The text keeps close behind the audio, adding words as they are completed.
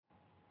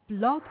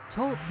Blog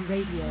Talk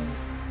Radio.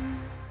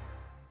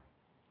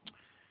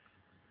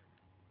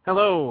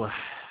 Hello,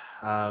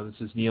 this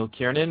is Neil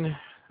Kiernan,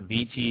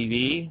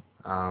 VTV.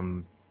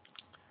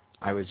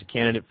 I was a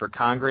candidate for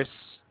Congress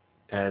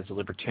as a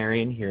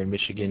Libertarian here in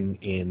Michigan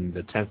in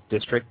the 10th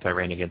District. I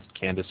ran against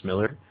Candace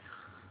Miller.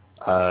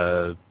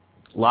 A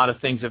lot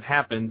of things have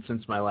happened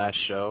since my last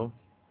show,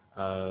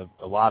 a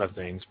lot of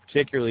things,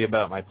 particularly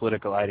about my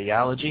political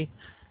ideology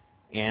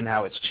and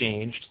how it's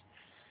changed.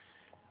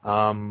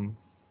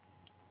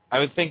 I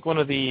would think one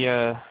of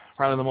the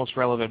probably the most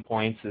relevant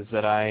points is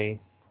that I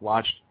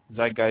watched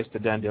Zeitgeist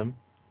Addendum,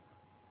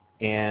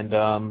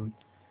 and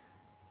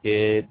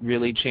it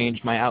really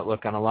changed my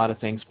outlook on a lot of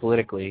things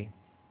politically.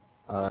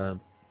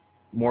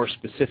 More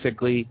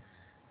specifically,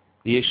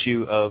 the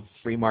issue of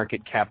free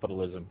market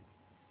capitalism.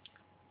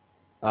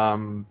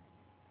 I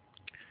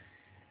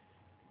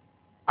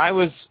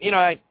always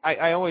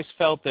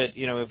felt that,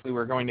 if we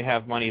were going to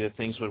have money, that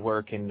things would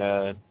work,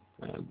 and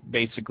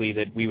basically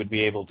that we would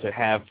be able to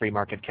have free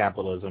market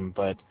capitalism.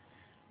 But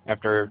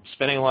after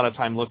spending a lot of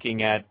time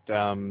looking at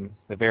the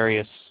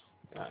various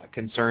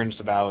concerns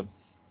about,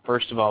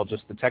 first of all,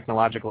 just the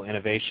technological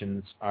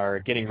innovations are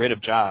getting rid of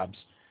jobs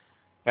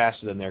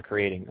faster than they're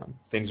creating them.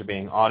 Things are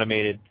being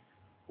automated,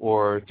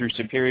 or through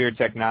superior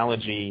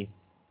technology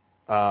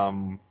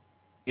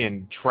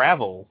in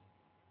travel,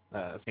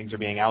 things are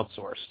being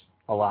outsourced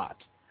a lot.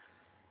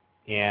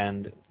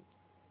 And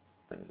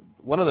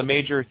one of the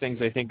major things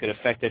I think that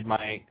affected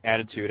my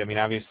attitude,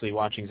 obviously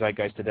watching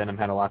Zeitgeist Addendum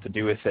had a lot to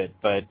do with it,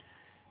 but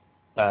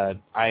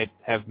I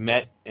have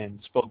met and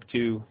spoke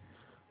to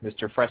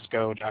Mr.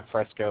 Fresco, Doc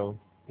Fresco,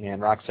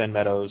 and Roxanne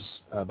Meadows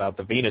about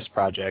the Venus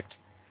Project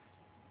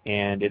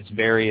and its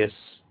various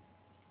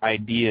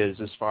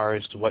ideas as far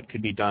as to what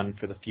could be done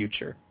for the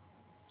future.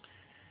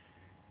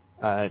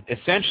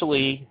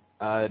 Essentially,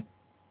 to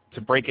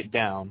break it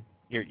down,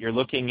 you're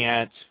looking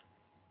at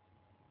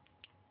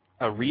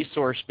a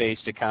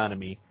resource-based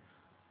economy,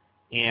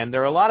 and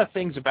there are a lot of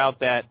things about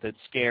that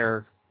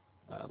scare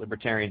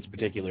libertarians in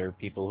particular,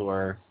 people who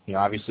are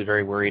obviously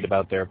very worried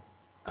about their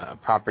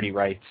property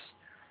rights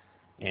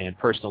and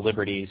personal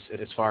liberties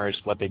as far as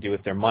what they do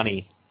with their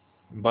money.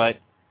 But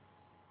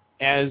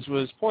as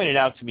was pointed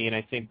out to me, and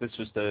I think this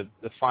was the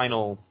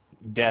final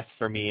death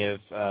for me of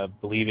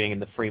believing in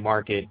the free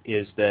market,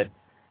 is that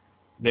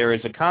there is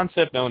a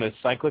concept known as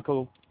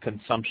cyclical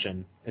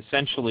consumption.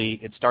 Essentially,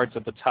 it starts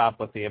at the top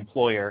with the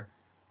employer.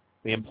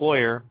 The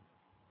employer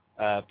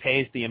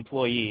pays the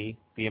employee.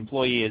 The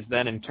employee is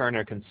then in turn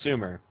a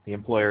consumer. The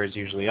employer is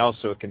usually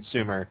also a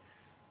consumer.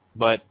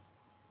 But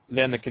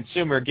then the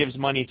consumer gives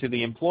money to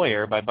the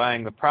employer by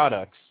buying the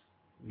products.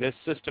 This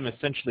system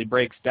essentially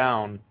breaks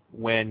down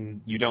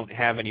when you don't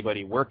have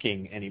anybody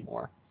working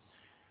anymore.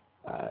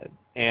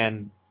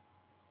 And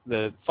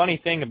the funny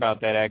thing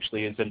about that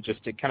actually is that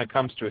it kind of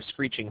comes to a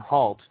screeching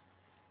halt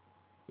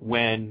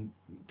when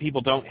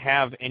people don't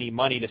have any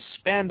money to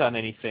spend on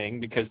anything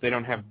because they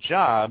don't have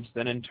jobs.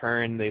 Then in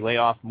turn they lay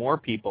off more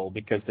people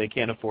because they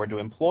can't afford to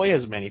employ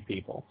as many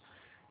people.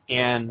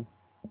 And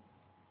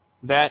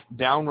that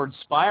downward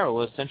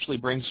spiral essentially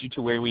brings you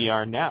to where we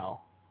are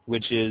now,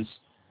 which is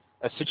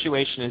a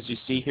situation as you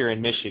see here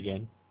in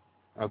Michigan,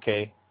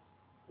 okay,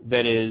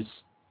 that is,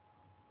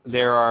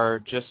 there are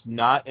just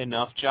not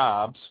enough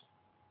jobs,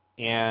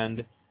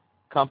 and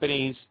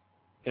companies,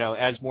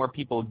 as more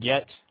people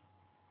get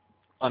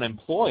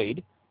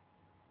unemployed,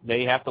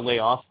 they have to lay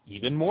off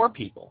even more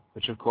people,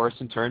 which of course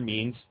in turn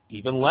means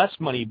even less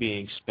money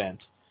being spent.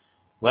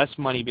 Less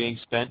money being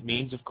spent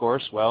means, of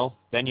course, well,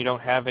 then you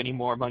don't have any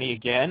more money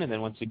again, and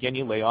then once again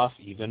you lay off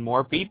even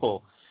more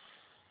people.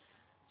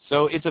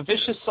 So it's a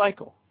vicious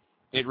cycle.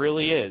 It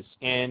really is,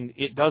 and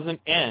it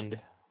doesn't end.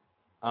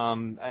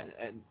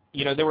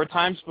 There were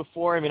times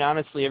before,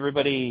 honestly,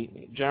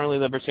 generally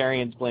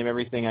libertarians blame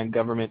everything on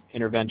government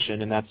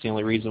intervention, and that's the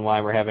only reason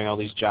why we're having all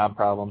these job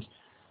problems.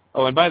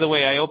 Oh, and by the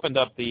way, I opened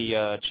up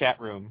the chat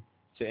room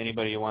to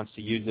anybody who wants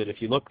to use it.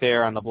 If you look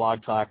there on the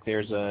Blog Talk,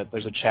 there's a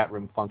chat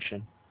room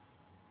function.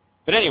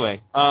 But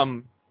anyway,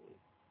 I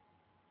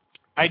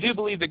do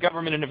believe that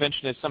government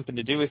intervention has something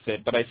to do with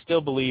it, but I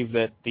still believe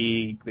that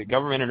the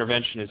government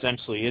intervention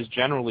essentially is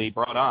generally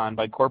brought on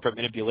by corporate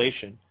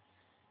manipulation.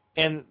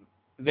 And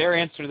their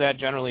answer to that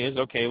generally is,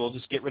 okay, we'll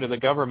just get rid of the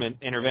government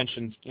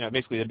interventions,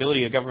 basically the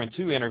ability of government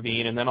to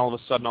intervene, and then all of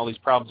a sudden all these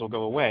problems will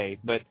go away.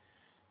 But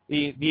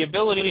the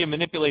ability to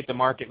manipulate the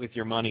market with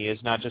your money is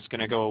not just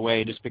going to go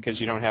away just because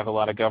you don't have a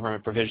lot of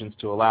government provisions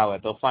to allow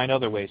it. They'll find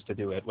other ways to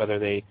do it, whether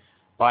they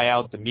buy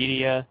out the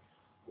media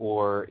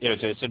or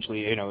to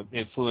essentially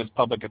influence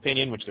public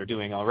opinion, which they're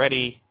doing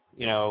already,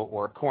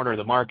 or corner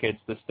the markets,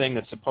 this thing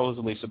that's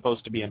supposedly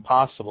supposed to be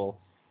impossible.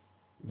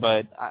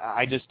 But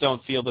I just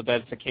don't feel that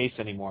that's the case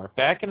anymore.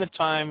 Back in the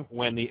time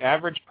when the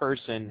average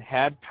person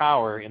had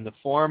power in the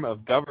form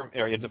of government,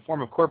 or in the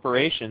form of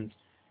corporations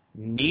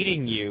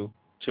needing you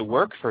to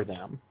work for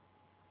them,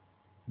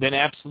 then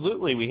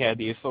absolutely we had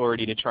the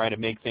authority to try to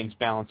make things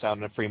balance out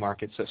in a free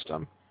market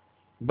system.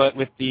 But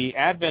with the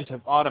advent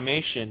of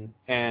automation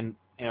and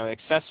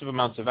excessive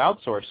amounts of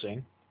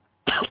outsourcing,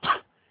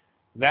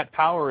 that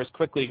power is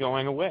quickly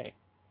going away.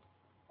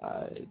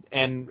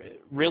 And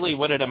really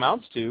what it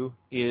amounts to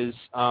is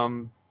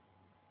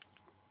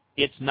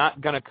it's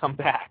not going to come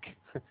back.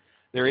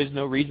 There is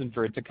no reason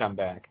for it to come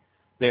back.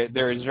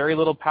 There is very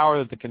little power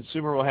that the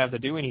consumer will have to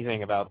do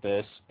anything about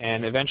this,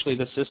 and eventually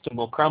the system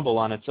will crumble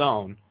on its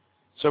own.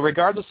 So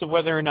regardless of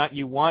whether or not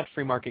you want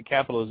free market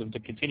capitalism to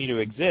continue to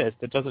exist,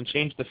 it doesn't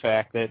change the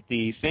fact that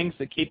the things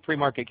that keep free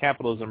market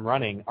capitalism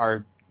running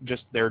are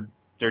just, they're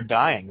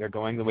dying. They're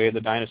going the way of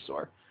the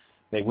dinosaur.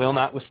 They will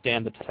not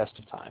withstand the test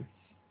of time.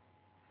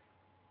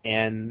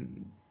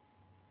 And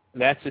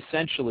that's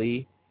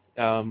essentially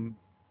what I'm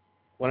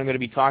going to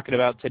be talking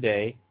about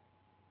today.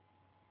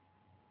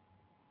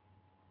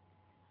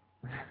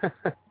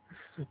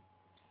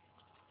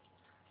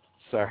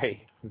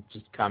 Sorry, I'm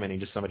just commenting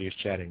to somebody who's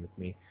chatting with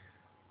me.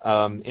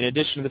 In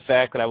addition to the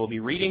fact that I will be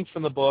reading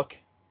from the book,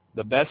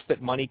 The Best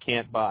That Money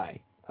Can't Buy.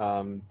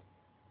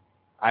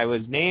 I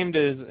was named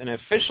as an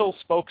official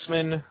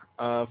spokesman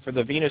for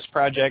the Venus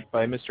Project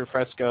by Mr.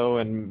 Fresco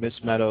and Miss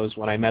Meadows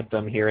when I met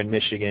them here in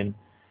Michigan,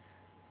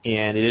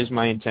 and it is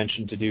my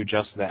intention to do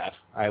just that.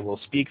 I will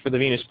speak for the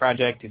Venus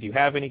Project. If you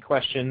have any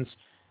questions,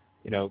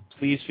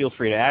 please feel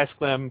free to ask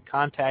them,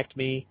 contact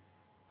me.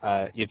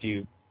 If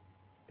you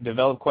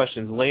develop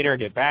questions later,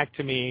 get back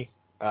to me.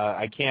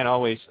 I can't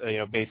always,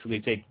 basically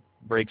take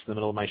breaks in the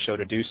middle of my show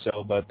to do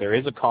so, but there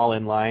is a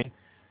call-in line.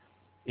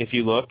 If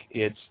you look,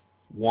 it's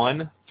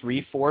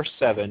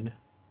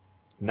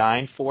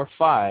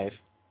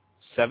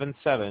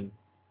 1-347-945-77.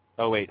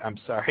 Oh, wait, I'm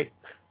sorry.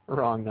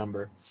 Wrong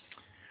number.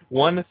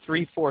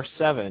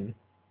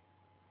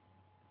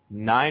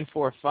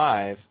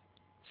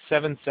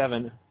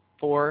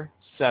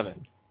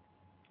 1-347-945-7747.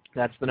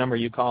 That's the number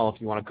you call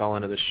if you want to call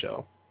into this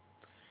show.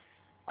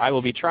 I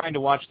will be trying to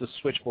watch the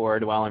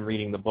switchboard while I'm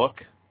reading the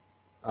book.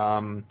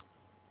 And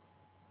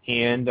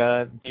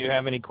do you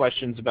have any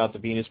questions about the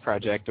Venus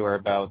Project or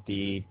about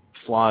the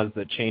flaws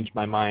that changed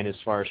my mind as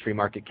far as free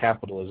market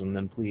capitalism,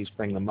 then please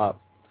bring them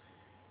up.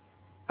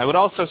 I would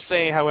also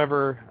say,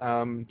 however,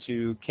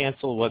 to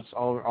cancel what's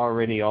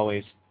already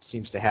always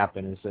seems to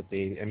happen is that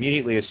they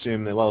immediately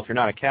assume that, well, if you're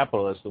not a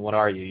capitalist, then what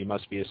are you? You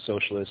must be a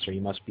socialist or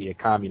you must be a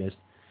communist.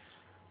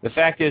 The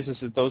fact is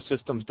that those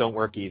systems don't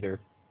work either.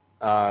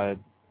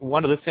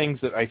 One of the things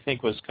that I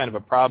think was kind of a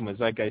problem with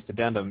Zeitgeist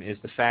Addendum is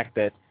the fact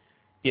that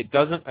it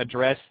doesn't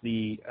address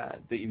the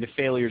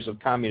failures of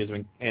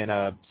communism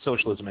and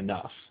socialism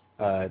enough.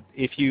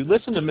 If you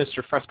listen to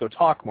Mr. Fresco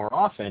talk more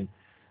often,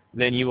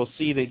 then you will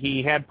see that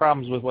he had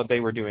problems with what they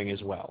were doing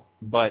as well.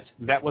 But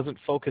that wasn't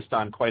focused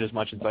on quite as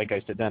much in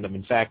Zeitgeist Addendum.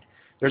 In fact,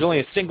 there's only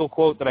a single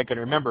quote that I can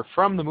remember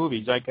from the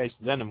movie Zeitgeist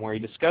Addendum where he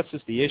discusses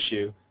the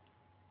issue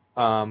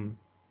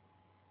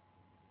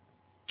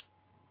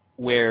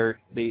where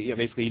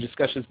basically he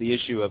discusses the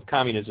issue of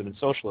communism and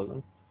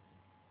socialism.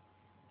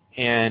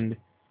 And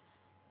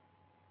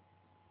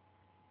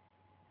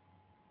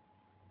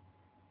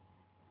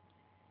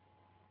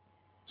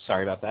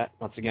sorry about that.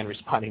 Once again,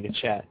 responding to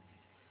chat.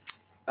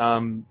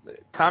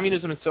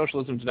 Communism and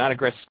socialism do not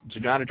address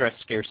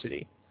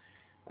scarcity.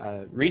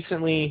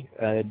 Recently,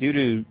 due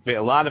to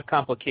a lot of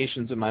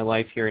complications in my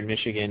life here in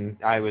Michigan,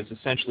 I was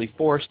essentially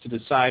forced to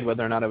decide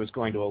whether or not I was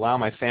going to allow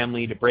my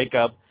family to break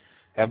up,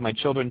 have my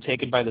children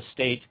taken by the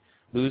state,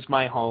 lose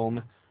my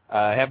home,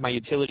 have my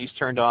utilities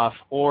turned off,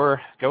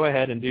 or go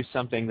ahead and do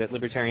something that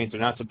libertarians are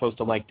not supposed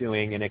to like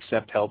doing and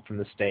accept help from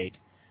the state.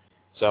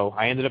 So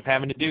I ended up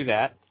having to do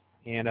that.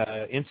 And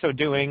in so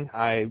doing,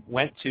 I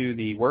went to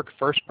the Work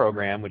First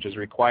program, which is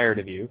required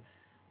of you.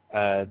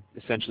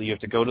 Essentially, you have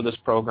to go to this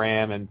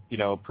program and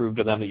prove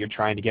to them that you're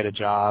trying to get a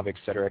job, et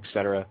cetera, et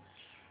cetera.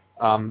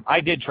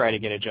 I did try to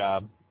get a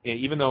job,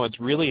 even though it's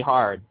really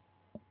hard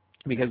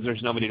because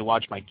there's nobody to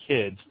watch my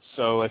kids.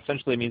 So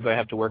essentially, it means I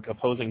have to work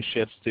opposing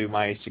shifts to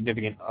my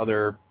significant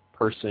other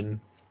person.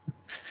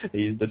 I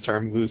use the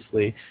term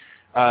loosely,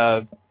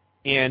 and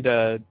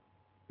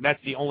that's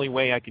the only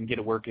way I can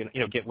get work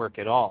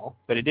at all.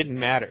 But it didn't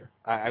matter.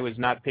 I was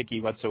not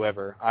picky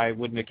whatsoever. I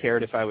wouldn't have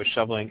cared if I was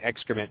shoveling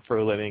excrement for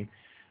a living.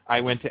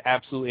 I went to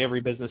absolutely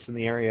every business in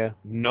the area.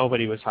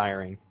 Nobody was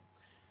hiring.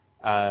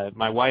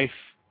 My wife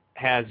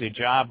has a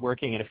job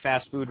working in a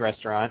fast food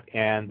restaurant,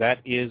 and that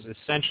is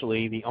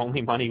essentially the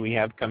only money we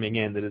have coming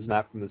in that is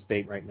not from the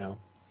state right now.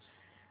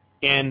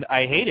 And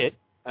I hate it.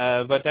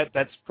 But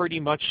that's pretty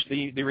much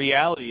the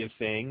reality of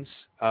things.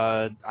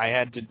 I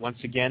had to, once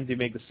again, to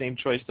make the same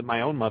choice that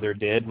my own mother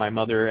did. My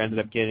mother ended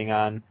up getting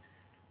on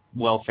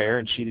welfare,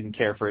 and she didn't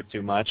care for it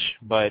too much,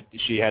 but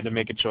she had to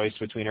make a choice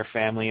between her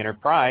family and her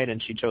pride,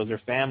 and she chose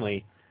her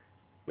family.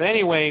 But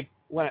anyway,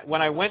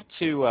 when I went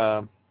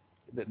to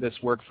this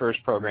Work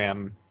First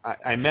program,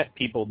 I met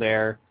people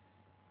there.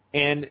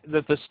 And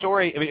the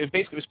story,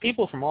 it was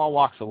people from all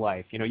walks of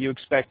life. You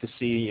expect to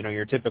see,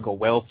 your typical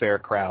welfare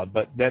crowd,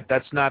 but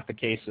that's not the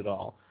case at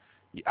all.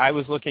 I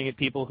was looking at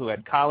people who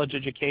had college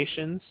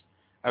educations.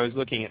 I was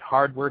looking at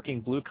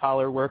hardworking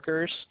blue-collar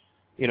workers.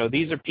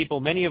 These are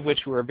people, many of which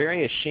who are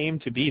very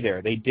ashamed to be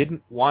there. They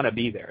didn't want to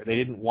be there. They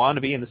didn't want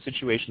to be in the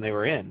situation they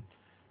were in.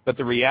 But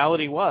the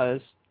reality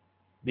was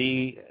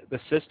the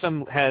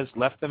system has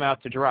left them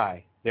out to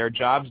dry. Their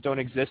jobs don't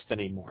exist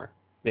anymore.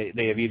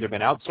 They have either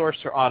been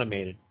outsourced or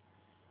automated.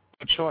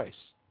 No choice.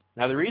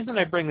 Now, the reason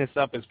I bring this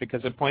up is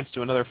because it points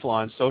to another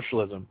flaw in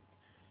socialism.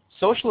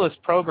 Socialist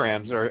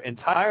programs are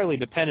entirely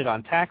dependent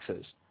on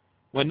taxes.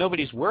 When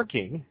nobody's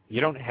working,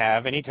 you don't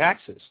have any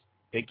taxes.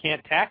 They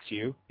can't tax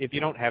you if you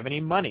don't have any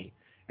money.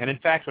 And in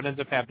fact, what ends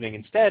up happening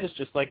instead is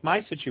just like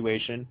my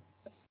situation.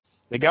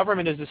 The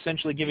government is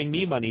essentially giving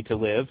me money to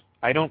live.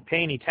 I don't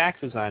pay any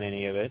taxes on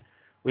any of it,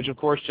 which of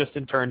course just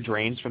in turn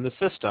drains from the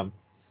system.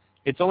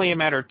 It's only a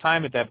matter of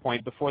time at that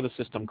point before the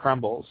system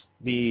crumbles.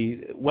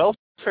 The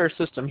welfare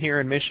system here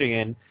in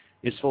Michigan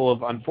is full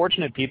of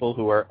unfortunate people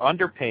who are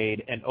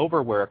underpaid and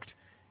overworked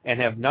and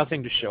have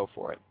nothing to show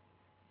for it.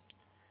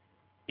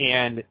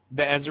 And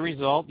as a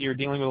result, you're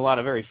dealing with a lot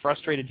of very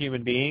frustrated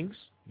human beings.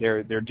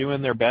 They're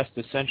doing their best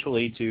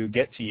essentially to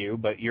get to you,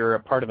 but you're a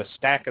part of a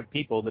stack of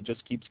people that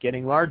just keeps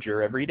getting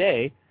larger every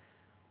day,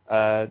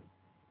 of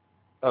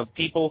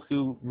people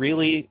who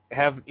really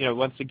have,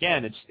 once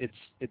again, it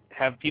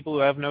have people who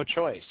have no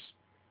choice.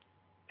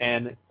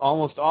 And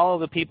almost all of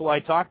the people I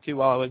talked to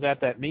while I was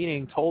at that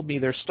meeting told me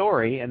their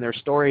story, and their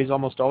stories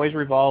almost always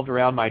revolved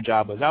around my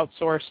job was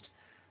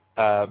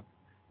outsourced,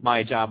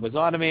 my job was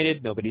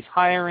automated, nobody's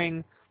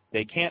hiring,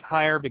 they can't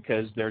hire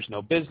because there's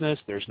no business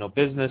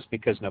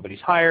because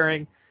nobody's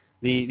hiring.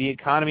 The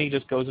economy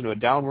just goes into a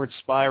downward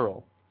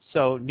spiral.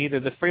 So neither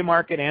the free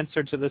market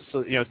answer to this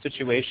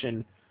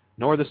situation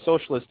nor the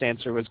socialist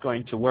answer was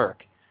going to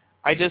work.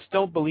 I just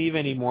don't believe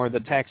anymore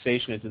that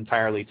taxation is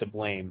entirely to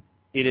blame.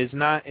 It is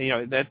not,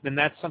 and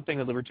that's something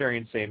that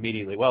libertarians say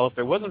immediately. Well, if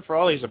there wasn't for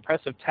all these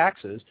oppressive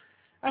taxes,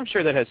 I'm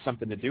sure that has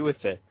something to do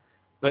with it.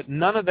 But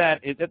none of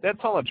that, that's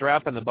all a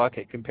drop in the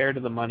bucket compared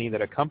to the money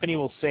that a company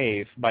will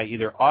save by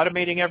either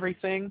automating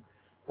everything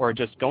or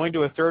just going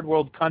to a third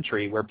world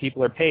country where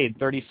people are paid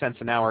 30 cents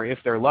an hour if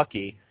they're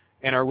lucky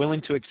and are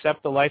willing to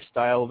accept the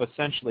lifestyle of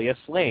essentially a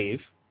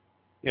slave.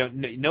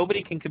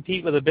 Nobody can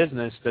compete with a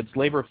business that's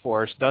labor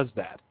force does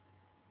that.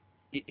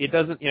 It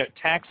doesn't,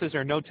 taxes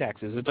or no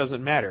taxes, it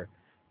doesn't matter.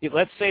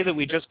 Let's say that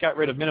we just got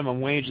rid of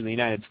minimum wage in the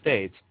United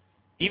States.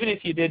 Even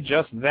if you did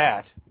just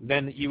that,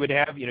 then you would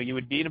have, you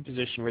would be in a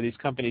position where these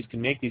companies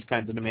can make these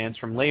kinds of demands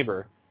from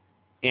labor.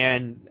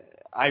 And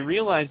I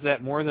realize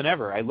that more than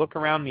ever. I look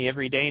around me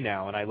every day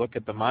now, and I look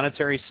at the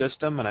monetary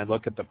system, and I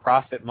look at the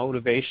profit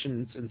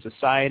motivations in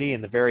society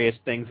and the various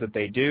things that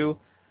they do,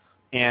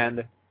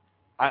 and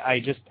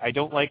I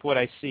don't like what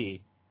I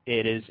see.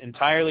 It has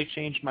entirely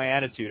changed my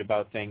attitude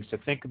about things, to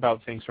think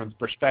about things from the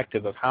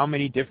perspective of how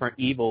many different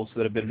evils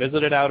that have been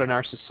visited out in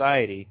our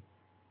society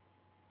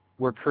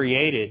were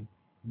created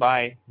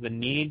by the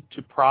need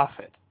to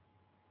profit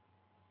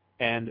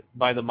and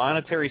by the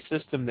monetary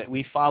system that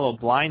we follow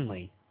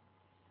blindly.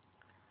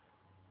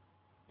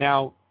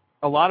 Now,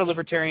 a lot of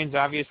libertarians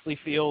obviously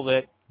feel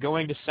that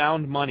going to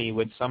sound money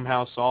would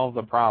somehow solve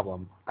the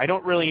problem. I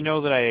don't really know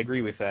that I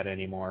agree with that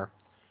anymore.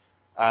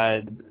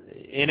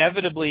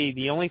 Inevitably,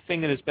 the only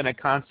thing that has been a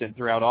constant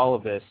throughout all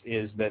of this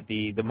is that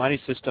the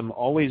money system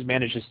always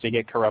manages to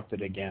get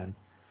corrupted again.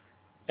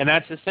 And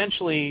that's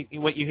essentially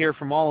what you hear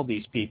from all of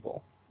these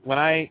people. When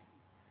I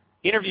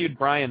interviewed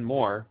Brian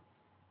Moore,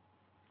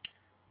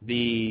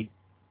 the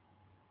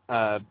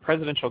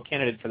presidential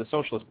candidate for the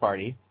Socialist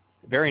Party,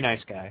 very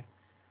nice guy,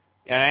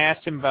 and I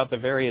asked him about the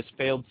various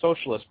failed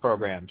socialist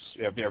programs,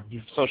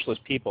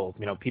 socialist people,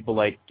 people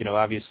like,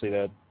 obviously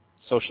the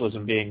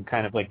socialism being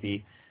kind of like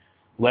the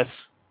less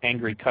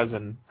angry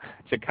cousin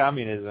to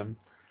communism.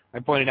 I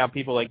pointed out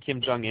people like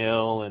Kim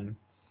Jong-il, and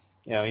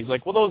he's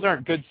like, well, those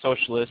aren't good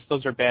socialists,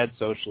 those are bad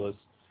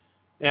socialists.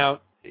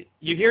 Now,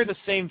 you hear the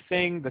same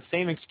thing, the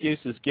same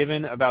excuses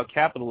given about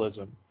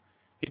capitalism.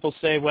 People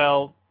say,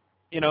 well,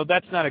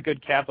 that's not a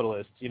good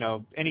capitalist.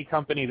 Any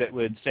company that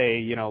would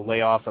say,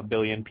 lay off 1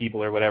 billion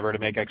people or whatever to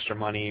make extra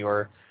money,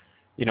 or,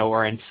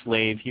 or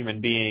enslave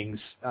human beings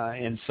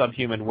in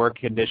subhuman work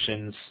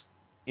conditions,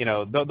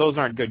 those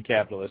aren't good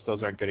capitalists.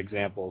 Those aren't good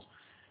examples.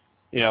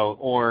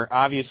 Or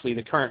obviously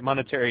the current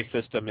monetary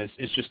system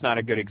is just not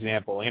a good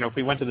example. If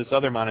we went to this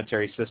other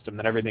monetary system,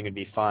 then everything would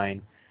be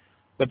fine.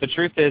 But the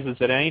truth is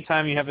that any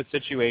time you have a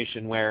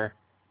situation where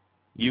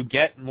you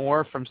get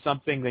more from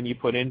something than you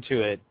put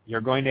into it,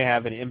 you're going to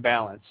have an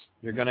imbalance.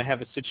 You're going to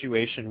have a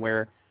situation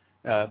where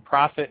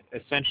profit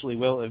essentially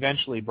will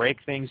eventually break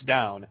things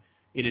down.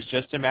 It is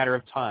just a matter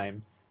of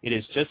time. It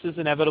is just as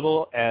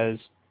inevitable as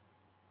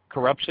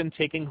corruption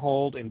taking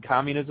hold in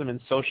communism and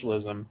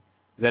socialism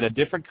that a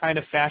different kind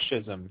of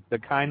fascism, the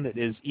kind that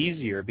is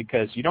easier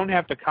because you don't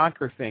have to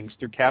conquer things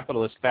through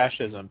capitalist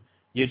fascism,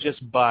 you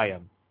just buy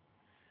them.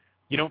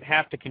 You don't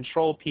have to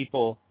control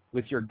people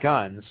with your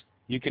guns.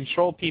 You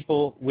control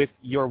people with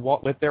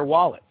their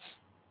wallets.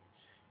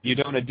 You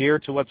don't adhere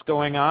to what's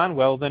going on,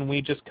 well, then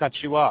we just cut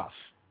you off.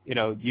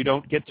 You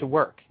don't get to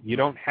work. You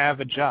don't have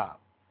a job.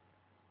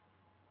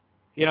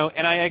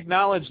 And I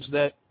acknowledge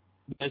that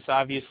this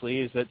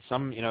obviously is that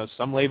some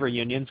labor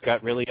unions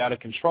got really out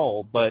of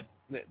control, but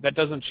that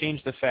doesn't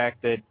change the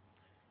fact that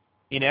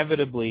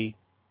inevitably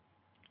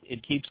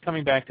it keeps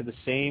coming back to the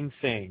same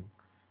thing.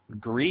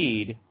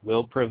 greed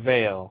will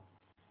prevail.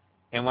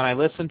 And when I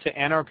listen to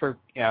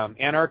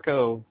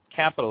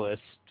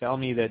anarcho-capitalists tell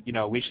me that,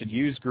 we should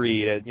use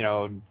greed,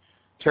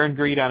 turn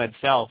greed on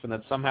itself, and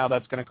that somehow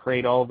that's going to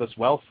create all of this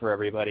wealth for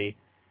everybody,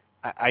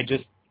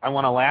 I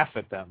want to laugh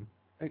at them,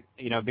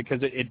 because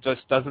it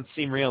just doesn't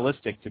seem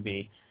realistic to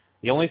me.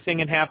 The only thing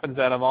that happens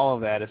out of all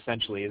of that,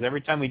 essentially, is every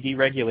time we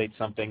deregulate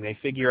something, they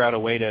figure out a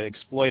way to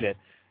exploit it.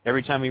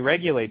 Every time we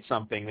regulate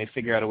something, they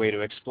figure out a way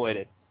to exploit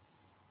it.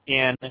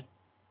 And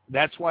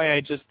that's why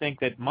I just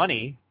think that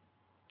money,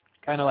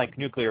 kind of like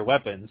nuclear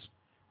weapons,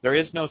 there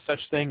is no such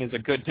thing as a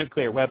good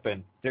nuclear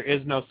weapon. There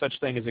is no such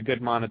thing as a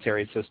good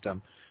monetary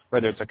system.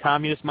 Whether it's a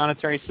communist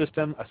monetary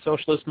system, a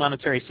socialist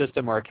monetary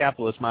system, or a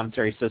capitalist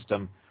monetary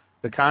system,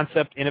 the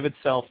concept in of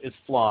itself is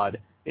flawed.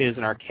 It is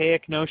an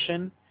archaic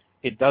notion.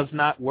 It does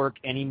not work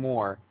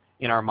anymore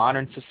in our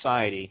modern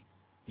society.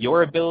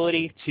 Your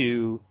ability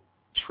to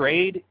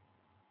trade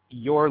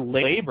your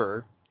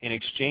labor in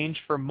exchange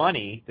for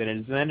money that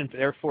is then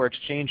therefore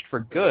exchanged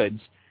for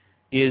goods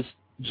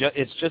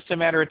it's just a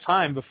matter of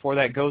time before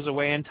that goes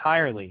away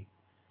entirely.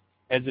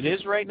 As it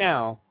is right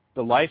now,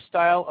 the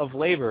lifestyle of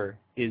labor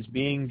is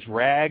being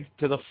dragged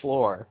to the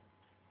floor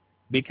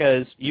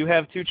because you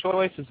have two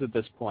choices at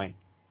this point.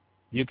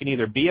 You can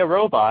either be a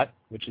robot,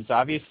 which is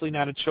obviously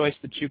not a choice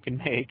that you can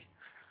make,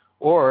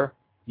 or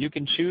you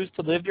can choose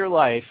to live your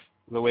life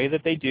the way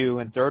that they do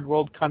in third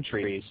world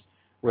countries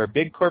where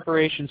big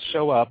corporations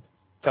show up,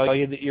 tell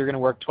you that you're going to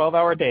work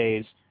 12-hour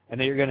days, and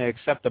that you're going to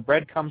accept the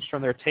breadcrumbs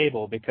from their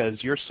table because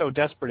you're so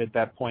desperate at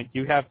that point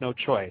you have no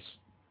choice.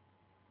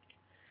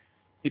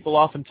 People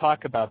often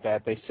talk about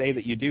that. They say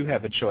that you do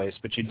have a choice,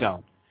 but you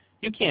don't.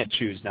 You can't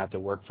choose not to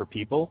work for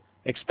people,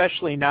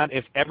 especially not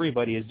if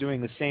everybody is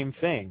doing the same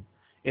thing.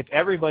 If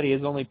everybody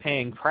is only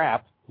paying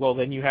crap, well,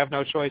 then you have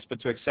no choice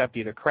but to accept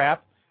either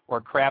crap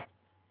or crap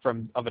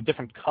of a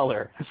different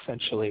color,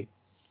 essentially.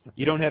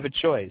 You don't have a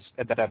choice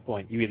at that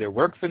point. You either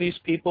work for these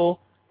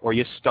people or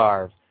you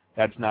starve.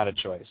 That's not a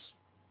choice.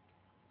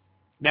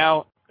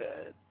 Now,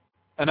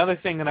 another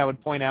thing that I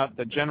would point out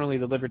that generally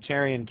the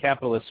libertarian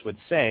capitalists would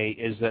say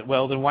is that,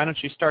 well, then why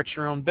don't you start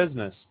your own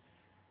business?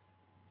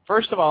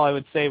 First of all, I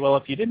would say, well,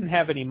 if you didn't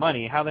have any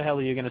money, how the hell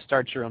are you going to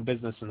start your own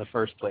business in the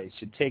first place?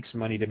 It takes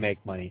money to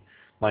make money.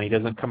 Money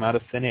doesn't come out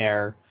of thin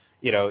air.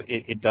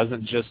 It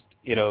doesn't just,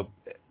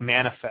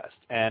 manifest.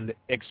 And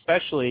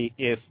especially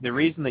if the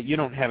reason that you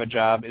don't have a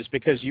job is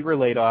because you were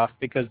laid off,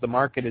 because the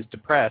market is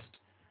depressed,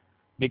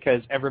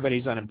 because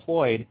everybody's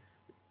unemployed,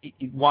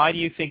 why do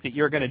you think that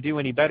you're going to do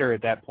any better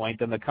at that point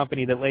than the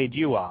company that laid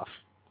you off?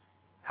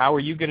 How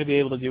are you going to be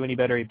able to do any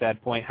better at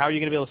that point? How are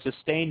you going to be able to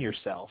sustain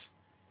yourself?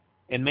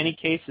 In many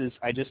cases,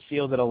 I just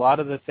feel that a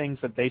lot of the things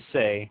that they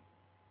say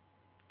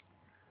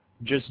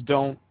just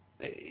don't,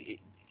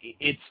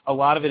 a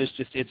lot of it is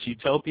just, it's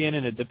utopian,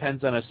 and it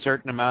depends on a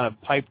certain amount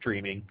of pipe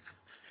dreaming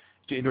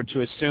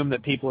to assume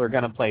that people are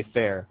going to play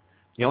fair.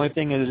 The only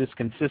thing that is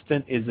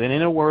consistent is that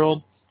in a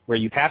world where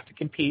you have to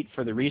compete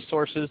for the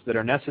resources that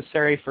are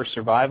necessary for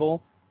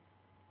survival,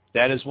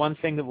 that is one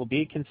thing that will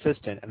be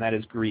consistent, and that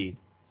is greed.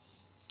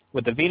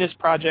 What the Venus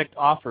Project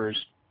offers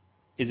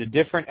is a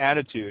different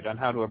attitude on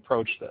how to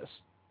approach this.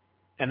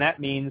 And that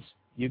means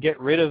you get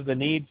rid of the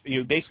need,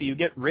 you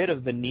get rid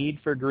of the need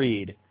for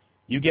greed.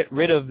 You get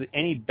rid of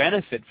any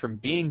benefit from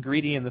being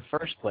greedy in the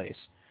first place.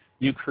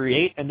 You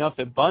create enough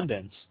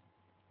abundance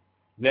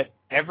that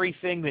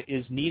everything that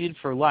is needed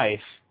for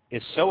life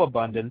is so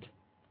abundant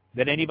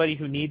that anybody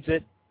who needs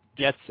it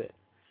gets it.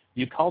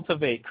 You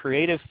cultivate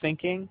creative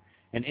thinking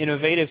and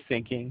innovative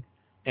thinking,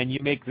 and you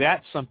make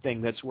that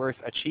something that's worth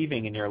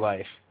achieving in your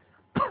life,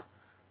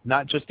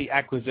 not just the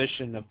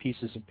acquisition of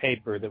pieces of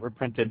paper that were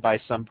printed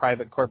by some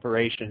private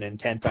corporation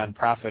intent on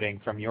profiting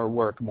from your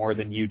work more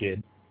than you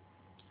did.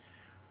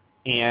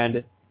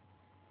 And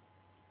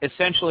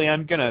essentially,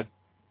 I'm going to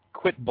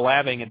quit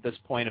blabbing at this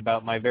point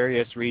about my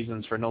various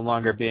reasons for no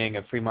longer being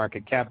a free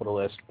market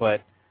capitalist,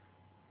 but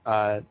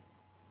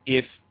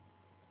if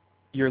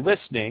you're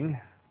listening,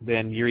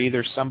 then you're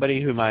either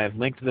somebody whom I have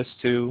linked this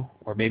to,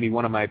 or maybe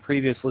one of my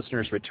previous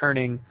listeners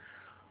returning,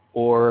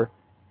 or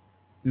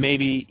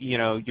maybe,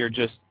 you're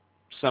just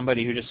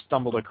somebody who just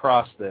stumbled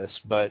across this.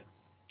 But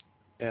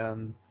I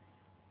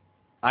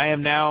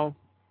am now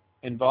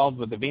involved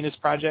with the Venus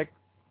Project.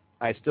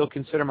 I still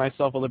consider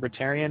myself a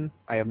libertarian.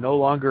 I am no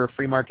longer a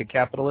free market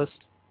capitalist.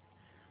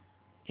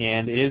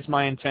 And it is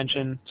my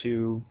intention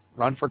to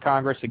run for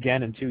Congress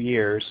again in 2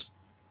 years.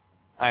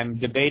 I'm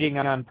debating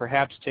on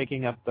perhaps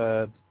taking up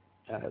the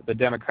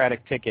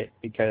Democratic ticket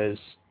because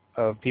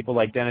of people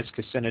like Dennis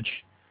Kucinich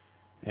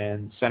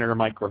and Senator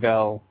Mike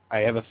Gravel. I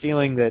have a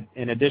feeling that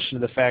in addition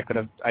to the fact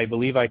that I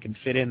believe I can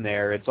fit in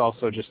there, it's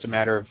also just a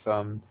matter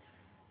of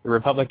the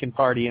Republican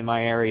Party in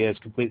my area is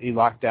completely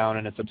locked down,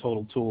 and it's a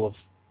total tool of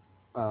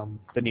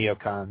the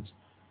neocons.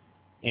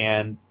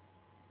 And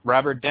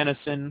Robert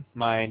Dennison,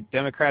 my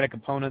Democratic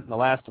opponent in the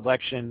last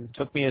election,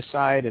 took me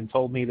aside and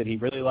told me that he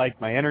really liked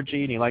my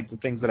energy and he liked the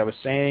things that I was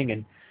saying,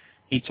 and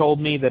he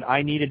told me that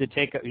I needed to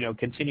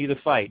continue the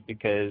fight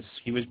because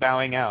he was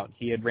bowing out.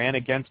 He had ran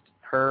against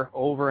her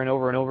over and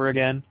over and over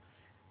again,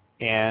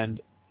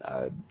 and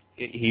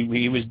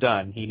he was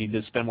done. He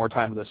needed to spend more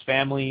time with his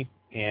family,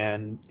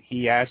 and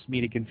he asked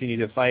me to continue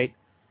to fight.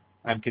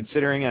 I'm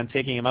considering on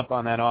taking him up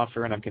on that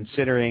offer, and I'm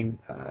considering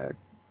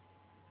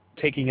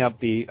taking up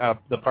the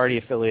party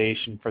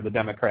affiliation for the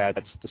Democrats,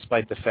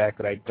 despite the fact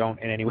that I don't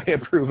in any way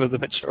approve of the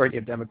majority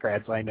of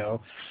Democrats I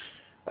know.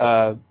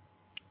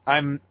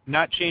 I'm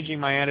not changing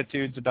my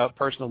attitudes about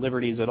personal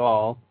liberties at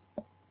all.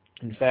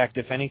 In fact,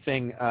 if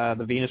anything,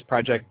 the Venus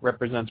Project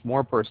represents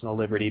more personal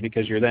liberty,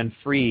 because you're then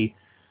free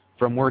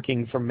from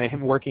working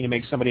to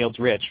make somebody else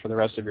rich for the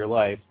rest of your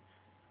life.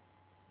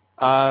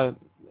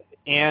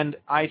 And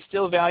I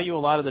still value a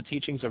lot of the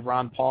teachings of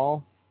Ron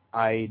Paul.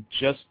 I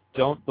just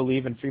don't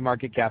believe in free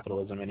market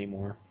capitalism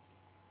anymore.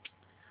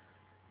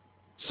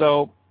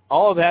 So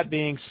all of that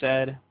being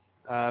said,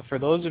 for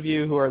those of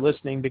you who are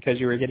listening because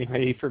you were getting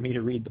ready for me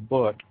to read the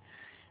book,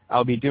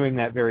 I'll be doing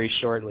that very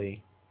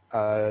shortly.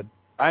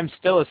 I'm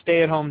still a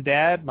stay-at-home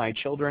dad. My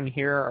children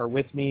here are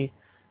with me.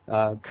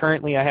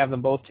 Currently, I have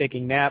them both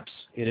taking naps.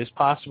 It is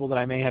possible that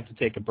I may have to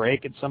take a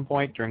break at some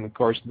point during the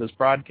course of this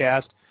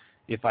broadcast.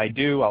 If I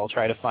do, I'll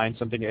try to find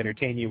something to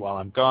entertain you while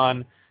I'm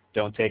gone.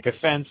 Don't take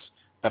offense,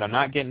 but I'm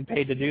not getting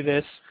paid to do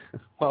this.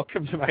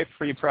 Welcome to my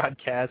free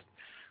broadcast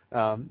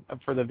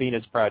for the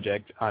Venus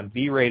Project on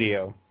V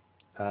Radio.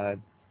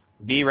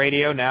 V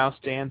Radio now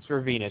stands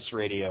for Venus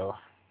Radio.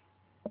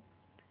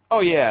 Oh,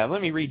 yeah,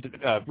 let me read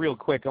real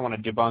quick. I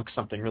want to debunk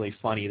something really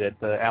funny that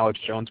the Alex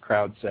Jones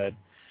crowd said.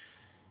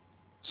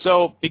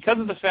 So because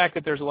of the fact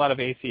that there's a lot of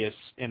atheists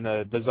in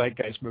the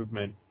Zeitgeist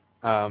movement,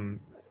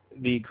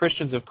 the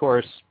Christians, of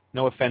course,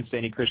 no offense to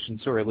any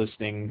Christians who are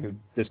listening who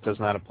this does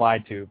not apply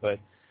to, but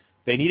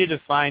they needed to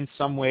find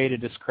some way to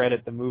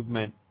discredit the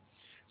movement.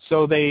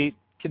 So they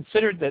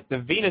considered that the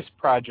Venus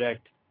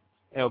Project,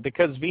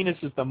 because Venus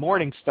is the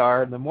morning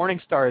star and the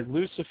morning star is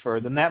Lucifer,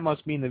 then that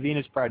must mean the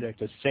Venus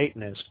Project is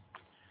Satanist.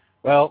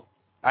 Well,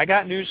 I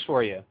got news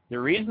for you. The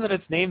reason that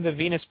it's named the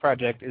Venus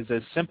Project is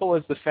as simple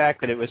as the fact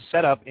that it was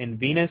set up in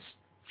Venus,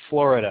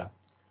 Florida.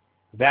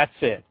 That's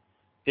it.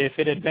 If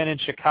it had been in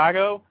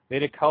Chicago,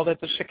 they'd have called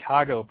it the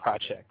Chicago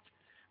Project.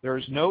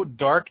 There's no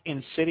dark,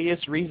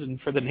 insidious reason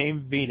for the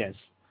name Venus.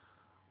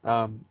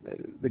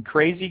 The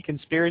crazy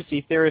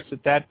conspiracy theorists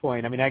at that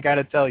point, I got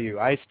to tell you,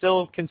 I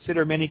still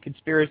consider many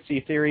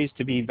conspiracy theories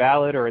to be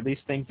valid, or at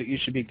least things that you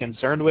should be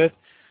concerned with.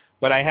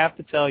 But I have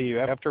to tell you,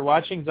 after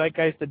watching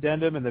Zeitgeist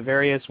Addendum and the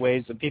various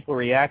ways that people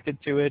reacted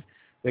to it,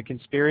 the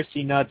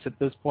conspiracy nuts at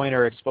this point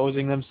are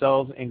exposing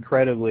themselves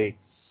incredibly.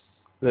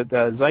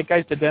 The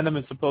Zeitgeist Addendum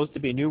is supposed to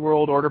be New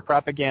World Order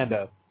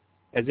propaganda,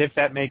 as if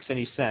that makes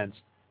any sense.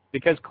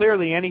 Because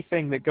clearly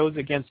anything that goes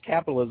against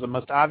capitalism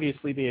must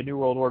obviously be a New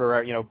World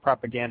Order,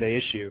 propaganda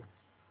issue.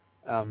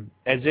 As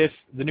if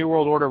the New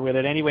World Order would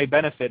in any way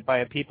benefit by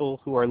a people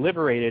who are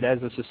liberated as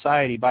a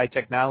society by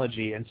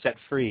technology and set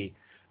free.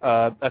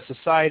 A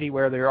society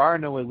where there are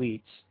no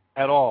elites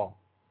at all.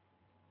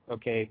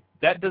 Okay,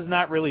 that does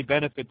not really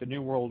benefit the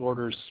New World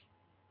Order's,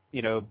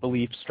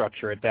 belief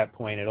structure at that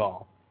point at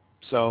all.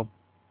 So,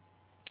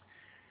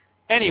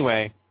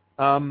 anyway,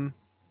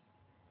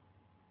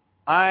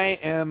 I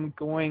am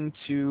going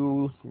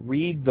to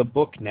read the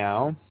book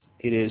now.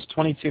 It is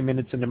 22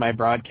 minutes into my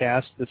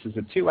broadcast. This is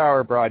a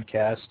 2-hour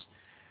broadcast,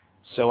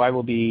 so I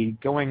will be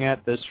going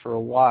at this for a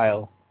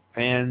while.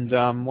 And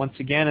once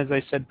again, as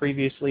I said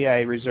previously,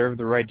 I reserve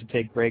the right to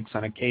take breaks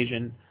on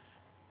occasion.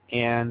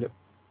 And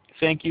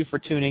thank you for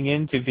tuning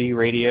in to V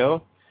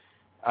Radio.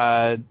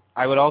 I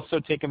would also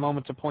take a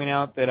moment to point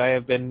out that I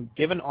have been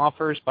given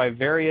offers by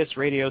various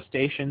radio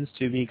stations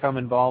to become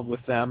involved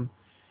with them.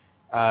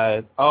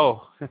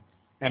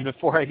 And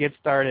before I get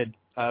started,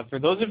 for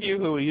those of you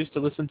who used to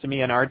listen to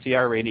me on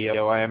RTR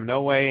Radio, I am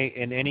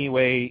in any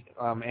way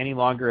any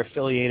longer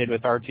affiliated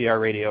with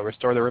RTR Radio,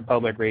 Restore the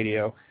Republic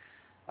Radio.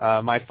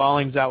 My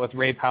fallings out with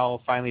Ray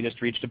Powell finally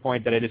just reached a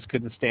point that I just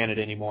couldn't stand it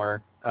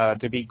anymore.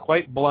 To be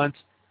quite blunt,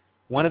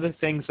 one of the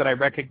things that I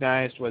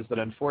recognized was that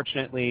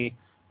unfortunately,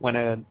 when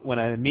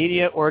a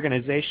media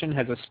organization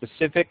has a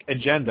specific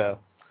agenda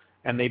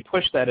and they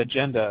push that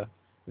agenda,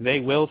 they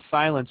will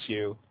silence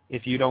you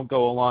if you don't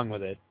go along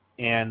with it.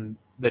 And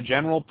the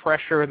general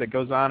pressure that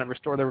goes on at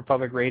Restore the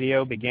Republic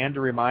Radio began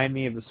to remind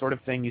me of the sort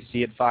of thing you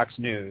see at Fox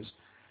News.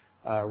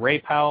 Ray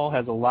Powell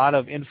has a lot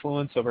of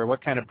influence over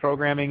what kind of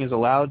programming is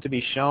allowed to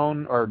be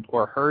shown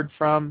or heard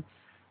from.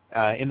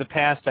 In the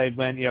past, they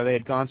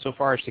had gone so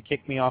far as to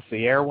kick me off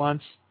the air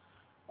once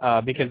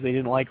because they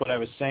didn't like what I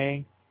was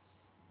saying.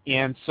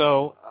 And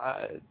so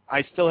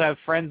I still have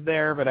friends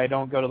there, but I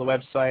don't go to the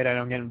website. I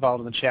don't get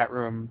involved in the chat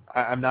room.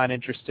 I'm not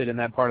interested in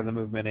that part of the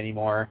movement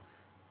anymore.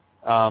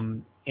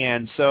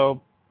 And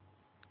so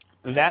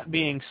that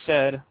being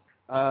said,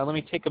 let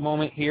me take a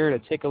moment here to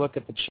take a look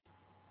at the chat.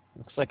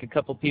 Looks like a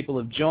couple people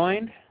have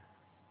joined.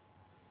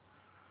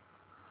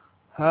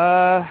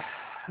 I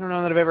don't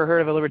know that I've ever heard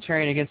of a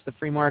libertarian against the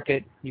free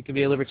market. You can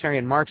be a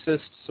libertarian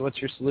Marxist, so what's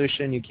your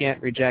solution? You can't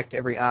reject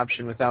every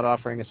option without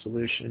offering a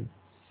solution.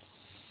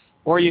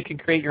 Or you can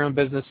create your own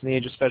business in the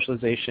age of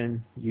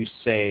specialization. You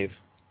save.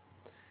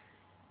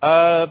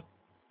 No,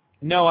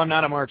 I'm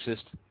not a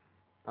Marxist.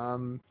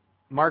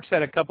 Marx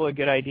had a couple of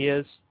good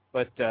ideas,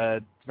 but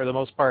for the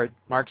most part,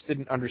 Marx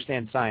didn't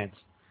understand science.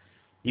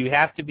 You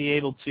have to be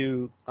able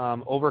to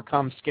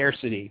overcome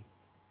scarcity,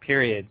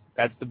 period.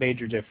 That's the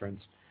major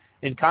difference.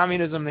 In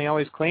communism, they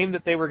always claimed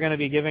that they were going to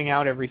be giving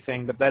out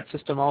everything, but that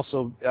system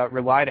also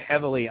relied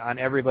heavily on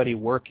everybody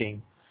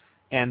working.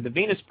 And the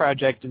Venus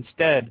Project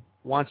instead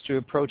wants to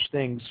approach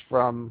things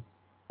from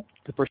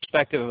the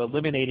perspective of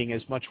eliminating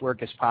as much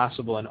work as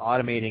possible and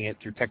automating it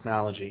through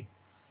technology.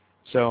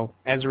 So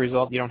as a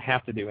result, you don't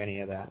have to do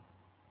any of that.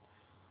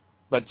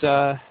 But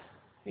let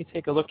me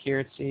take a look here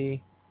and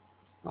see.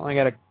 Oh, I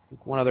got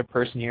one other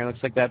person here.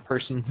 Looks like that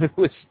person who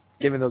was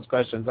giving those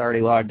questions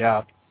already logged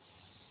out.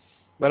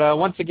 But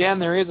once again,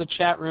 there is a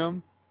chat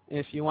room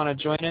if you want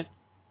to join it.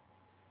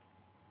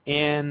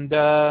 And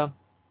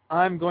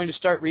I'm going to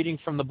start reading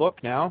from the book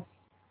now.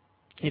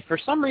 If for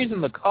some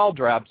reason the call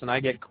drops and I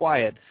get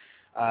quiet,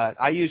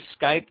 I use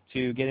Skype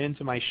to get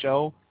into my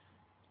show.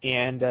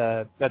 And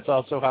that's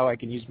also how I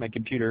can use my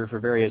computer for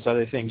various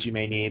other things you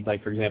may need,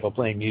 like, for example,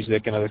 playing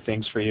music and other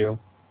things for you.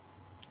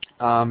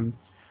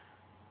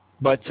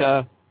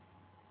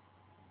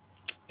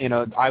 You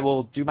know, I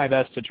will do my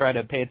best to try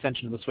to pay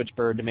attention to the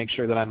switchboard to make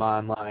sure that I'm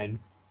online.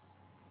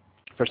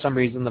 For some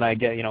reason that I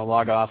get,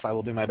 log off, I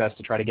will do my best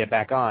to try to get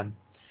back on.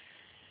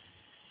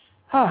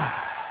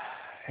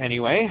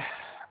 Anyway,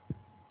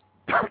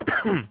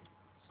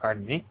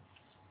 pardon me.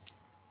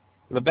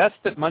 The Best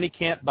That Money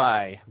Can't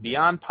Buy,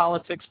 Beyond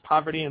Politics,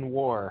 Poverty, and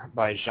War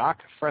by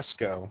Jacques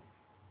Fresco.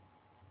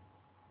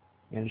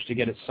 Managed to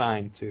get it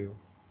signed, too.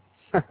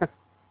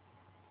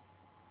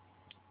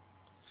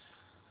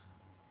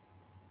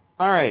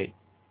 All right.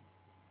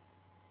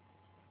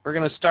 We're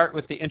going to start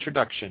with the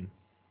introduction.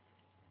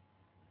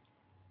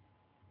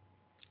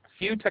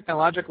 Few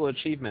technological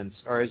achievements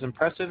are as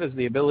impressive as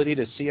the ability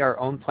to see our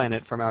own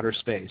planet from outer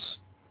space.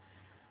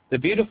 The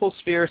beautiful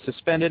sphere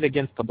suspended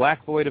against the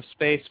black void of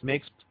space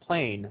makes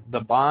plain the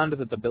bond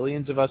that the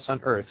billions of us on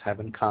Earth have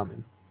in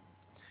common.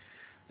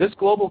 This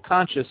global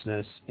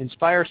consciousness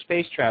inspires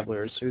space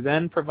travelers who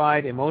then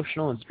provide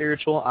emotional and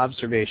spiritual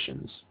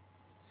observations.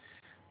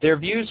 Their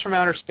views from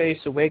outer space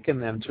awaken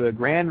them to a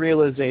grand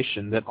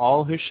realization that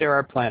all who share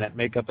our planet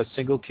make up a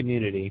single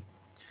community.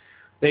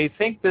 They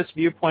think this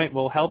viewpoint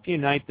will help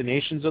unite the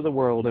nations of the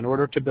world in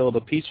order to build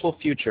a peaceful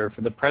future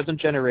for the present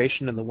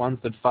generation and the ones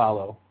that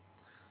follow.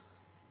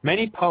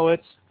 Many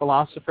poets,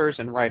 philosophers,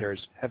 and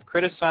writers have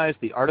criticized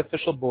the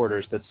artificial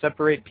borders that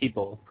separate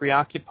people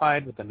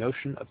preoccupied with the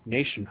notion of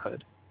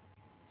nationhood.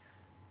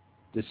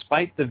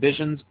 Despite the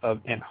visions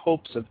and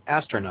hopes of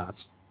astronauts,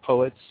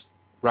 poets,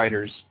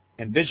 writers,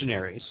 and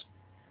visionaries,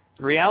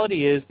 the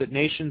reality is that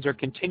nations are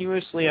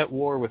continuously at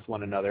war with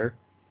one another,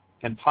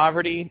 and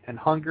poverty and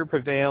hunger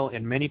prevail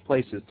in many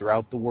places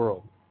throughout the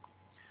world,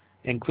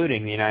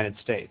 including the United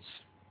States.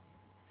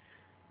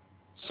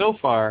 So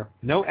far,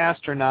 no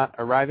astronaut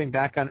arriving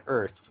back on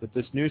Earth with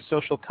this new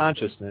social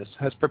consciousness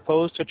has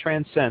proposed to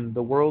transcend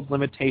the world's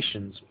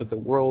limitations with a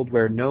world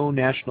where no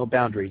national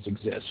boundaries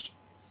exist.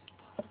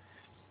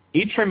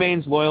 Each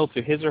remains loyal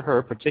to his or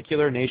her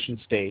particular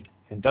nation-state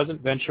and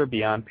doesn't venture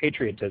beyond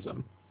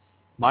patriotism,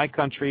 my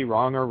country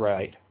wrong or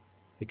right,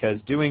 because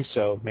doing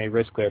so may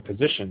risk their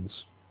positions.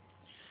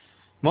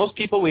 Most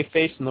people we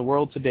face in the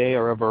world today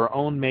are of our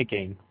own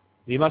making.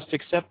 We must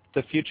accept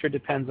the future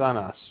depends on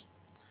us.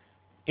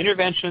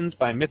 Interventions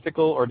by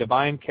mythical or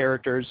divine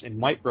characters in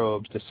white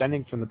robes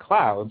descending from the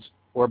clouds,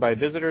 or by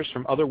visitors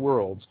from other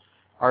worlds,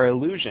 are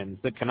illusions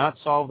that cannot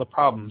solve the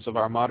problems of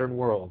our modern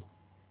world.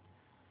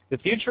 The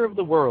future of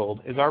the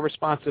world is our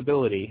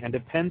responsibility and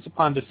depends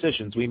upon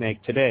decisions we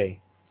make today.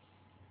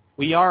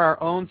 We are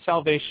our own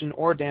salvation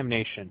or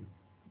damnation.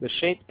 The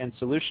shape and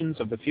solutions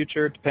of the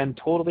future depend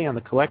totally on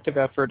the collective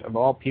effort of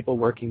all people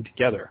working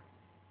together.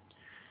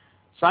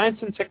 Science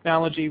and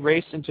technology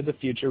race into the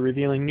future,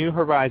 revealing new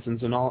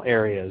horizons in all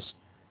areas.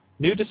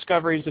 New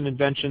discoveries and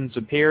inventions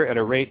appear at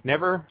a rate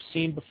never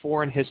seen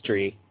before in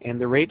history, and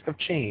the rate of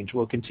change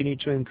will continue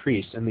to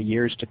increase in the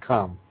years to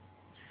come.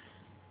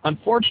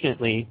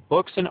 Unfortunately,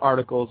 books and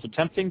articles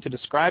attempting to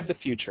describe the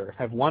future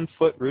have one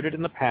foot rooted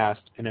in the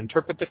past and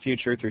interpret the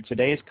future through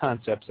today's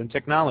concepts and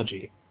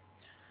technology.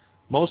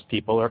 Most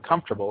people are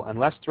comfortable and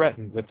less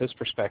threatened with this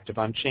perspective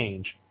on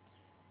change,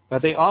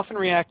 but they often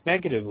react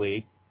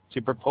negatively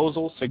to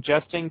proposals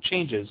suggesting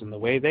changes in the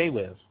way they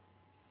live.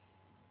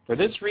 For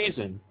this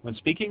reason, when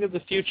speaking of the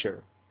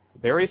future,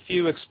 very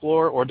few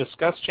explore or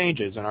discuss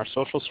changes in our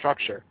social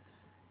structure,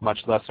 much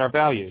less our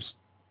values.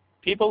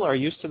 People are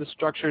used to the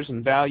structures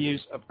and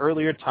values of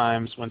earlier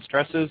times when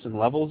stresses and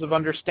levels of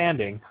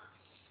understanding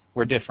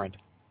were different.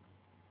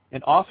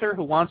 An author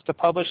who wants to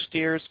publish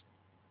steers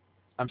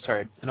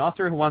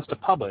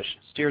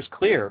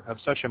clear of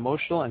such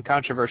emotional and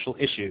controversial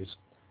issues.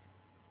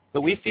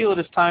 But we feel it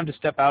is time to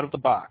step out of the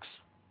box.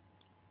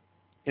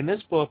 In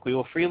this book, we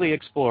will freely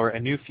explore a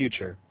new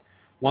future,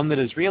 one that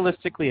is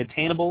realistically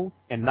attainable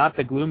and not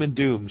the gloom and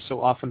doom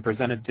so often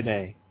presented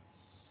today.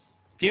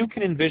 Few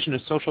can envision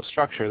a social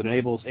structure that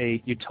enables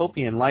a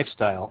utopian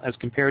lifestyle as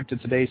compared to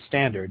today's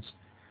standards,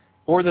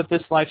 or that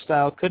this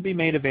lifestyle could be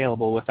made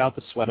available without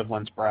the sweat of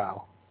one's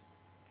brow.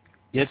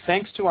 Yet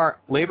thanks to our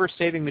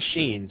labor-saving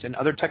machines and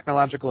other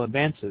technological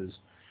advances,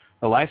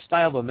 the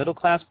lifestyle of a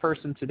middle-class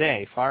person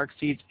today far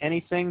exceeds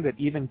anything that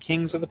even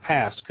kings of the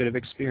past could have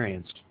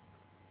experienced.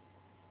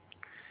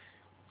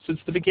 Since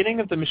the beginning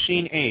of the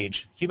machine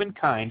age,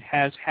 humankind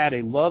has had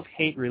a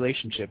love-hate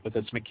relationship with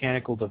its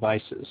mechanical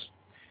devices.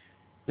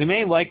 We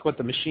may like what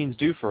the machines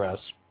do for us,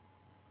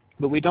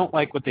 but we don't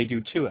like what they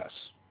do to us.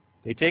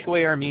 They take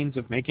away our means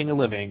of making a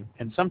living,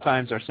 and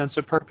sometimes our sense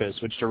of purpose,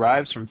 which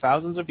derives from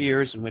thousands of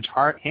years in which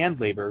hand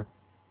labor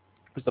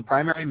was the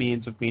primary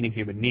means of meeting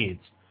human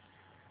needs.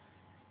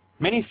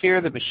 Many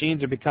fear that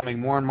machines are becoming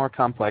more and more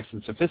complex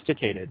and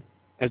sophisticated.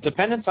 As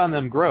dependence on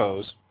them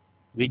grows,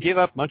 we give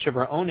up much of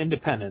our own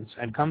independence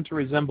and come to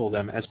resemble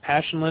them as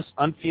passionless,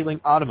 unfeeling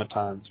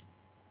automatons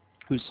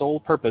whose sole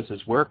purpose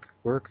is work,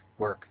 work,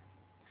 work.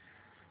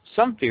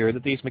 Some fear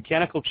that these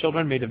mechanical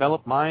children may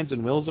develop minds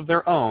and wills of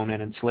their own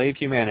and enslave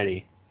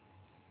humanity.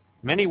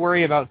 Many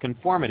worry about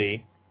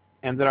conformity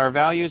and that our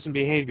values and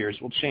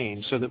behaviors will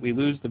change so that we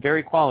lose the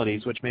very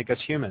qualities which make us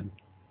human.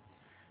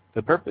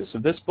 The purpose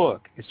of this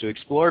book is to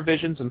explore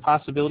visions and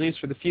possibilities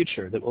for the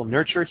future that will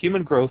nurture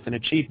human growth and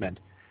achievement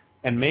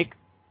and make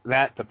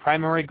that the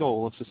primary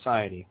goal of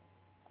society.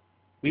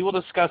 We will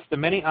discuss the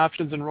many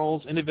options and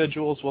roles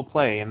individuals will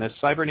play in this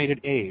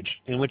cybernated age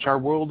in which our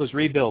world is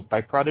rebuilt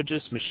by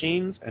prodigious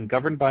machines and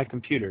governed by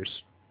computers.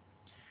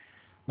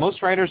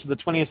 Most writers of the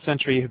 20th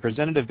century who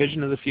presented a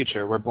vision of the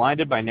future were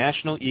blinded by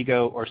national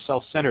ego or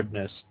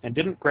self-centeredness and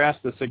didn't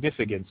grasp the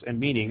significance and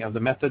meaning of the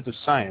methods of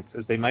science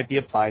as they might be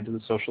applied to the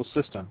social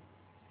system.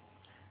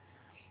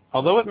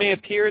 Although it may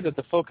appear that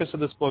the focus of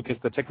this book is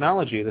the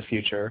technology of the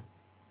future,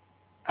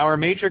 our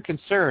major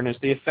concern is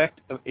the effect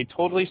of a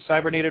totally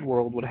cybernated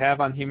world would have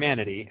on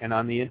humanity and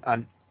on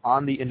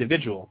the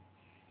individual.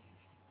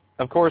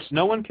 Of course,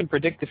 no one can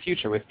predict the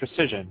future with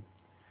precision.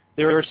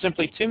 There are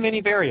simply too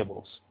many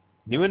variables.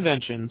 New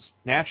inventions,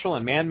 natural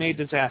and man-made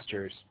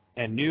disasters,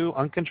 and new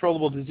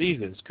uncontrollable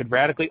diseases could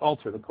radically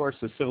alter the course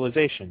of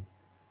civilization.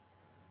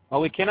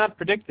 While we cannot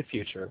predict the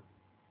future,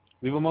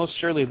 we will most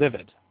surely live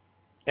it.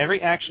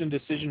 Every action and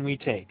decision we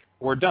take,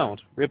 or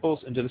don't, ripples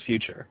into the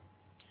future.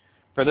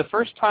 For the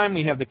first time,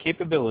 we have the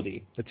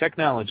capability, the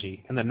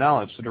technology, and the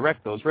knowledge to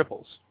direct those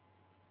ripples.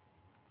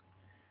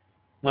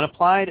 When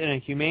applied in a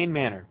humane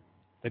manner,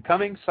 the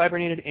coming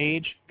cybernated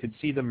age could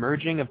see the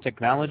merging of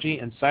technology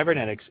and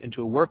cybernetics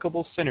into a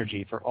workable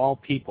synergy for all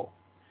people.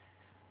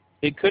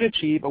 It could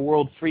achieve a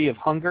world free of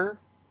hunger,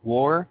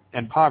 war,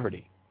 and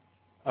poverty,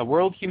 a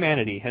world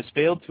humanity has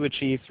failed to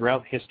achieve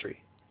throughout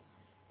history.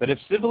 But if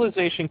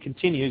civilization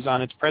continues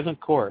on its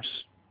present course,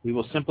 we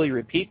will simply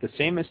repeat the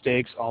same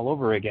mistakes all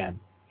over again.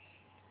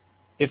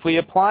 If we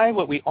apply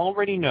what we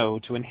already know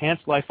to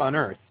enhance life on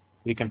Earth,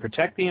 we can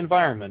protect the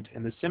environment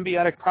and the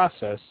symbiotic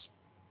processes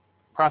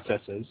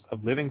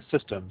of living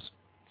systems.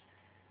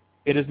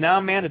 It is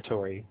now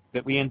mandatory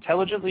that we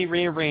intelligently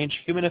rearrange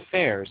human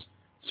affairs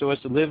so as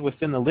to live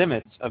within the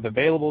limits of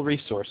available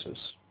resources.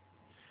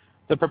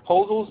 The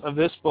proposals of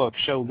this book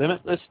show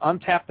limitless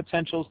untapped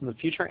potentials in the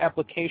future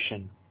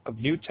application of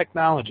new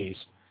technologies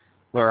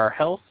where our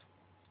health,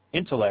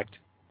 intellect,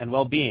 and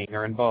well-being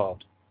are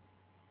involved.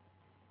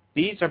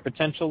 These are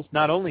potentials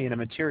not only in a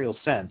material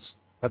sense,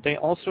 but they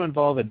also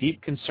involve a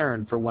deep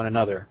concern for one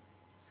another.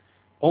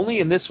 Only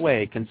in this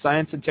way can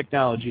science and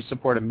technology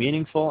support a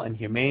meaningful and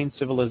humane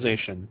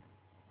civilization.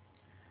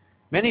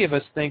 Many of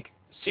us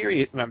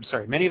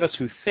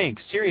who think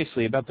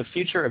seriously about the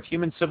future of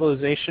human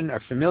civilization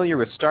are familiar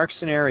with stark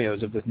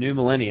scenarios of the new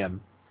millennium,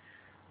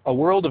 a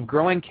world of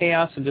growing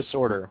chaos and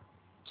disorder,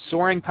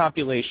 soaring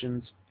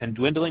populations, and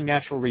dwindling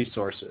natural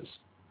resources.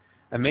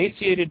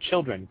 Emaciated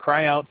children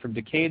cry out from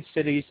decayed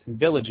cities and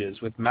villages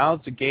with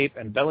mouths agape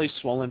and bellies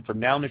swollen from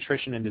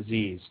malnutrition and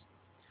disease.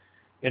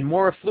 In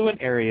more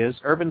affluent areas,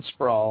 urban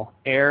sprawl,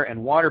 air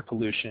and water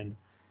pollution,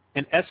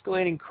 and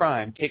escalating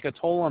crime take a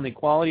toll on the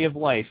quality of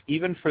life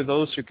even for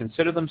those who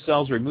consider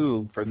themselves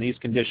removed from these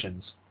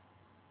conditions.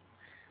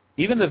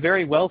 Even the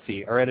very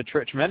wealthy are at a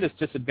tremendous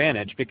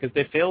disadvantage because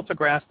they fail to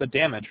grasp the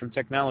damage from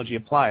technology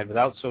applied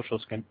without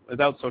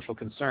social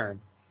concern.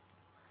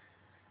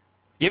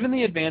 Given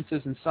the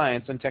advances in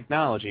science and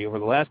technology over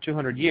the last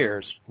 200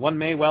 years, one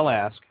may well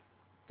ask,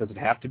 does it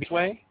have to be this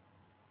way?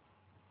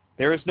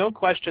 There is no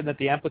question that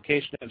the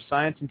application of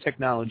science and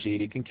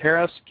technology can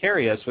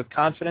carry us with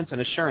confidence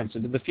and assurance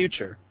into the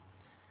future.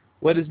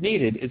 What is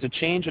needed is a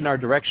change in our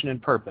direction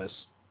and purpose.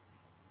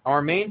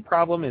 Our main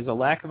problem is a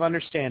lack of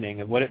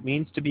understanding of what it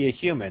means to be a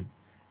human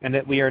and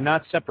that we are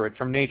not separate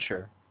from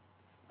nature.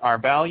 Our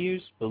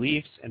values,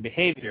 beliefs, and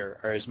behavior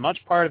are as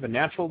much part of a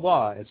natural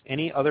law as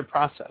any other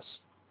process.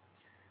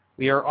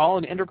 We are all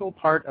an integral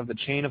part of the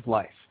chain of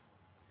life.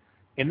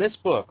 In this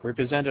book, we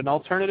present an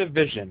alternative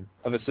vision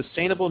of a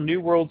sustainable New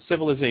World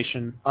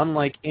civilization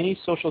unlike any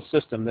social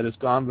system that has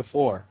gone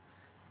before.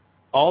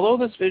 Although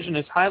this vision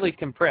is highly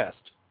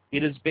compressed,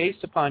 it is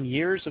based upon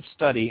years of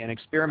study and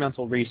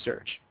experimental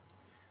research.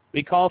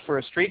 We call for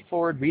a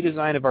straightforward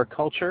redesign of our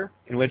culture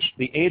in which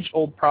the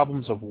age-old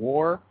problems of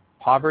war,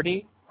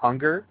 poverty,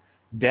 hunger,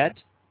 debt,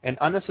 and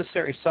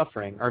unnecessary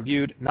suffering are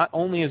viewed not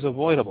only as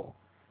avoidable,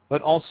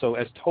 but also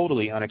as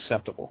totally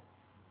unacceptable.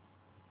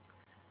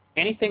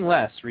 Anything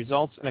less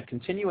results in a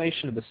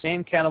continuation of the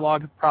same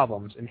catalog of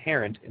problems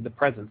inherent in the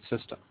present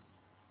system.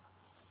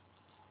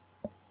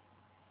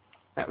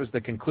 That was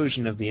the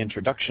conclusion of the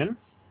introduction.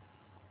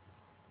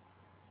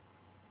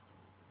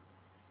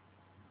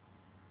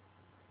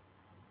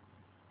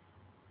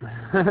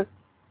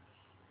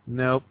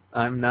 Nope,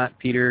 I'm not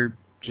Peter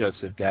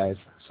Joseph, guys.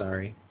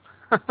 Sorry.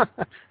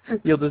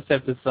 You'll just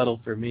have to settle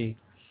for me.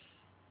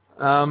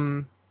 I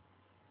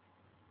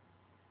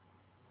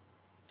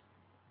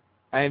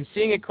am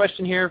seeing a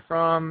question here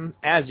from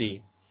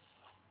Azzy.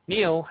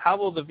 Neil, how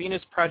will the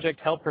Venus Project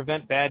help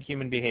prevent bad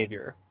human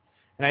behavior?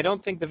 And I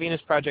don't think the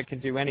Venus Project can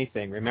do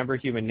anything. Remember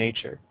human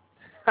nature.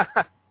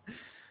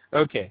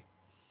 Okay.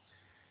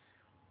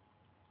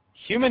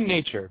 Human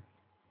nature.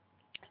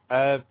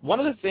 One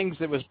of the things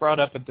that was brought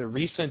up at the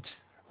recent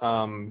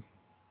more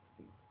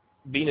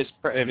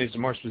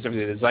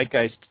specifically the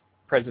Zeitgeist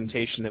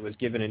presentation that was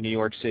given in New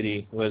York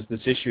City was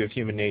this issue of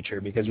human nature,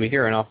 because we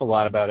hear an awful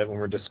lot about it when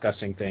we're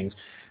discussing things.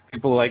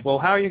 People are like, well,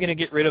 how are you going to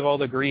get rid of all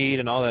the greed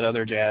and all that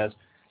other jazz?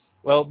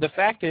 Well, the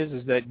fact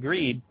is that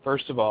greed,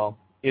 first of all,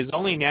 is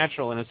only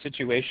natural in a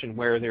situation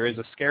where there is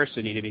a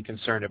scarcity to be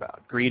concerned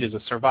about. Greed is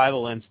a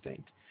survival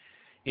instinct.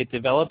 It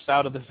develops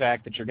out of the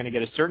fact that you're going to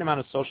get a certain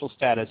amount of social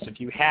status if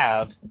you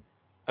have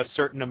a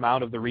certain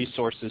amount of the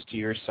resources to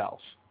yourself.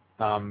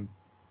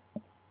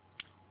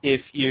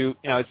 If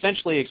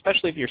essentially,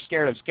 especially if you're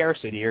scared of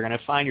scarcity, you're going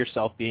to find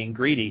yourself being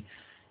greedy,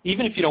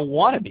 even if you don't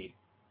want to be,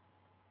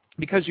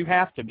 because you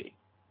have to be.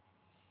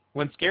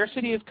 When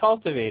scarcity is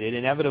cultivated,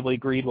 inevitably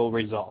greed will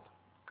result.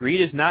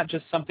 Greed is not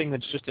just something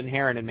that's just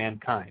inherent in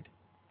mankind.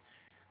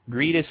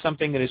 Greed is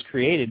something that is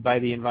created by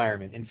the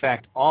environment. In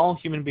fact, all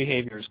human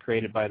behavior is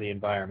created by the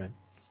environment.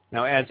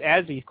 Now, as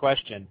Azzy's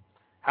question,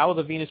 how will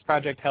the Venus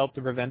Project help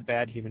to prevent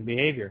bad human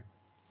behavior?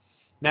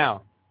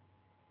 Now,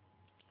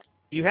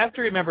 you have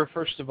to remember,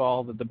 first of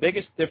all, that the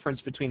biggest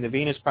difference between the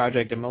Venus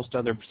Project and most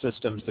other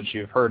systems that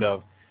you've heard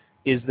of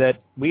is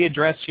that we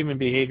address human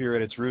behavior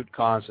at its root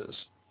causes.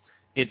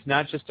 It's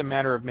not just a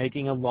matter of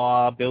making a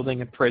law,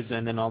 building a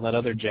prison, and all that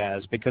other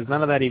jazz, because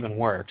none of that even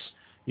works.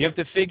 You have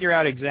to figure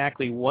out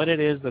exactly what it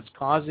is that's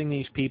causing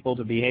these people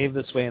to behave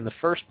this way in the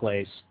first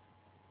place,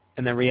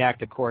 and then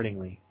react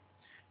accordingly.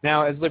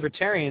 Now, as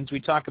libertarians, we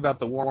talk about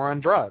the war on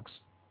drugs.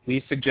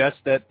 We suggest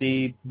that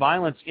the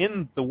violence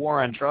in the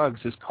war on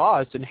drugs is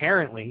caused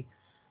inherently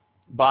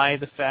by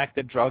the fact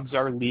that drugs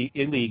are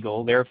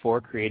illegal,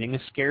 therefore creating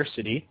a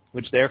scarcity,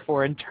 which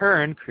therefore in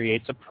turn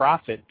creates a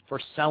profit for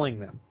selling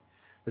them.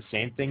 The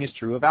same thing is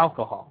true of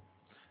alcohol.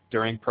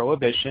 During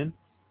Prohibition,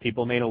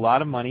 people made a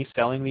lot of money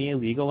selling the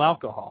illegal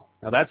alcohol.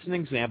 Now that's an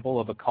example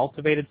of a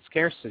cultivated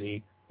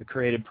scarcity that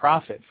created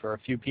profit for a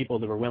few people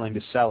that were willing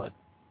to sell it.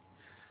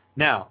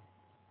 Now,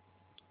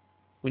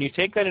 when you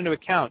take that into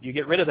account, you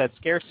get rid of that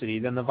scarcity,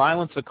 then the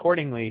violence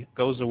accordingly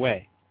goes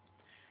away.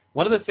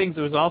 One of the things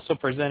that was also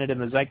presented in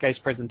the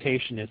Zeitgeist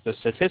presentation is the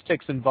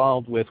statistics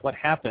involved with what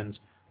happens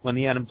when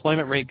the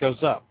unemployment rate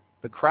goes up.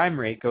 The crime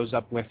rate goes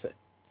up with it.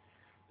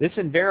 This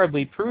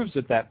invariably proves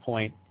at that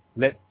point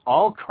that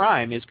all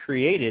crime is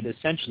created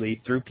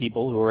essentially through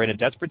people who are in a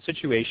desperate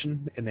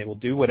situation, and they will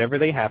do whatever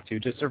they have to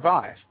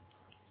survive.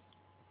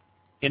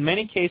 In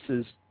many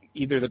cases,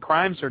 either the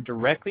crimes are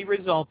directly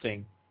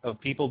resulting of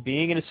people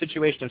being in a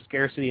situation of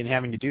scarcity and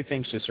having to do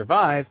things to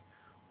survive,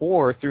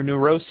 or through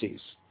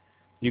neuroses.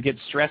 You get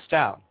stressed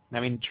out. I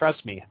mean,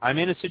 trust me, I'm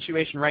in a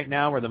situation right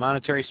now where the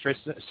monetary stress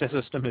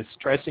system is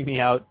stressing me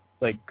out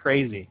like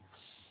crazy.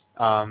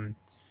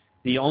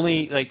 The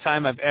only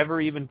time I've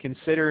ever even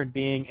considered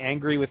being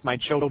angry with my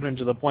children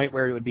to the point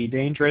where it would be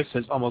dangerous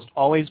has almost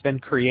always been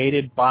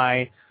created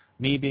by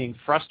me being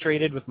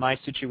frustrated with my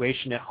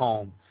situation at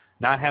home,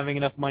 not having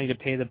enough money to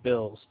pay the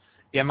bills.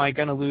 Am I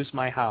going to lose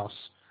my house?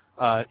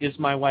 Is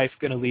my wife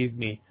going to leave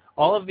me?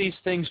 All of these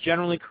things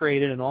generally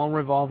created and all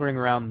revolving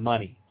around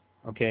money.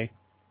 Okay?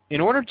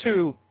 In order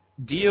to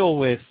deal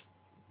with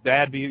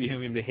bad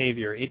human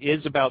behavior, it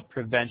is about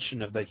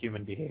prevention of that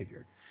human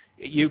behavior.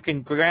 You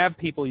can grab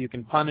people, you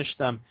can punish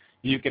them,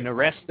 you can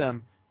arrest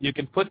them, you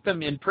can put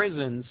them in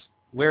prisons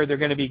where they're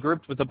going to be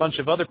grouped with a bunch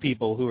of other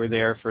people who are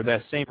there for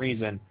that same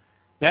reason.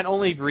 That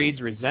only breeds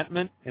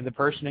resentment in the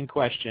person in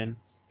question.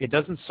 It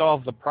doesn't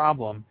solve the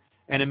problem,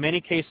 and in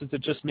many cases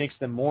it just makes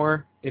them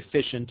more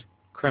efficient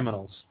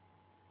criminals.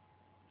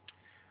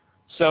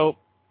 So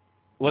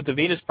what the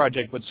Venus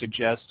Project would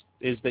suggest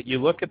is that you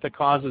look at the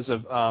causes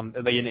of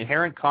the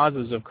inherent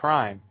causes of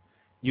crime,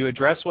 you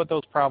address what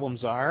those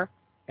problems are,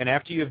 and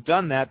after you've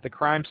done that, the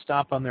crimes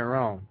stop on their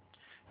own.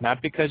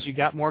 Not because you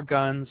got more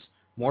guns,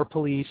 more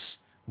police,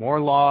 more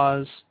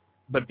laws,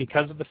 but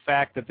because of the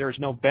fact that there's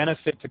no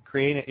benefit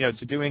to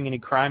to doing any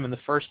crime in the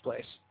first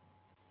place.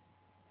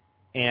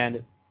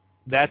 And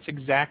that's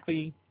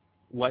exactly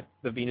what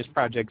the Venus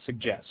Project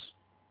suggests.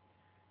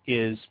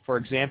 Is, for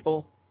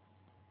example,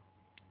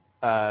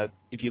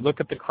 If you look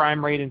at the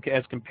crime rate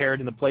as compared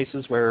in the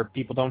places where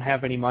people don't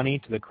have any money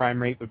to the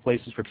crime rate with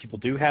places where people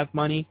do have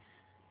money,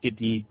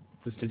 the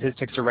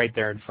statistics are right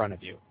there in front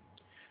of you.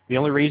 The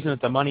only reason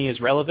that the money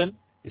is relevant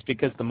is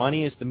because the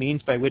money is the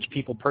means by which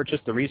people purchase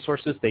the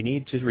resources they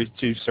need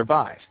to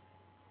survive.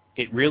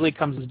 It really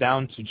comes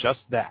down to just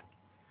that.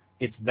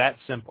 It's that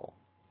simple.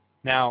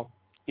 Now,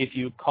 if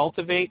you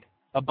cultivate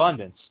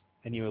abundance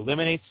and you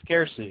eliminate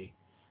scarcity,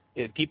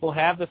 if people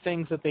have the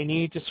things that they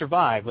need to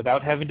survive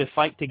without having to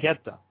fight to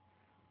get them,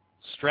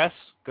 stress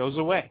goes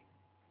away.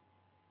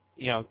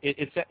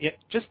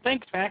 Just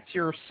think back to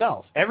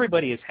yourself.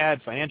 Everybody has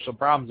had financial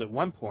problems at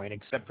one point,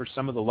 except for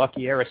some of the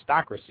lucky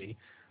aristocracy,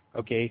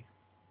 okay?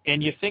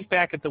 And you think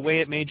back at the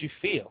way it made you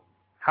feel.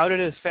 How did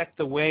it affect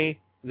the way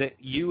that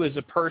you as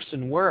a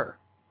person were?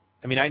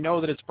 I mean, I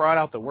know that it's brought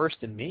out the worst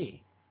in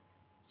me.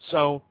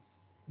 So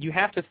you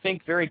have to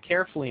think very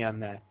carefully on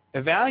that.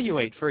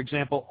 Evaluate, for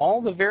example,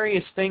 all the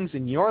various things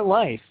in your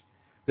life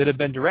that have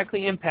been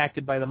directly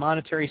impacted by the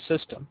monetary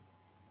system.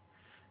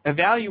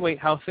 Evaluate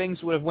how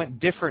things would have went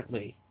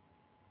differently.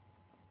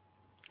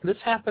 This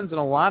happens in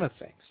a lot of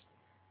things.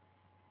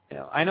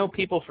 I know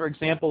people, for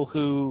example,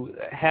 who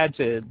had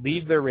to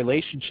leave their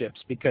relationships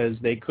because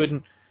they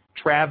couldn't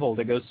travel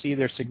to go see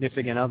their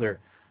significant other,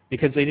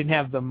 because they didn't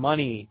have the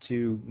money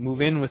to move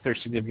in with their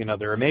significant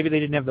other, or maybe they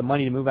didn't have the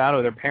money to move out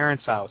of their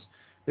parents' house.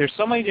 There's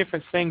so many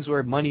different things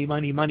where money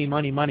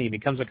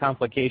becomes a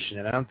complication,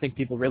 and I don't think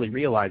people really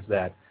realize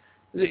that.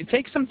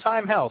 Take some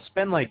time,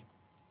 spend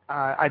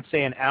I'd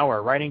say an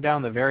hour writing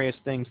down the various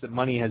things that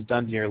money has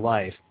done to your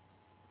life.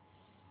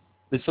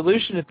 The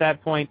solution at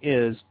that point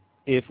is,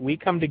 if we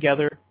come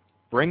together,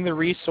 bring the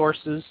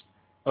resources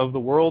of the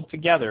world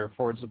together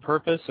for the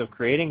purpose of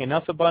creating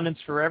enough abundance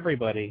for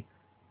everybody,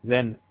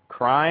 then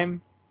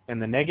crime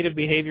and the negative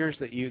behaviors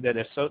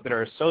that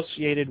are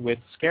associated with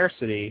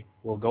scarcity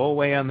will go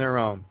away on their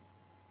own.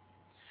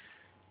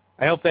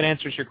 I hope that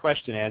answers your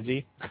question,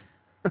 Adzi.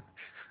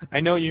 I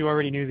know you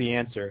already knew the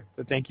answer,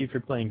 but thank you for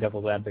playing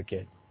devil's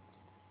advocate.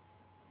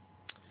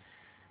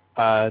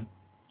 And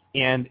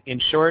in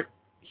short,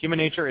 human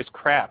nature is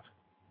crap.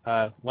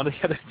 One of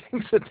the other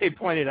things that they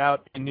pointed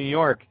out in New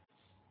York,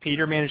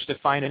 Peter managed to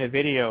find in a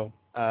video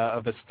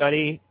of a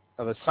study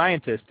of a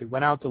scientist who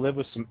went out to live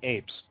with some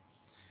apes.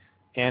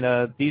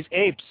 And these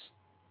apes,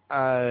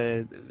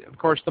 of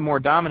course, the more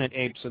dominant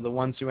apes are the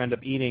ones who end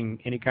up eating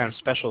any kind of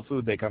special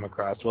food they come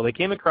across. Well, they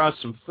came across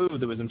some food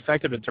that was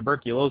infected with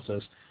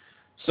tuberculosis.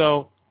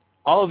 So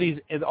all of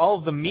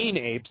the mean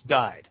apes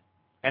died,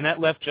 and that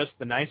left just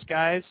the nice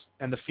guys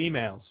and the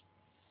females.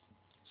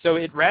 So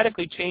it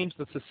radically changed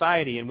the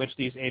society in which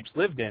these apes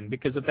lived in,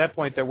 because at that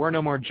point there were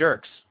no more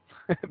jerks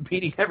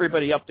beating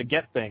everybody up to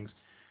get things.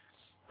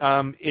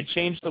 It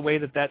changed the way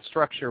that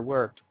structure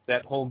worked,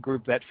 that whole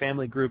group, that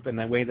family group, and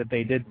the way that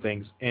they did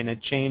things. And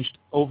it changed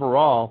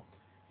overall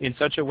in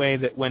such a way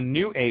that when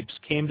new apes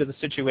came to the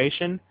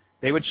situation,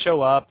 they would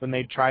show up and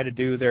they'd try to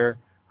do their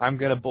I'm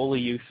going to bully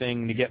you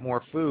thing to get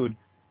more food.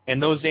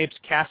 And those apes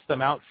cast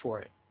them out for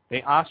it.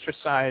 They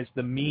ostracized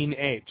the mean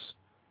apes.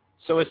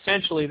 So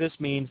essentially this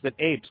means that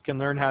apes can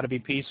learn how to be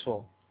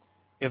peaceful.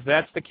 If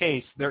that's the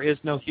case, there is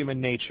no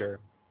human nature.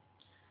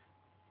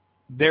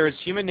 There is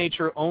human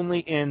nature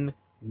only in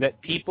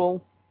that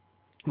people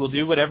will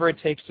do whatever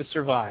it takes to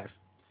survive.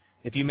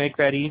 If you make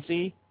that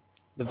easy,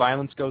 the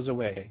violence goes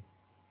away.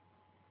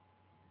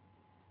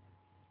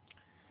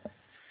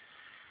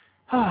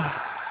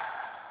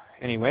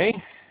 Anyway,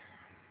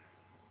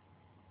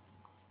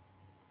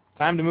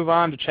 time to move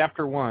on to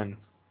Chapter 1.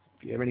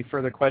 If you have any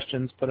further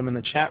questions, put them in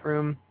the chat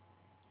room.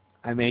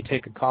 I may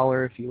take a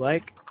caller if you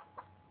like.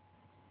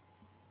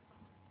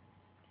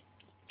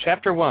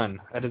 Chapter 1,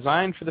 A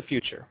Design for the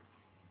Future.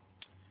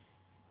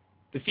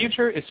 The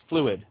future is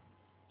fluid.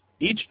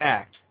 Each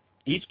act,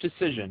 each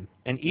decision,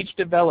 and each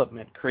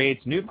development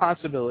creates new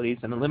possibilities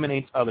and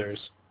eliminates others.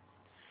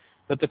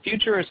 But the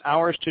future is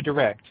ours to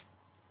direct.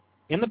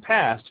 In the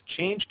past,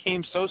 change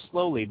came so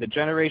slowly that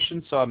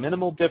generations saw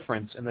minimal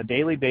difference in the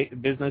daily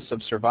business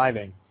of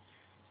surviving.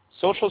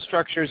 Social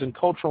structures and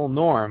cultural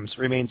norms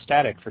remained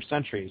static for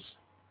centuries.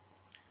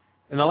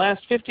 In the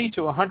last 50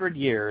 to 100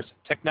 years,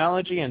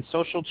 technology and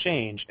social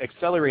change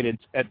accelerated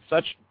to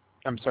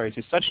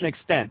such an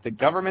extent that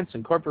governments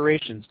and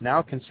corporations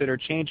now consider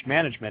change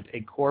management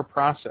a core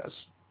process.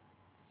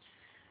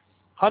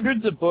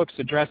 Hundreds of books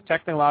address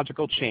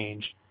technological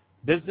change,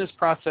 business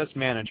process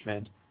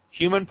management,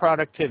 human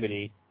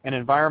productivity, and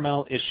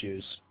environmental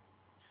issues.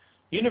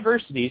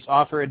 Universities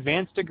offer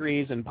advanced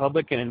degrees in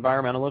public and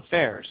environmental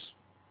affairs.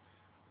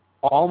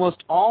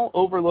 Almost all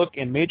overlook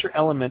a major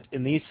element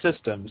in these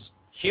systems.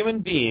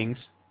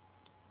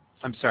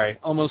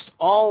 Almost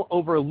all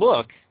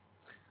overlook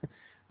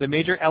the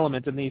major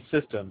element in these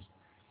systems: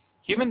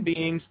 human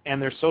beings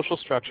and their social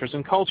structures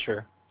and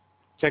culture.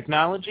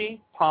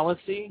 Technology,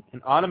 policy,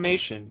 and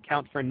automation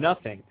count for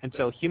nothing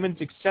until humans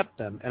accept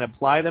them and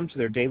apply them to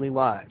their daily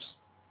lives.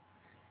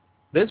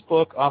 This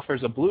book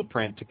offers a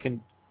blueprint to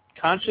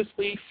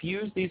consciously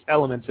fuse these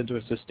elements into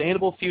a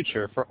sustainable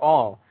future for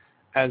all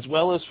as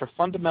well as for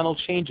fundamental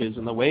changes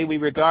in the way we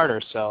regard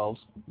ourselves,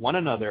 one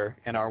another,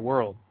 and our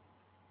world.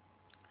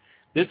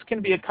 This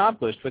can be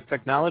accomplished with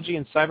technology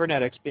and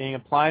cybernetics being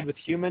applied with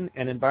human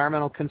and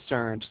environmental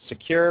concern to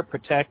secure,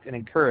 protect, and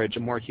encourage a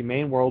more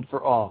humane world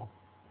for all.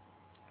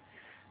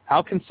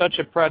 How can such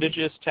a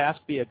prodigious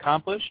task be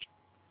accomplished?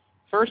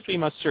 First, we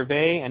must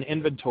survey and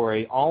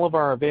inventory all of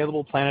our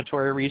available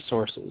planetary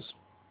resources.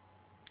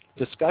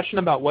 Discussion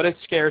about what is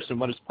scarce and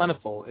what is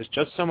plentiful is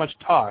just so much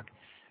talk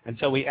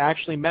until we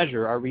actually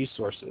measure our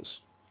resources.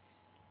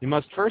 We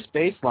must first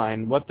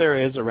baseline what there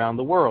is around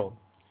the world.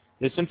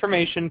 This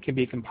information can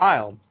be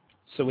compiled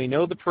so we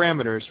know the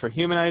parameters for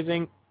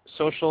humanizing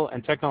social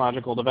and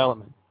technological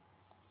development.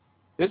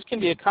 This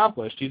can be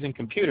accomplished using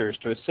computers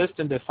to assist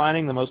in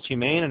defining the most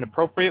humane and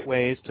appropriate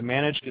ways to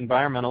manage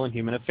environmental and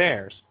human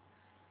affairs.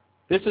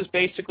 This is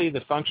basically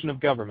the function of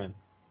government.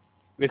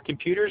 With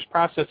computers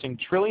processing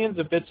trillions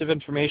of bits of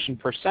information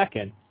per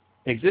second,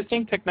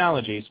 existing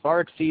technologies far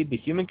exceed the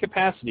human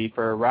capacity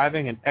for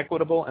arriving at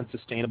equitable and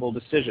sustainable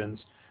decisions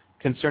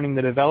concerning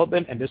the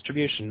development and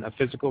distribution of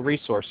physical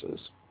resources.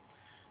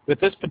 With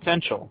this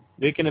potential,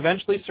 we can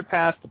eventually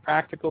surpass the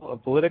practice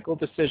of political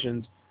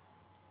decisions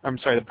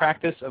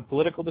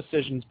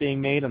being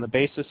made on the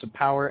basis of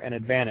power and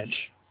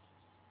advantage.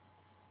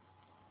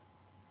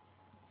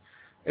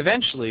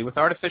 Eventually, with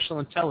artificial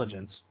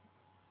intelligence,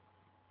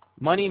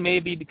 money may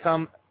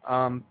become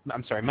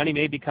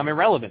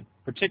irrelevant,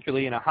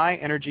 particularly in a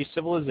high-energy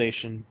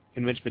civilization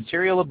in which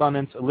material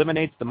abundance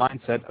eliminates the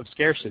mindset of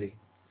scarcity.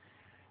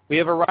 We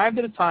have arrived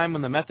at a time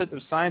when the methods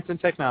of science and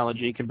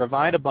technology can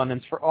provide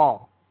abundance for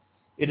all.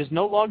 It is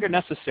no longer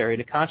necessary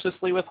to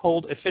consciously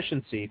withhold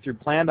efficiency through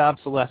planned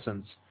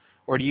obsolescence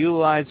or to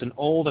utilize an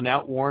old and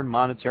outworn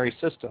monetary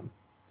system.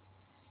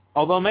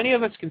 Although many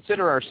of us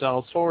consider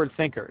ourselves forward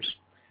thinkers,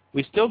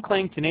 we still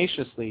cling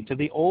tenaciously to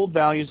the old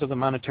values of the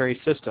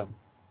monetary system.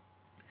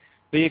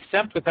 We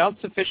accept without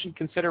sufficient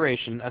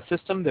consideration a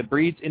system that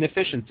breeds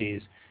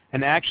inefficiencies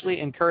and actually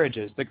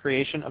encourages the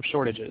creation of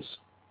shortages.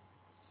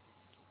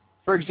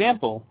 For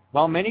example,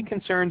 while many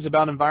concerns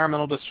about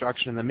environmental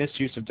destruction and the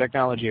misuse of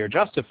technology are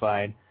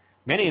justified,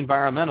 many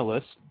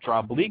environmentalists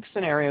draw bleak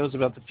scenarios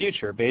about the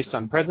future based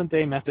on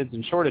present-day methods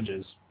and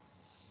shortages.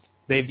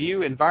 They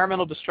view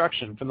environmental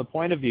destruction from the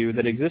point of view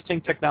that existing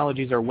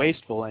technologies are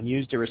wasteful and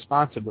used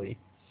irresponsibly.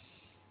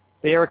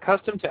 They are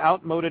accustomed to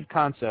outmoded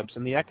concepts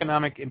and the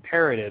economic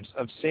imperatives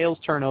of sales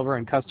turnover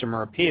and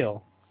customer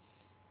appeal.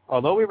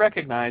 Although we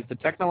recognize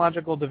that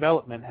technological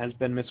development has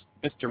been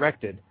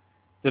misdirected,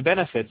 the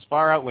benefits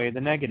far outweigh the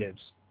negatives.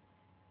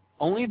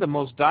 Only the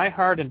most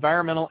die-hard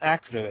environmental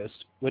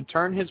activist would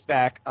turn his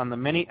back on the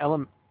many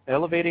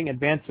elevating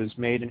advances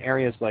made in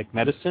areas like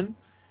medicine,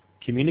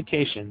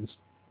 communications,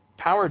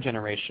 power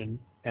generation,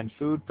 and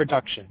food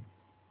production.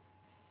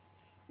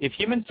 If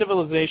human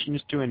civilization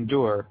is to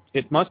endure,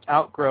 it must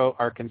outgrow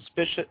our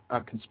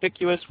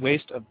conspicuous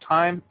waste of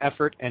time,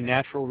 effort, and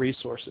natural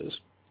resources.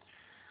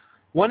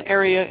 One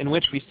area in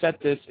which we see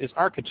this is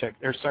architecture.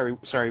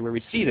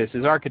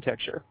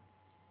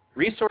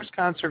 Resource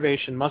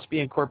conservation must be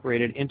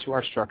incorporated into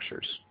our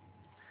structures.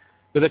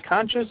 With a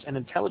conscious and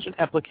intelligent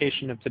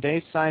application of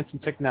today's science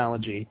and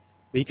technology,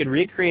 we can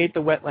recreate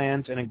the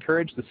wetlands and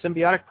encourage the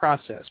symbiotic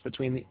process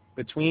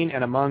between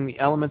and among the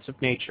elements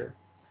of nature.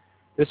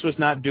 This was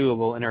not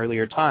doable in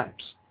earlier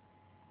times.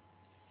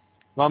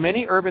 While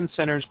many urban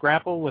centers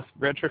grapple with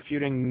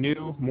retrofitting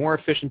new, more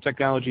efficient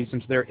technologies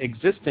into their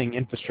existing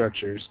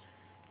infrastructures,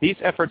 these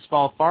efforts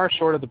fall far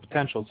short of the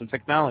potentials of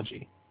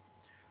technology.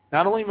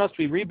 Not only must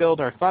we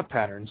rebuild our thought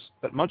patterns,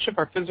 but much of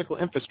our physical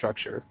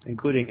infrastructure,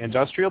 including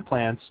industrial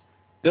plants,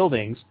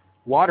 buildings,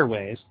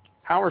 waterways,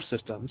 power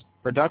systems,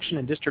 production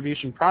and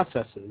distribution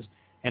processes,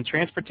 and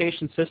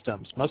transportation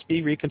systems must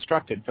be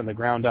reconstructed from the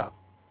ground up.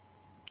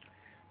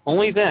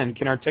 Only then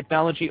can our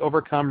technology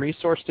overcome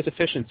resource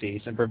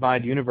deficiencies and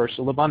provide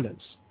universal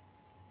abundance.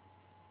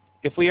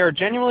 If we are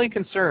genuinely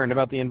concerned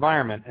about the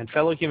environment and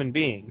fellow human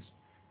beings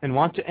and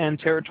want to end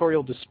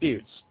territorial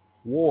disputes,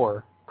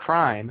 war,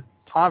 crime,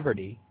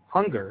 poverty,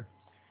 hunger,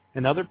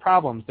 and other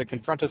problems that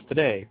confront us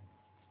today,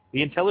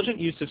 the intelligent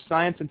use of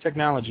science and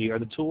technology are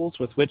the tools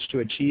with which to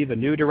achieve a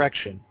new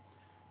direction,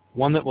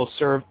 one that will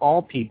serve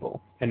all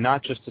people and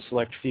not just a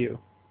select few.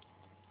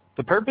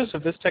 The purpose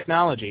of this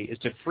technology is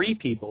to free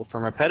people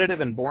from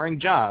repetitive and boring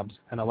jobs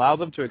and allow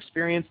them to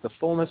experience the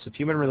fullness of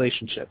human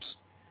relationships,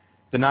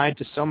 denied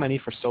to so many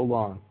for so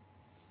long.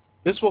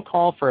 This will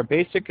call for a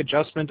basic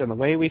adjustment in the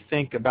way we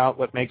think about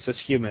what makes us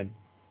human.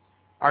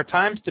 Our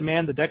times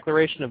demand the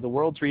declaration of the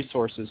world's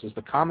resources as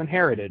the common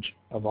heritage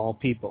of all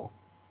people.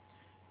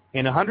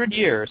 In 100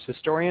 years,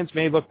 historians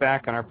may look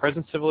back on our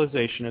present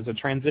civilization as a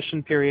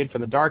transition period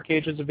from the dark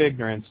ages of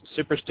ignorance,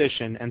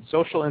 superstition, and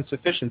social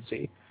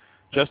insufficiency,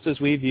 just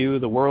as we view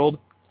the world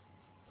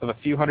of a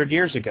few hundred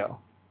years ago.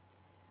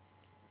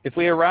 If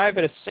we arrive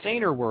at a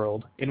saner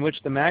world in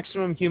which the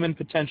maximum human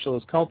potential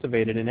is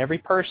cultivated in every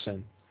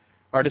person,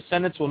 our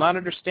descendants will not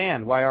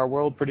understand why our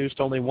world produced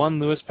only one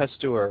Louis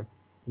Pasteur,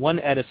 one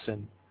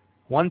Edison,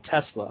 one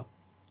Tesla,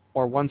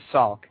 or one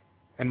Salk,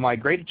 and why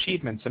great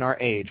achievements in our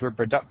age were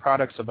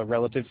products of a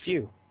relative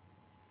few.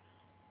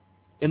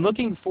 In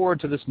looking forward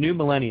to this new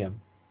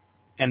millennium,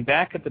 and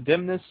back at the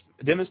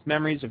dimmest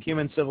memories of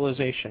human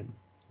civilization,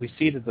 we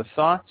see that the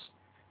thoughts,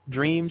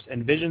 dreams,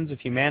 and visions of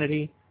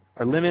humanity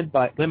are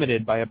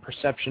limited by a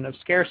perception of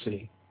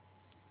scarcity.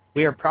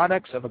 We are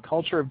products of a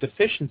culture of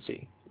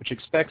deficiency, which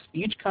expects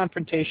each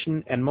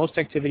confrontation and most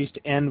activities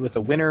to end with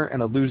a winner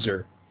and a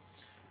loser.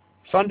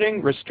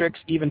 Funding restricts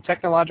even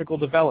technological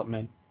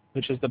development,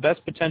 which has the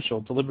best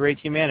potential to liberate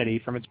humanity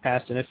from its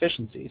past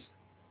inefficiencies.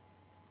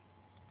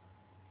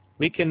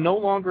 We can no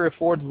longer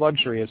afford the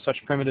luxury of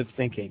such primitive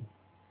thinking.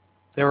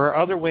 There are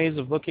other ways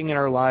of looking at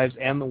our lives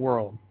and the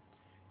world.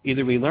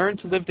 Either we learn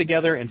to live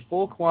together in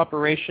full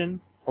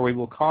cooperation, or we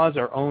will cause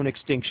our own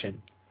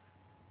extinction.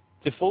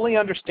 To fully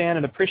understand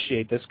and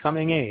appreciate this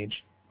coming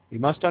age, we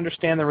must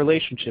understand the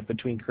relationship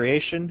between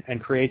creation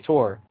and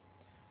creator,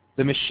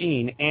 the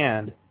machine,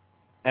 and,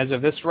 as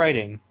of this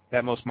writing,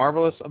 that most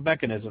marvelous of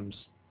mechanisms,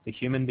 the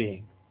human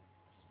being.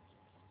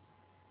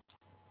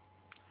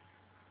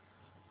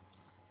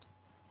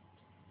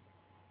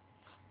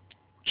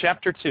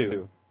 Chapter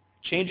 2.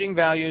 Changing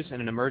Values in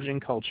an Emerging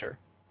Culture.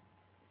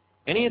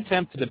 Any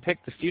attempt to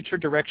depict the future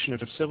direction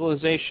of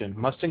civilization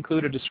must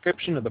include a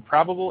description of the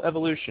probable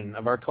evolution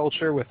of our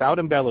culture without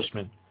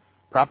embellishment,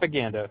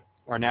 propaganda,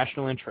 or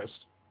national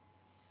interest.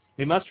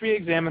 We must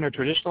re-examine our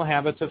traditional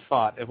habits of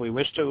thought if we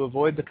wish to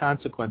avoid the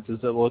consequences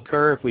that will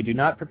occur if we do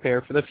not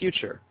prepare for the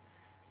future.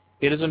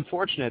 It is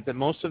unfortunate that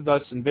most of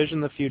us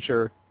envision the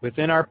future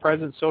within our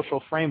present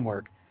social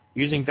framework,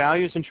 using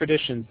values and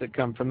traditions that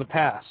come from the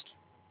past.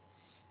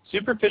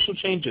 Superficial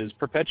changes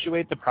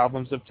perpetuate the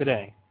problems of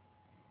today.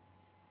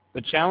 The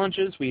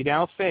challenges we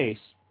now face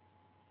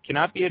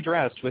cannot be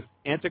addressed with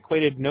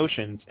antiquated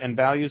notions and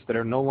values that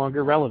are no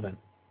longer relevant.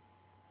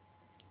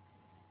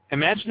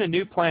 Imagine a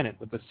new planet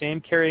with the same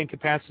carrying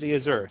capacity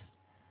as Earth,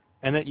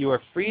 and that you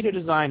are free to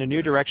design a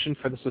new direction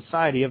for the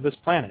society of this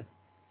planet.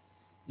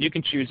 You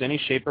can choose any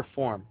shape or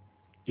form.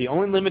 The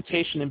only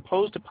limitation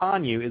imposed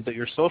upon you is that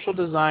your social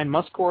design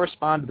must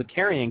correspond to the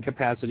carrying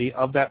capacity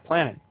of that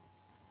planet.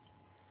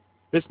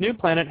 This new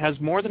planet has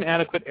more than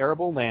adequate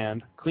arable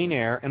land, clean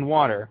air, and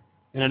water,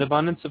 and an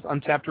abundance of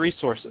untapped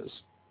resources.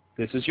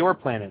 This is your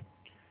planet.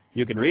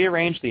 You can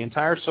rearrange the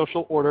entire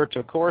social order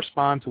to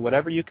correspond to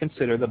whatever you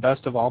consider the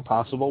best of all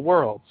possible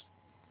worlds.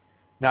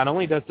 Not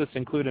only does this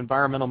include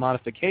environmental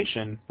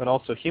modification, but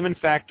also human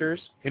factors,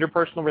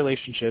 interpersonal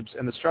relationships,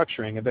 and the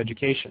structuring of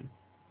education.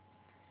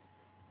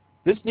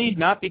 This need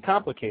not be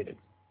complicated.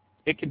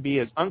 It can be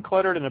as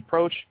uncluttered an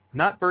approach,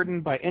 not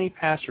burdened by any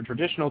past or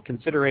traditional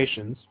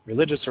considerations,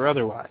 religious or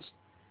otherwise.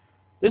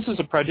 This is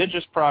a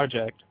prodigious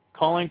project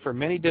calling for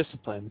many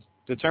disciplines,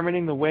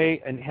 determining the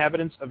way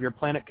inhabitants of your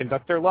planet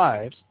conduct their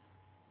lives,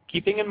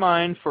 keeping in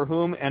mind for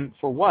whom and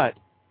for what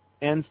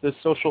ends this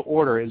social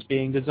order is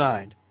being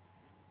designed.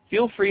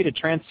 Feel free to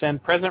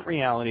transcend present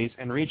realities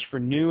and reach for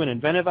new and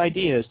inventive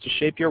ideas to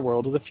shape your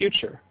world of the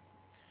future.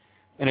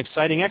 An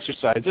exciting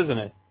exercise, isn't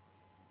it?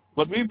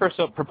 What we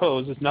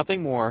propose is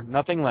nothing more,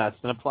 nothing less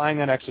than applying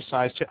that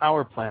exercise to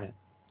our planet.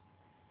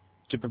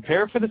 To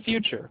prepare for the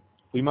future,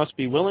 we must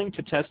be willing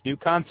to test new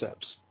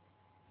concepts.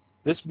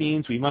 This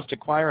means we must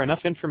acquire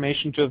enough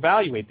information to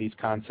evaluate these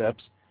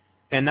concepts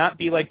and not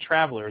be like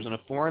travelers in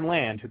a foreign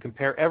land who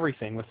compare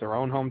everything with their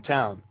own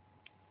hometown.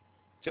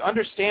 To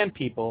understand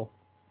people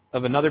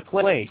of another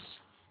place,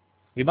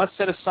 we must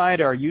set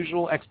aside our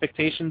usual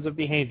expectations of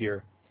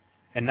behavior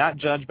and not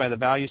judge by the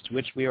values to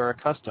which we are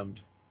accustomed.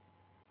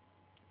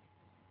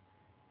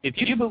 If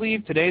you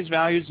believe today's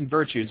values and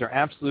virtues are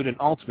absolute and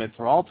ultimate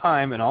for all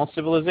time and all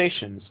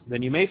civilizations,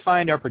 then you may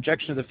find our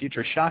projection of the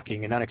future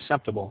shocking and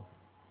unacceptable.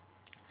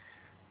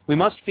 We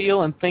must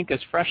feel and think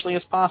as freshly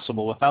as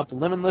possible without the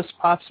limitless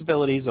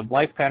possibilities of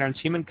life patterns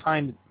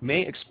humankind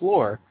may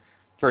explore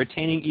for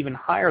attaining even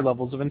higher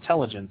levels of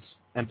intelligence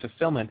and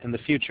fulfillment in the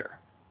future.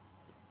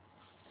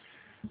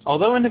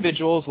 Although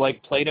individuals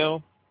like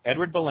Plato,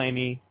 Edward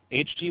Bellamy,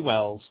 H.G.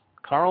 Wells,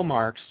 Karl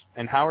Marx,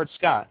 and Howard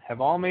Scott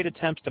have all made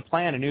attempts to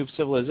plan a new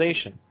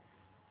civilization,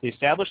 the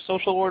established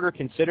social order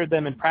considered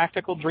them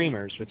impractical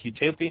dreamers with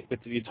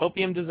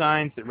utopian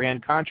designs that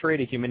ran contrary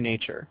to human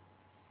nature.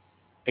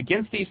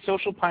 Against these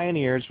social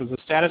pioneers was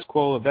a status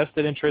quo of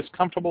vested interests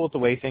comfortable with the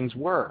way things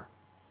were.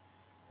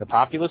 The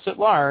populace at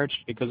large,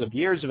 because of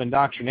years of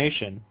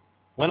indoctrination,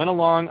 went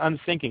along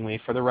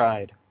unthinkingly for the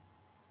ride.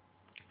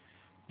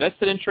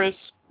 Vested interests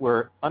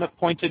were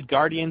unappointed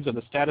guardians of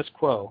the status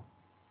quo.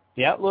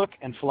 The outlook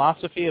and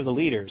philosophy of the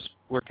leaders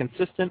were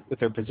consistent with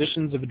their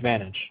positions of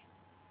advantage.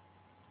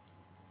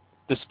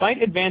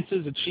 Despite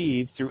advances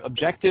achieved through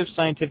objective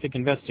scientific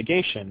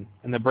investigation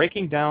and the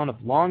breaking down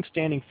of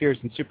long-standing fears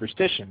and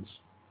superstitions,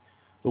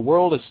 the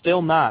world is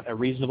still not a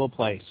reasonable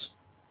place.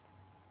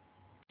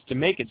 To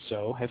make it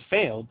so have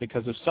failed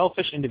because of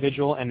selfish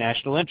individual and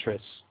national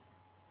interests.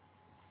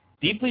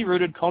 Deeply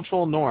rooted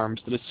cultural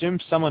norms that assume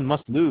someone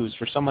must lose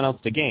for someone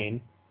else to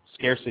gain,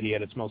 scarcity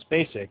at its most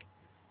basic,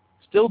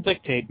 still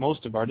dictate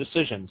most of our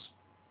decisions.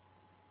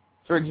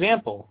 For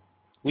example,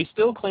 we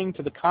still cling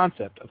to the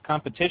concept of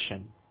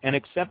competition and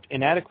accept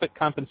inadequate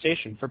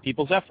compensation for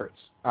people's efforts,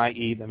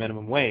 i.e. the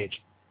minimum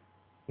wage,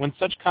 when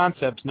such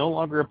concepts no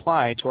longer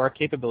apply to our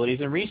capabilities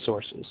and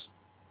resources,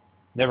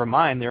 never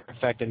mind their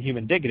effect on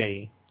human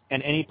dignity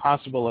and any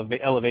possible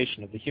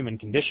elevation of the human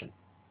condition.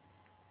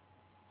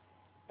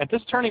 At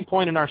this turning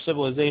point in our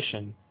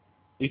civilization,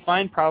 we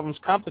find problems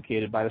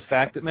complicated by the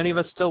fact that many of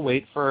us still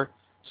wait for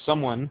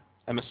someone,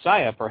 a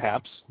messiah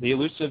perhaps, the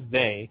elusive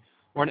they,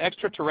 or an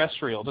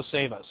extraterrestrial to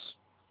save us.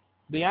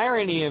 The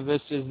irony of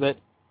this is that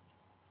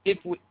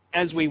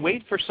as we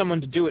wait for someone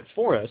to do it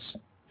for us,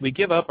 we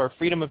give up our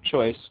freedom of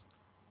choice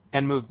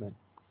and movement.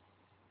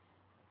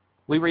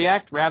 We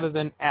react rather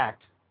than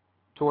act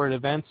toward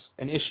events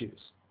and issues.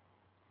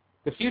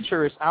 The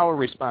future is our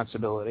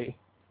responsibility,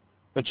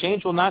 but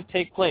change will not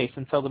take place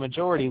until the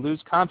majority lose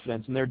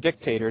confidence in their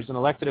dictators' and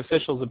elected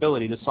officials'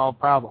 ability to solve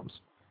problems.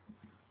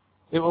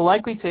 It will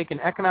likely take an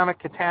economic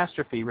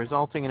catastrophe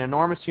resulting in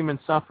enormous human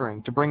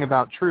suffering to bring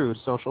about true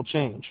social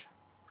change.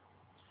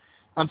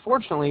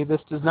 Unfortunately, this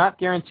does not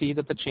guarantee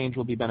that the change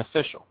will be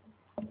beneficial.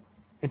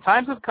 In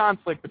times of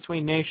conflict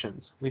between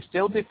nations, we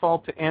still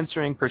default to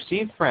answering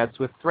perceived threats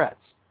with threats,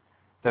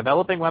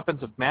 developing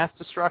weapons of mass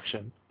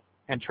destruction,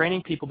 and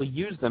training people to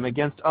use them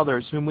against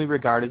others whom we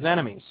regard as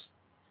enemies.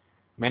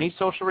 Many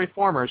social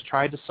reformers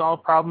tried to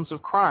solve problems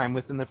of crime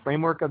within the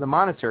framework of the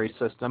monetary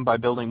system by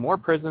building more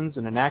prisons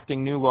and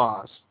enacting new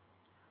laws.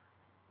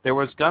 There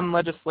was gun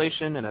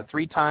legislation and a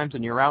 3 times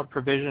and you're out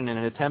provision in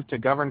an attempt to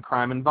govern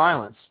crime and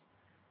violence.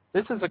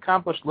 This has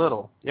accomplished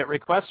little, yet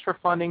requests for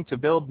funding to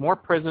build more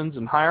prisons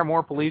and hire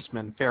more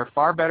policemen fare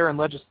far better in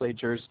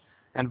legislatures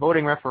and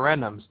voting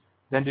referendums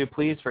than do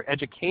pleas for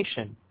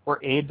education or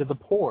aid to the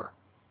poor.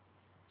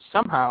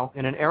 Somehow,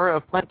 in an era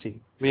of plenty,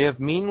 we have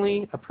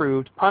meanly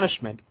approved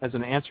punishment as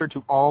an answer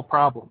to all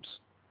problems.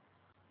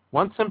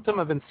 One symptom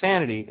of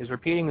insanity is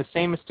repeating the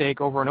same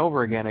mistake over and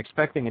over again,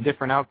 expecting a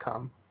different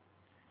outcome.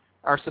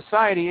 Our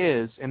society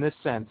is, in this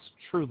sense,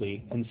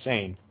 truly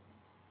insane.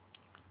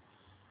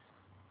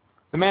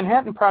 The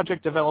Manhattan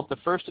Project developed the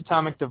first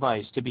atomic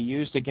device to be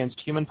used against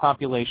human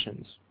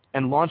populations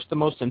and launched the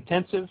most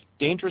intensive,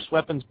 dangerous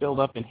weapons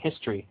buildup in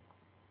history.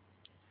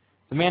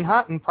 The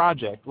Manhattan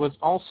Project was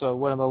also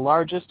one of the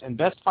largest and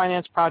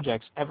best-financed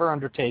projects ever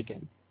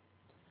undertaken.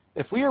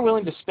 If we are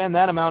willing to spend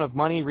that amount of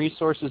money,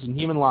 resources, and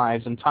human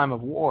lives in time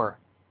of war,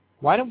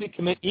 why don't we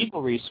commit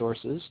equal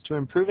resources to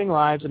improving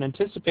lives and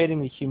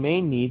anticipating the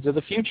humane needs of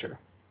the future?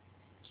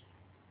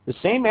 The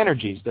same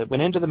energies that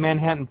went into the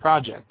Manhattan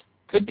Project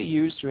could be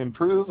used to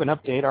improve and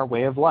update our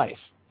way of life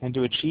and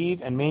to achieve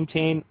and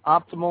maintain the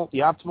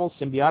optimal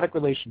symbiotic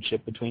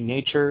relationship between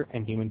nature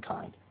and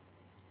humankind.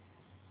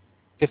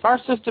 If our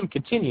system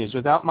continues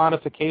without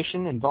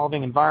modification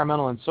involving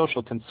environmental and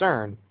social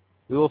concern,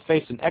 we will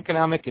face an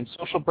economic and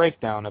social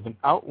breakdown of an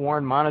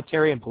outworn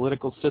monetary and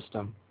political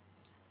system.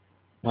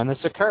 When this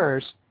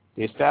occurs,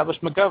 the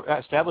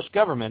established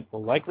government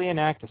will likely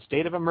enact a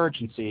state of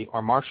emergency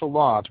or martial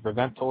law to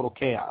prevent total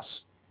chaos.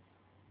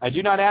 I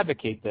do not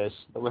advocate this,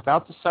 but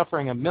without the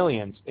suffering of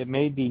millions, it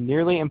may be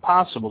nearly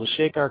impossible to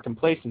shake our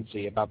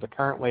complacency about the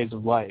current ways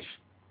of life.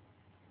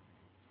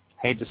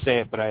 I hate to say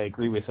it, but I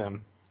agree with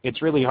him.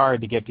 It's really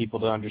hard to get people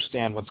to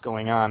understand what's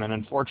going on, and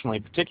unfortunately,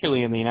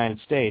 particularly in the United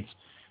States,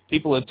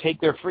 people take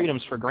their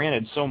freedoms for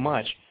granted so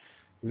much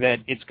that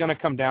it's going to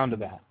come down to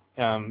that.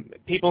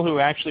 People who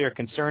actually are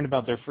concerned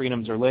about their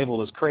freedoms are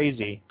labeled as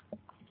crazy,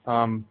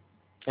 and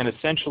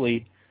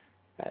essentially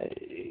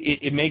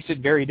it makes it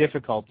very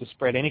difficult to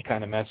spread any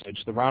kind of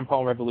message. The Ron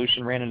Paul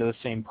revolution ran into the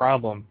same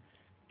problem.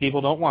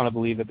 People don't want to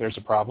believe that there's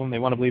a problem. They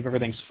want to believe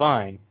everything's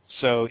fine.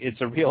 So it's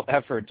a real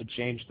effort to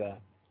change that.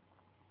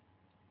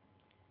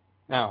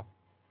 Now,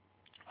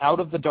 out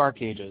of the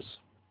Dark Ages,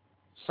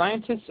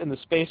 scientists in the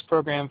space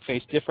program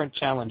face different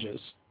challenges.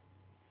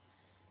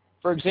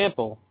 For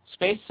example,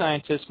 space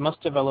scientists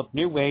must develop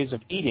new ways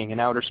of eating in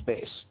outer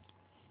space.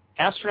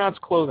 Astronauts'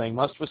 clothing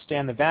must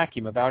withstand the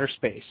vacuum of outer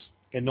space,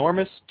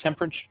 enormous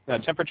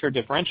temperature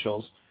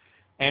differentials,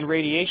 and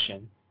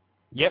radiation,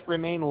 yet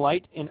remain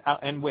light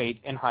in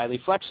weight and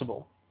highly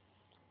flexible.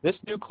 This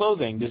new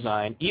clothing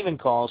design even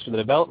calls for the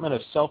development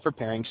of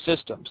self-repairing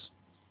systems.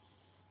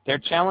 Their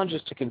challenge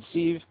is to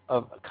conceive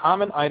of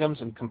common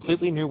items in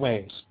completely new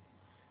ways.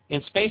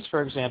 In space,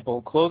 for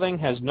example, clothing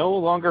no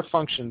longer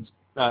functions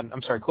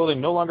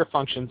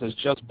as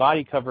just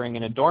body covering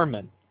and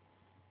adornment.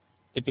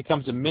 It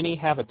becomes a mini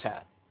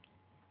habitat.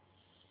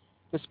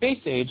 The space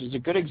age is a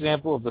good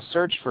example of the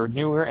search for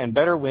newer and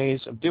better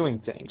ways of doing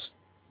things.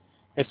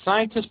 As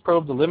scientists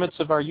probe the limits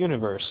of our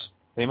universe,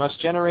 they must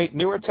generate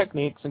newer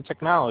techniques and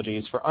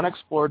technologies for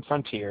unexplored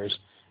frontiers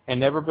and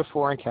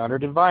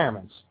never-before-encountered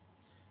environments.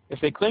 If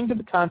they cling to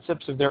the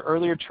concepts of their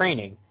earlier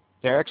training,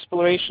 their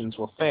explorations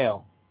will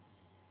fail.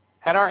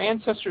 Had our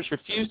ancestors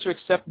refused to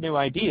accept new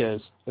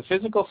ideas, the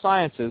physical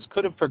sciences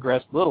could have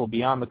progressed little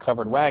beyond the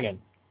covered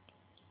wagon.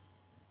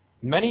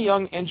 Many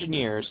young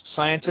engineers,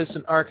 scientists,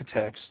 and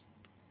architects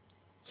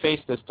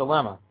face this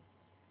dilemma.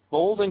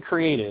 Bold and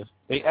creative,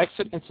 they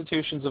exit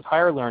institutions of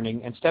higher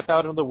learning and step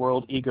out into the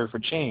world eager for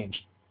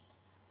change.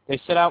 They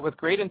set out with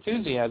great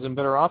enthusiasm,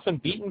 but are often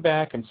beaten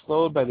back and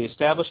slowed by the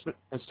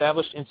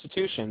established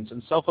institutions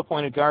and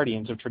self-appointed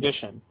guardians of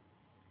tradition.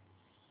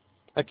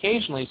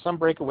 Occasionally, some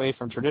break away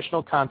from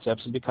traditional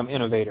concepts and become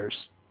innovators.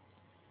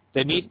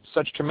 They meet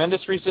such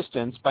tremendous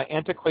resistance by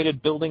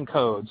antiquated building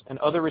codes and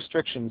other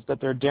restrictions that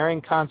their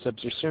daring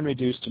concepts are soon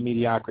reduced to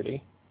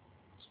mediocrity.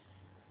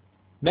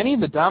 Many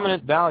of the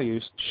dominant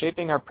values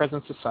shaping our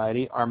present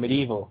society are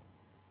medieval.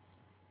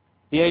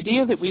 The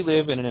idea that we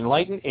live in an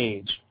enlightened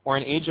age, or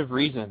an age of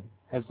reason,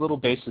 has little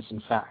basis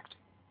in fact.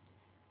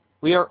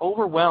 We are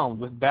overwhelmed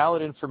with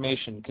valid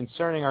information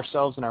concerning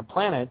ourselves and our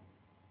planet,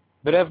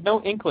 but have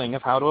no inkling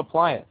of how to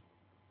apply it.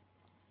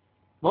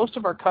 Most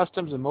of our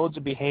customs and modes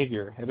of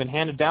behavior have been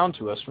handed down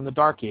to us from the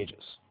Dark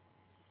Ages.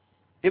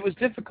 It was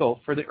difficult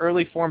for the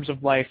early forms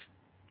of life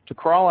to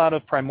crawl out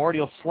of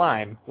primordial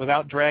slime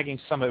without dragging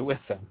some of it with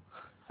them.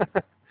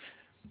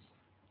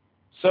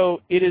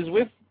 So it is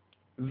with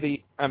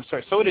the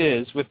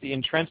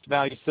entrenched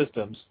value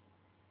systems.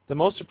 The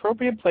most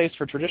appropriate place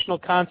for traditional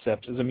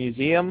concepts is a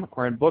museum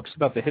or in books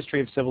about the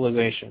history of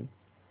civilization.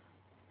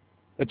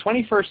 The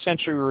 21st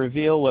century will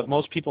reveal what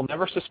most people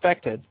never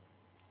suspected,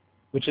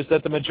 which is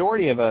that the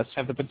majority of us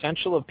have the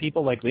potential of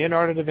people like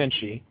Leonardo da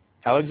Vinci,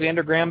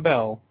 Alexander Graham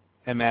Bell,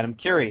 and Madame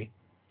Curie.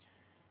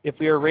 If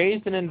we are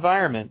raised in an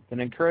environment that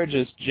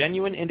encourages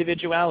genuine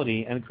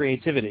individuality and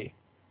creativity,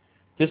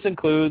 this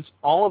includes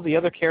all of the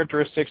other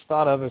characteristics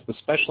thought of as the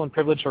special and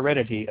privileged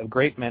heredity of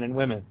great men and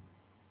women.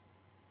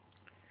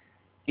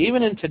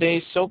 Even in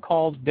today's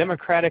so-called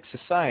democratic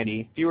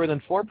society, fewer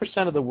than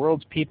 4% of the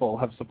world's people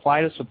have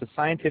supplied us with the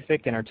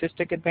scientific and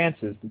artistic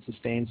advances that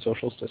sustain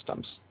social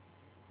systems.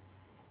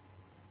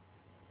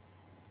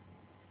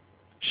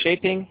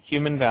 Shaping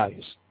human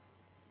values.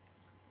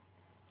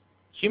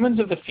 Humans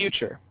of the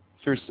future,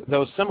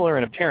 though similar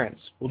in appearance,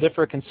 will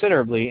differ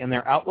considerably in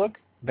their outlook,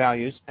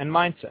 values, and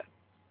mindset.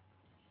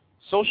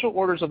 Social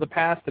orders of the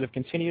past that have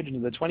continued into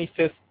the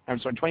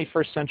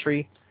 21st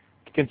century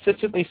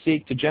consistently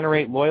seek to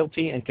generate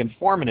loyalty and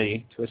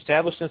conformity to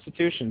established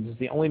institutions as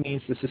the only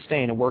means to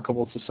sustain a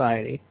workable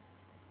society.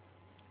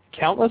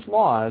 Countless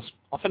laws,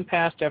 often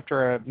passed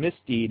after a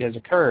misdeed has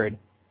occurred,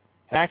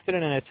 have acted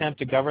in an attempt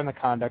to govern the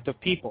conduct of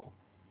people.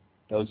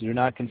 Those who do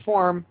not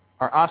conform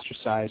are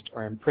ostracized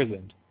or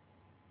imprisoned.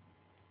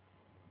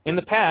 In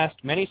the past,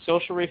 many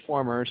social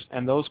reformers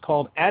and those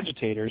called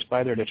agitators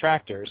by their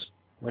detractors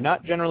were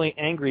not generally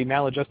angry,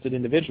 maladjusted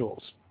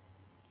individuals.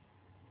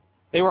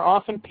 They were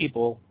often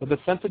people with a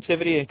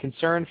sensitivity and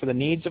concern for the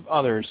needs of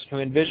others who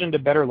envisioned a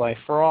better life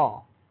for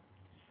all.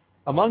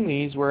 Among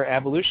these were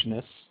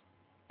abolitionists,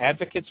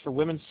 advocates for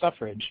women's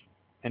suffrage,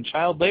 and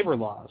child labor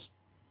laws,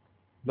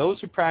 those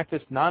who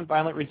practiced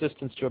nonviolent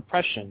resistance to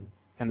oppression,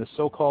 and the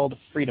so-called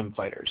freedom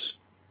fighters.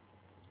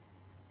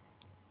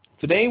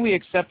 Today we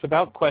accept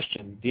without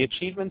question the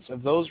achievements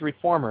of those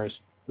reformers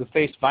who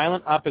faced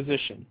violent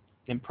opposition,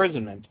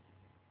 imprisonment,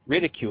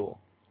 ridicule,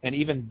 and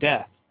even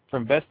death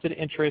from vested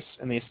interests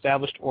in the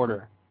established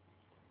order.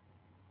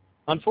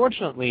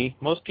 Unfortunately,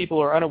 most people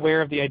are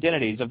unaware of the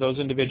identities of those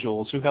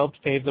individuals who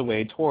helped pave the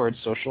way towards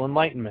social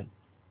enlightenment.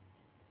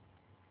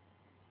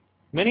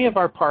 Many of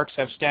our parks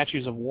have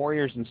statues of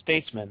warriors and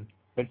statesmen,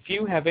 but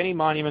few have any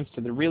monuments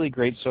to the really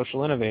great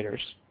social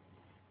innovators.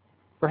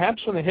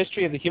 Perhaps when the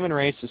history of the human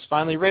race is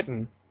finally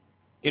written,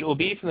 it will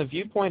be from the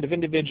viewpoint of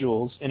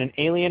individuals in an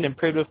alien and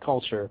primitive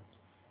culture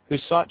who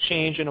sought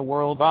change in a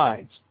world of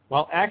odds,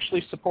 while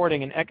actually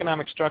supporting an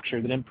economic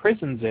structure that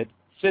imprisons its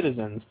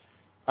citizens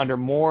under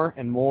more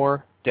and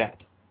more debt.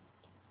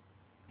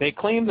 They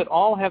claim that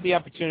all have the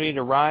opportunity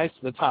to rise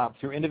to the top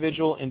through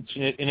individual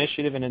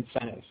initiative and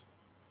incentive.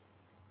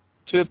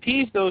 To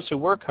appease those who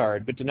work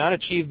hard but do not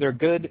achieve their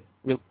good,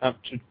 To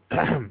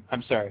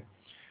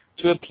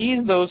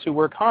appease those who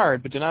work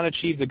hard but do not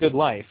achieve the good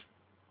life,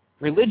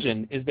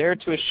 religion is there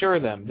to assure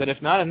them that if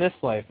not in this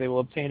life, they will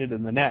obtain it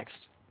in the next.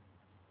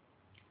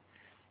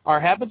 Our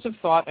habits of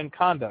thought and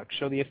conduct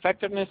show the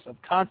effectiveness of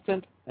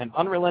constant and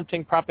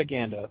unrelenting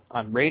propaganda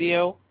on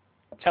radio,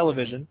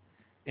 television,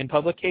 in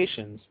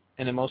publications,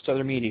 and in most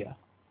other media.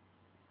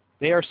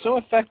 They are so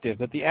effective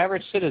that the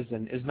average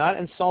citizen is not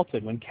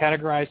insulted when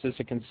categorized as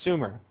a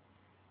consumer.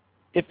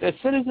 If a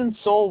citizen's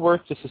sole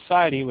worth to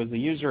society was the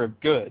user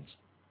of goods,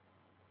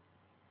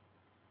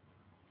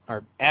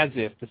 or as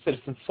if the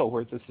citizen's sole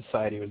worth to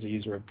society was a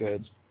user of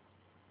goods,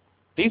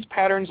 these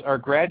patterns are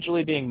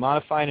gradually being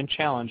modified and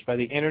challenged by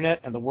the Internet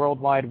and the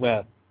World Wide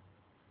Web.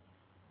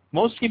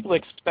 Most people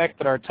expect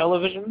that our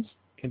televisions,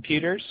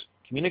 computers,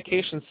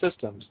 communication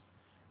systems,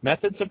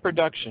 methods of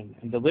production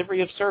and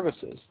delivery of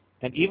services,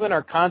 and even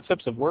our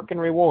concepts of work and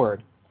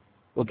reward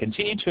will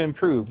continue to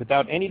improve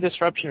without any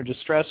disruption or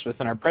distress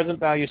within our present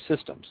value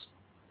systems.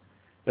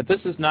 But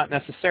this is not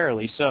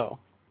necessarily so.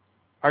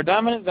 Our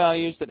dominant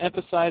values that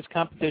emphasize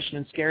competition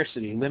and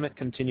scarcity limit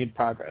continued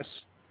progress.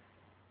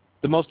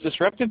 The most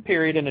disruptive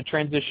period in a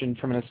transition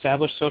from an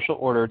established social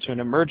order to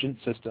an emergent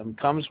system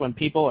comes when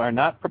people are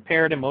not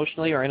prepared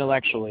emotionally or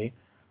intellectually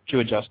to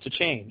adjust to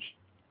change.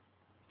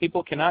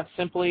 People cannot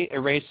simply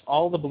erase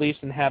all the beliefs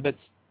and habits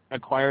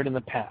acquired in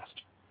the past.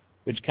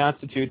 which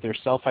constitute their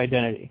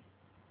self-identity.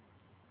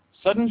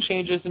 Sudden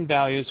changes in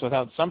values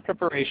without some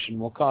preparation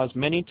will cause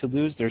many to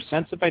lose their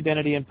sense of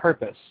identity and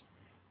purpose,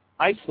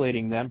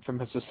 isolating them from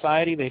a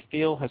society they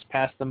feel has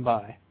passed them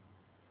by.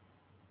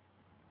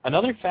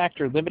 Another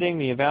factor limiting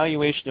the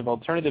evaluation of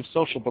alternative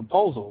social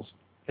proposals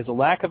is a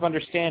lack of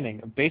understanding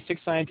of basic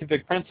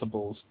scientific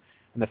principles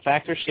and the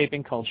factors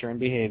shaping culture and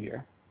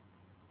behavior.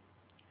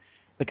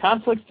 The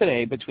conflicts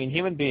today between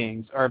human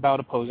beings are about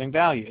opposing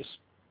values.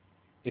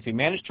 If we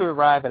manage to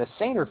arrive at a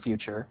saner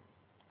future,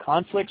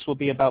 conflicts will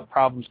be about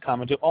problems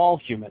common to all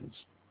humans.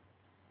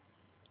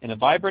 In a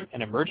vibrant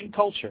and emergent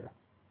culture,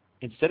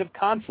 instead of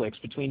conflicts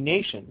between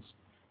nations,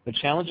 the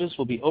challenges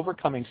will be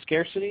overcoming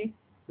scarcity,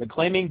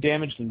 reclaiming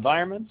damaged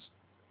environments,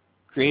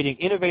 creating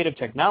innovative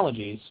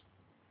technologies,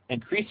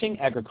 increasing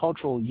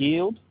agricultural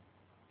yield,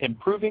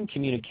 improving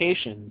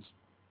communications,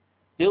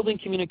 building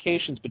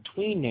communications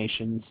between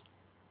nations,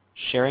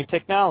 sharing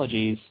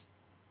technologies,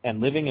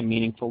 and living a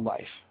meaningful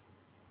life.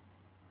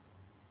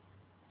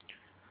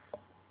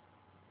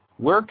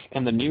 Work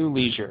and the new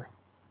leisure.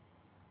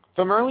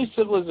 From early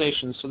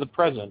civilizations to the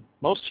present,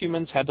 most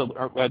humans had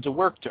to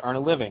work to earn a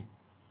living.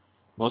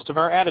 Most of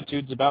our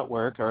attitudes about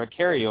work are a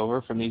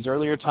carryover from these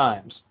earlier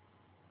times.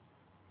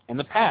 In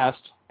the past,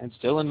 and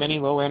still in many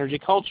low-energy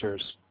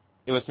cultures,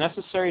 it was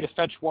necessary to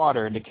fetch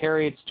water and to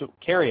carry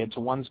it to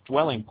one's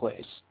dwelling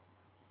place.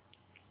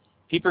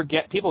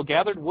 People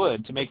gathered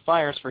wood to make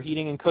fires for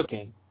heating and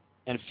cooking,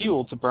 and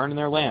fuel to burn in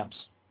their lamps.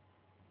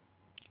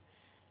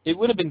 It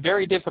would have been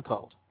very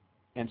difficult,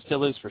 and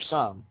still is for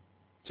some,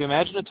 to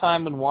imagine a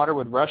time when water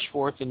would rush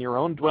forth in your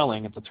own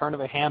dwelling at the turn of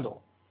a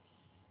handle.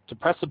 To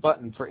press a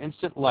button for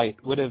instant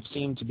light would have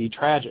seemed to be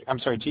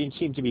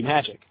seemed to be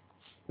magic.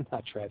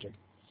 Not tragic.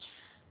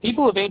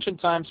 People of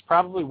ancient times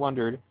probably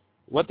wondered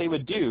what they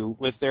would do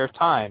with their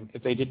time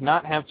if they did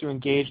not have to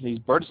engage in these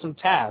burdensome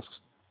tasks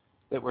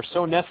that were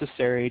so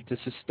necessary to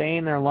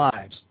sustain their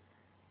lives.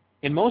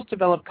 In most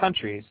developed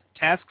countries,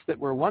 tasks that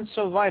were once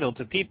so vital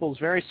to people's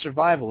very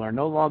survival are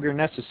no longer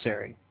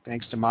necessary,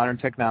 thanks to modern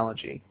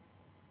technology.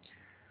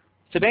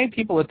 Today,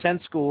 people attend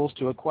schools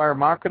to acquire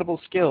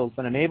marketable skills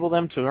that enable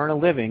them to earn a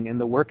living in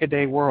the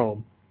workaday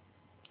world.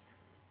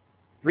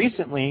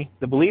 Recently,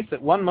 the belief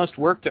that one must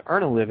work to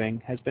earn a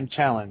living has been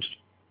challenged.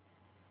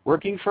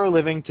 Working for a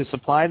living to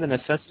supply the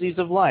necessities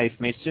of life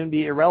may soon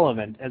be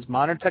irrelevant, as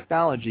modern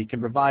technology can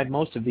provide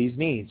most of these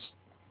needs.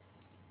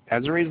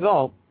 As a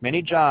result,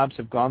 many jobs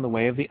have gone the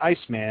way of the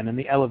iceman and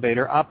the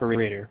elevator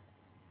operator.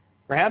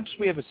 Perhaps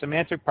we have a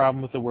semantic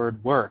problem with the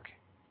word work.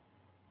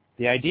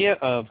 The idea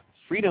of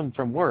freedom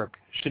from work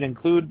should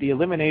include the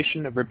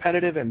elimination of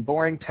repetitive and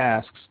boring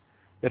tasks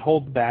that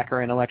hold back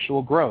our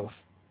intellectual growth.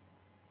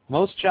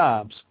 Most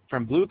jobs,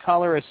 from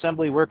blue-collar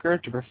assembly worker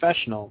to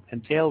professional,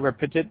 entail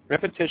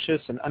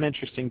repetitious and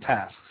uninteresting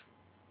tasks.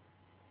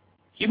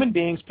 Human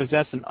beings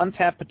possess an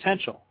untapped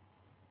potential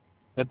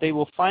that they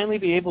will finally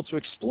be able to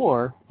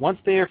explore once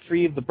they are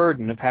free of the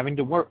burden of having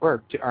to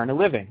work to earn a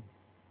living.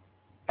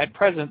 At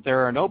present,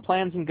 there are no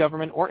plans in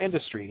government or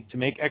industry to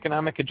make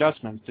economic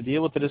adjustments to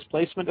deal with the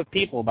displacement of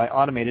people by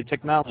automated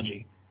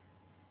technology.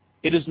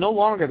 It is no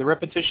longer the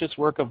repetitious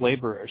work of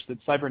laborers that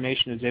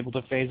Cybernation is able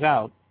to phase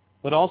out,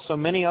 but also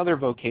many other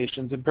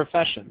vocations and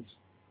professions.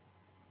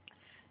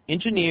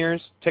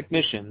 Engineers,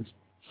 technicians,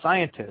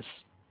 scientists,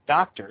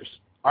 doctors,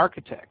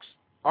 architects,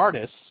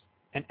 artists,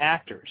 and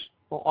actors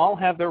will all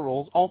have their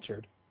roles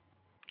altered,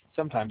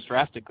 sometimes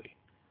drastically.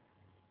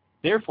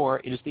 Therefore,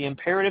 it is the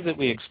imperative that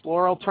we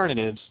explore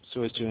alternatives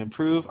so as to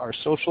improve our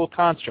social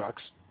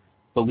constructs,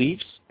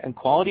 beliefs, and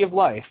quality of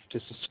life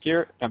to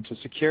secure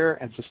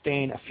and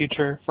sustain a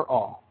future for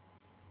all.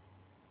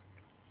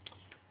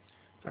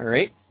 All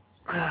right.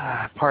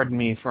 Pardon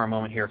me for a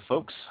moment here,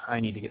 folks. I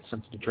need to get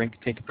something to drink,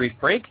 take a brief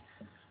break.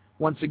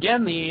 Once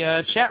again,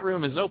 the chat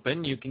room is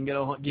open. You can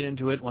get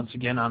into it once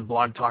again on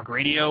Blog Talk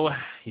Radio.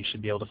 You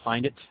should be able to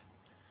find it.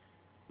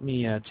 Let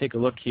me take a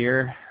look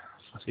here.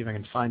 Let's see if I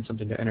can find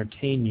something to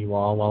entertain you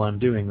all while I'm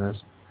doing this.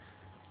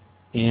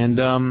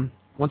 And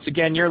once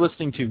again, you're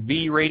listening to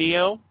V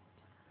Radio.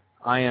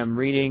 I am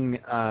reading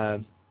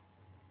the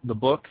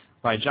book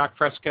by Jacques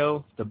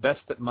Fresco, The Best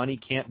That Money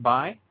Can't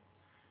Buy.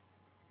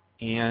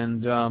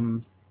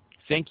 And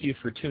thank you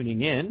for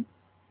tuning in.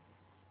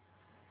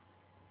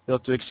 You'll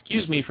have to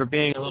excuse me for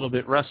being a little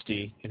bit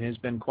rusty. It has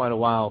been quite a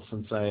while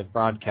since I have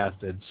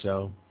broadcasted,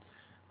 so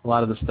a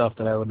lot of the stuff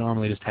that I would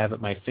normally just have at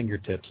my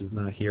fingertips is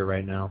not here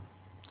right now.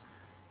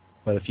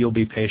 But if you'll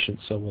be patient,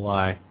 so will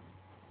I.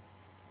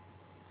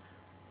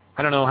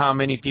 I don't know how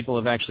many people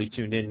have actually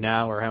tuned in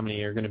now or how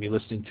many are going to be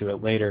listening to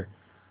it later,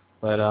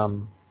 but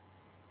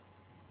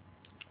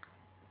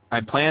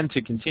I plan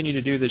to continue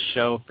to do this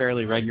show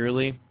fairly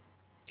regularly,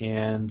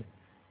 and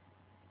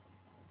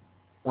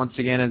once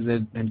again, as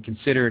it's been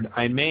considered,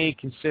 I may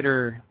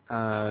consider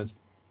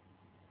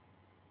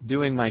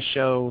doing my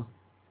show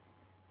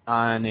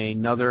on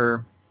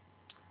another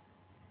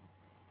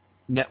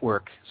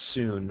network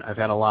soon. I've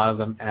had a lot of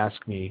them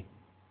ask me,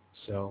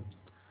 so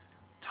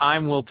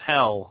time will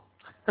tell.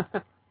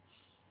 Let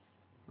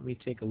me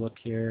take a look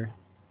here.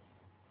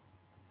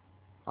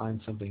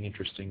 find something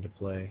interesting to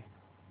play.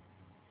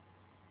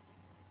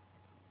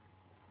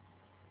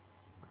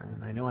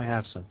 And I know I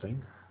have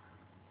something.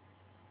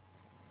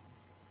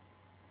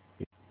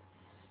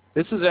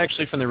 This is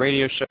actually from the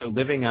radio show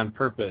Living on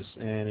Purpose,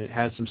 and it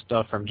has some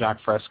stuff from Jacque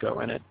Fresco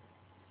in it.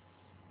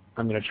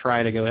 I'm going to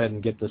try to go ahead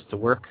and get this to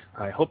work.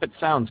 I hope it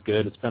sounds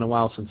good. It's been a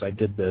while since I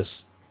did this.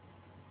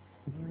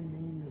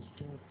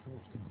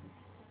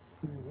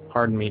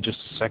 Pardon me just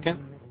a second.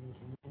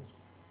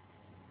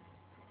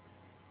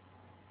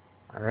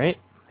 All right,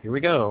 here we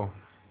go.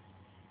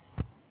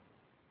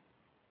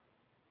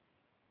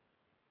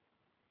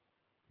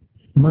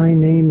 My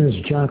name is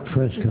Jacque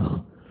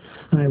Fresco.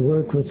 I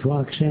work with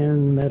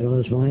Roxanne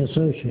Meadows, my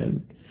associate.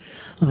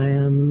 I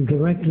am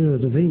director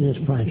of the Venus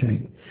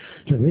Project.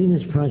 The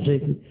Venus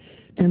Project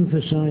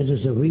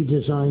emphasizes a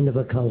redesign of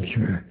a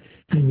culture.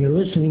 And you're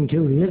listening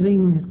to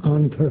Living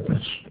on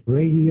Purpose,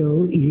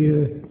 Radio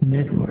Ear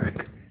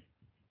Network.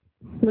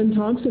 Lynn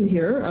Thompson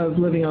here of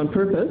Living on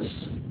Purpose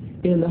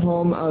in the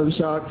home of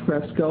Jacque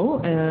Fresco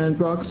and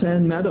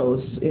Roxanne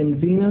Meadows in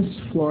Venus,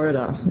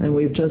 Florida. And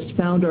we've just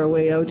found our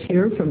way out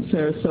here from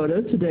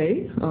Sarasota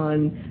today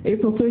on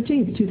April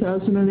 13th,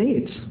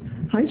 2008.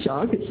 Hi,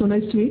 Jacque. It's so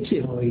nice to meet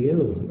you. How are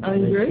you?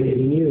 I'm nice great.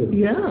 Meeting you.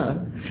 Yeah.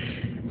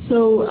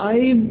 So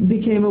I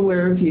became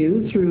aware of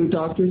you through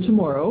Dr.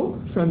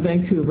 Tomorrow from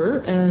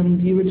Vancouver,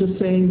 and you were just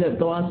saying that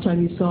the last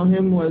time you saw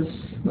him was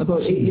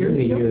about 8 years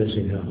ago? 8 years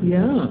ago.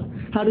 Yeah.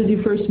 How did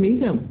you first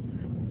meet him?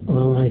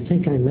 Well, I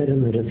think I met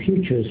him at a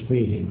Futures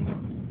meeting,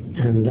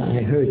 and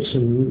I heard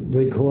some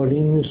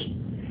recordings,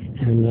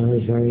 and I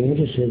was very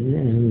interested,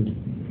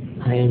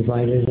 and I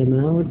invited him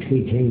out.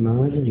 He came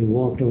out, and he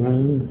walked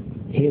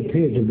around. He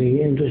appeared to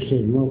be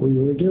interested in what we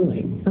were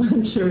doing.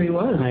 I'm sure he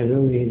was. I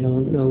really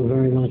don't know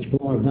very much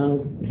more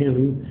about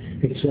him,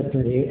 except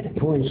that he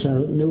points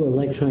out new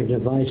electronic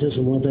devices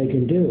and what they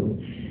can do.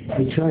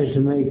 He tries to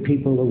make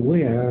people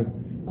aware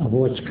of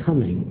what's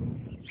coming.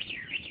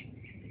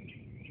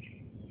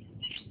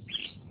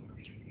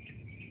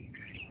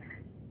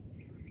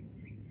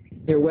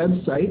 Your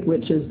website,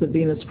 which is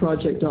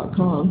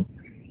thevenusproject.com.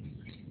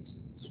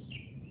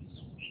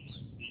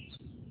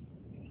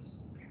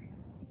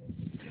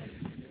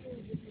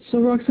 So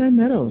Roxanne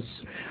Meadows,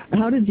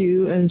 how did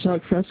you and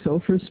Jacque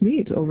Fresco first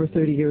meet over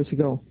 30 years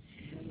ago?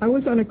 I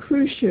was on a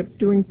cruise ship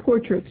doing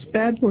portraits,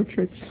 bad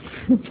portraits,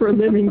 for a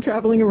living,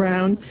 traveling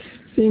around,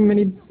 seeing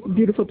many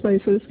beautiful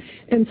places,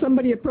 and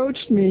somebody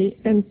approached me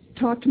and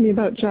talked to me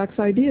about Jacque's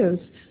ideas,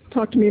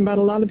 talked to me about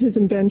a lot of his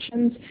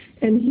inventions,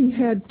 and he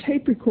had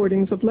tape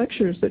recordings of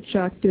lectures that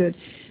Jacque did.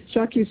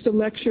 Jacque used to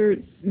lecture,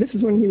 this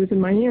is when he was in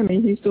Miami,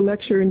 he used to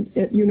lecture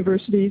at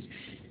universities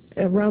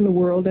around the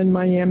world in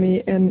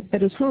Miami and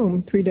at his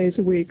home 3 days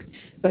a week.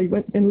 I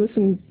went and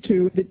listened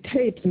to the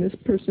tapes in this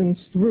person's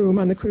room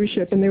on the cruise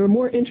ship, and they were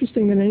more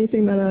interesting than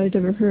anything that I'd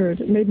ever heard.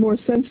 It made more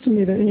sense to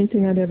me than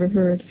anything I'd ever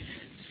heard.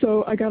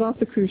 So I got off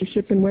the cruise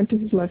ship and went to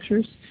his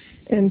lectures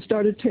and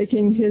started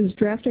taking his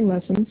drafting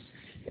lessons,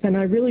 and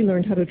I really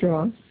learned how to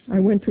draw. I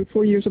went through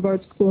 4 years of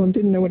art school and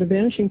didn't know what a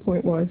vanishing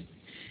point was.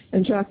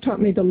 And Jacque taught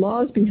me the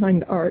laws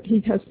behind art. He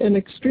has an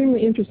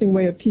extremely interesting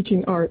way of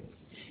teaching art,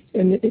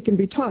 and it can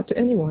be taught to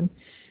anyone.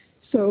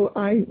 So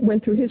I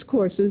went through his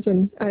courses,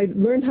 and I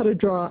learned how to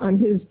draw on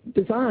his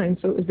design,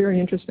 so it was very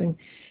interesting.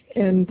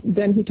 And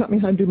then he taught me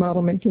how to do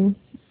model making,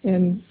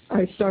 and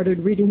I started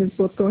reading his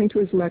book, going to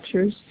his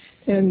lectures,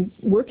 and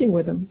working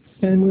with him.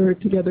 And we were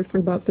together for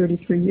about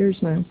 33 years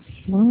now.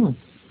 Wow,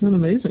 that's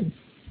amazing.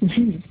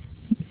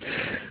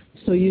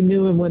 So you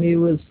knew him when he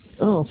was,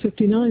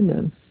 59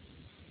 then?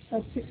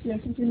 That's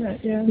 59,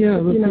 yeah. Yeah,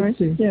 59,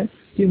 yes.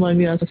 Do you mind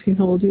me asking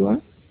how old you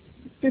are?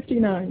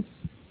 59.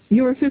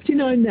 You are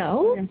 59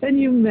 now, yeah. And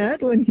you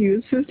met when he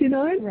was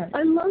 59? Right.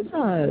 I love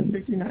that.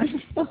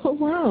 59. Oh,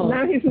 wow.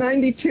 Now he's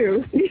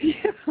 92.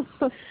 Yeah.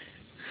 Huh.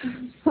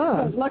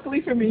 But luckily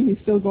for me, he's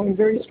still going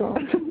very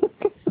strong.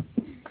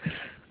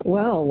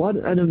 Wow, what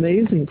an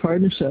amazing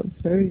partnership.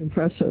 Very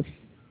impressive.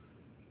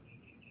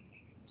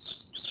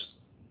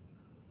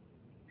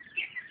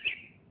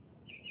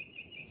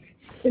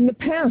 In the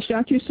past,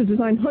 Jacque used to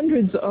design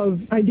hundreds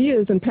of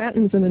ideas and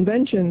patents and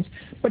inventions,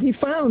 but he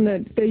found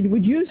that they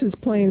would use his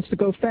planes to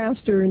go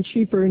faster and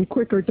cheaper and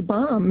quicker to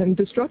bomb and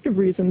destructive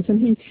reasons.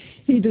 And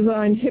he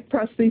designed hip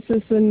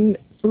prosthesis and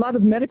a lot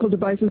of medical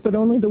devices, but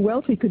only the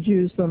wealthy could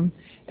use them.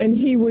 And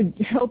he would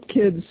help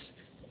kids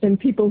and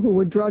people who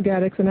were drug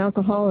addicts and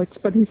alcoholics,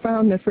 but he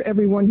found that for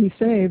every one he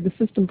saved, the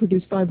system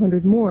produced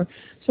 500 more.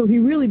 So he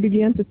really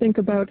began to think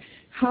about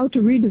how to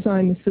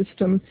redesign the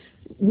system,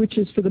 which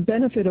is for the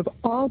benefit of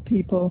all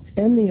people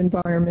and the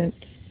environment.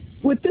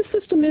 What this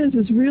system is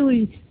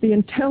really the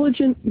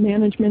intelligent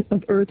management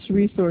of Earth's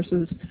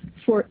resources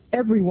for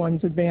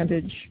everyone's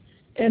advantage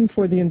and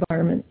for the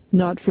environment.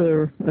 Not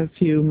for a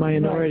few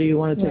minority who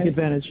want to take Right.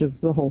 advantage of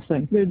the whole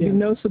thing. There'd be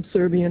no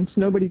subservience,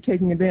 nobody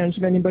taking advantage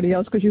of anybody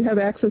else, because you have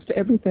access to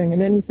everything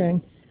and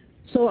anything.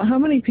 So how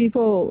many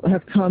people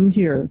have come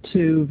here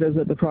to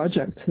visit the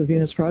project, the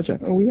Venus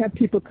Project? We have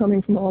people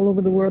coming from all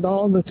over the world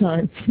all the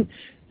time,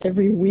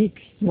 every week,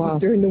 Wow.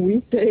 during the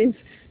weekdays,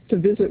 to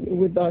visit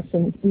with us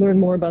and learn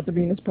more about the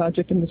Venus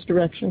Project in this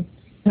direction.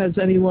 Has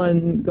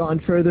anyone gone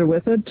further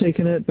with it,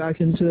 taken it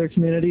back into their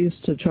communities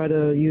to try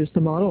to use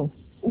the model?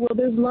 Well,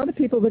 there's a lot of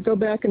people that go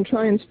back and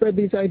try and spread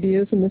these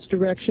ideas in this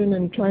direction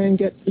and try and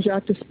get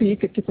Jacques to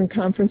speak at different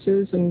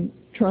conferences and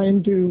try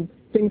and do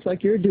things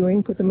like you're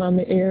doing, put them on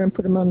the air and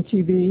put them on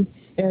TV.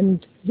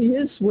 And he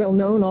is well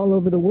known all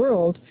over the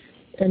world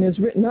and is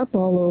written up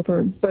all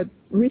over, but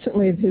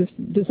recently his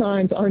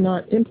designs are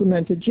not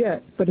implemented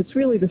yet. But it's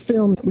really the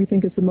film that we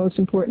think is the most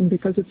important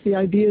because it's the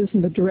ideas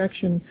and the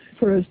direction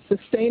for a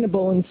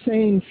sustainable and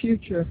sane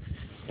future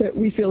that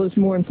we feel is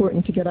more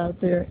important to get out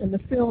there. And the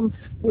film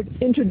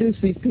would introduce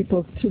these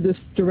people to this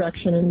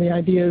direction and the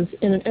ideas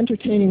in an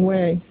entertaining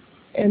way.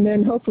 And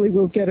then hopefully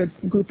we'll get a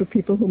group of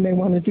people who may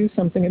want to do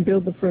something and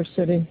build the first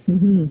city.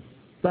 Mm-hmm.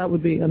 That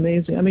would be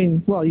amazing. I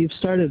mean, well, you've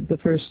started the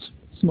first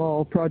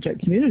small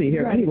project community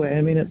here anyway.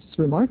 I mean, it's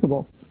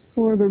remarkable.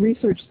 Or the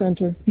research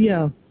center.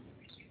 Yeah.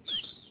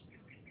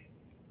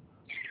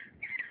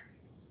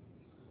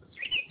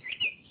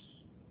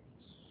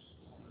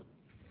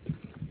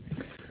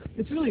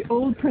 It's really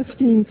old,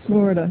 pristine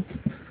Florida.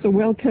 It's a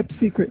well-kept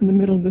secret in the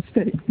middle of the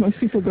state. Most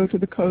people go to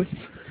the coast.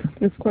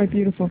 It's quite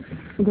beautiful.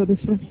 We'll go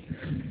this way.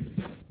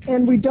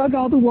 And we dug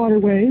all the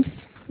waterways,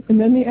 and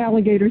then the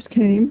alligators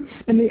came,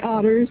 and the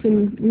otters,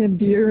 and we have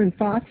deer and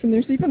fox, and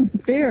there's even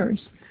bears,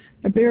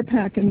 a bear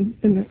pack in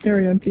the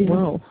area of Venus.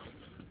 Wow.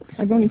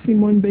 I've only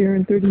seen one bear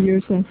in 30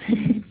 years, so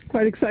it's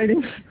quite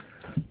exciting.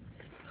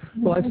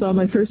 Well, I saw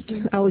my first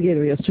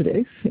alligator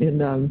yesterday in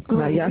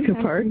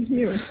Mayaka Park.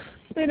 Here.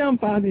 They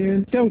don't bother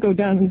you. Don't go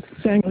down and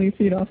dangle your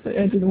feet off the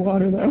edge of the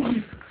water, though.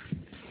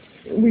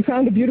 We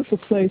found a beautiful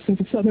place in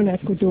southern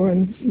Ecuador,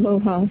 in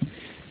Loja,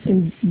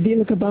 in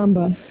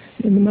Vilcabamba,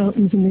 in the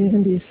mountains in the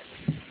Andes.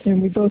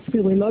 And we both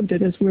really loved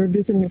it as we were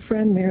visiting a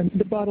friend there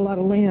that bought a lot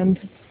of land.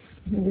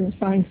 And we were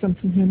buying some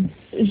from him.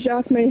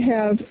 Jacques may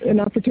have an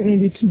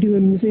opportunity to do a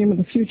museum of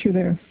the future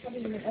there.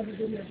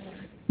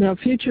 Now,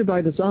 Future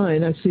by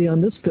Design, I see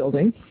on this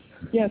building.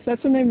 Yes,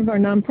 that's the name of our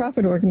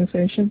nonprofit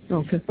organization.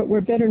 Okay. But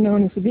we're better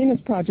known as the Venus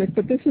Project.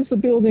 But this is the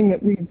building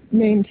that we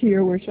named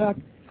here where Jacques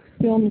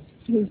films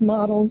his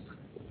models.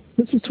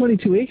 This is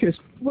 22 acres.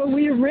 Well,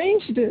 we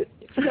arranged it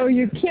so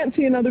you can't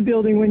see another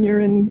building when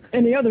you're in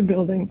any other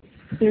building.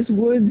 There's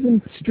woods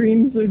and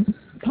streams and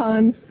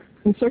ponds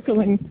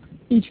encircling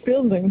each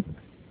building.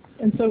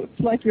 And so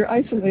it's like you're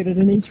isolated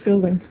in each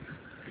building.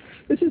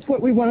 This is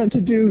what we wanted to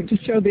do to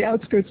show the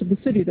outskirts of the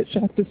city that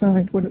Jacques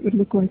designed, what it would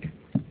look like.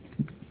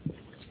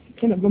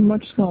 Kind of a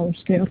much smaller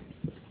scale.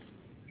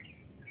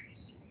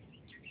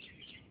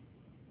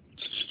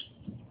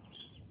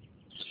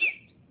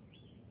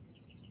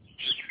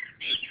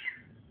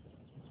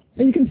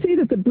 And you can see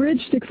that the bridge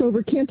sticks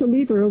over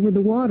cantilever over the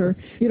water.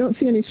 You don't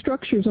see any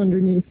structures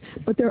underneath,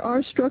 but there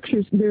are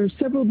structures. There are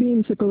several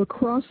beams that go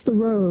across the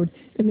road,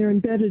 and they're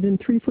embedded in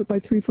 3-foot by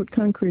 3-foot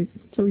concrete,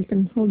 so you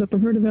can hold up a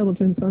herd of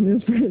elephants on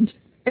this bridge.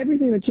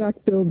 Everything that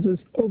Jacques builds is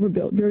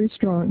overbuilt, very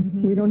strong.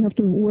 Mm-hmm. We don't have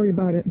to worry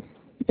about it.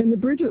 And the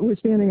bridge that we're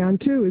standing on,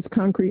 too, is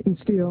concrete and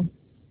steel.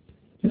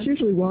 There's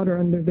usually water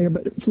under there,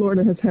 but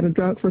Florida has had a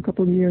drought for a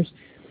couple of years.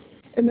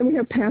 And then we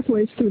have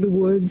pathways through the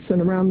woods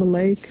and around the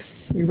lake.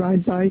 We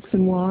ride bikes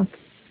and walk,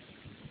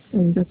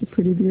 and that's a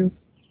pretty view.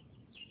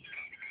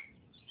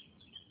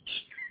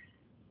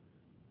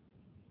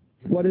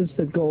 What is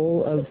the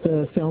goal of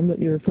the film that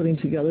you're putting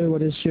together?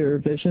 What is your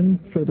vision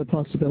for the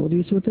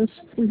possibilities with this?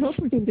 We hope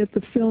we can get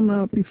the film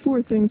out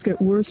before things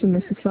get worse in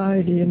the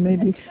society and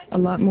maybe a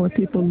lot more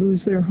people lose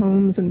their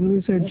homes and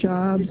lose their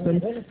jobs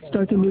and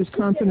start to lose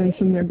confidence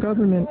in their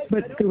government.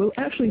 But it will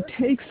actually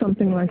take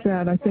something like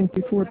that, I think,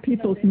 before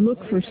people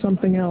look for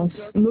something else,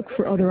 look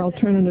for other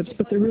alternatives.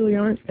 But there really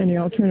aren't any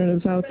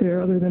alternatives out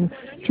there other than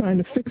trying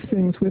to fix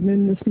things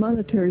within this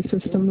monetary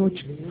system,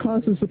 which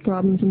causes the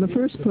problems in the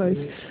first place.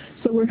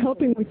 So we're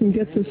hoping we can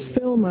get this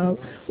film out,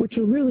 which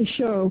will really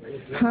show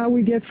how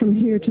we get from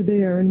here to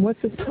there and what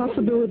the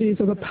possibilities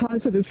of a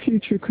positive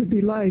future could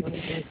be like.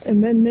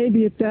 And then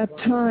maybe at that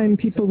time,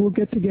 people will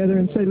get together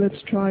and say,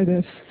 let's try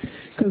this,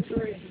 because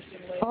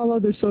all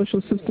other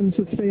social systems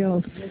have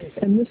failed.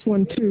 And this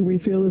one, too, we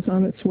feel is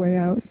on its way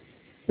out.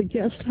 The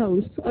guest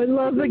house. I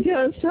love the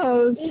guest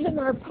house. Even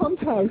our pump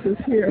houses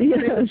here. Yes.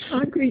 They're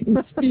concrete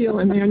and steel,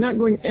 and they are not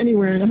going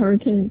anywhere in a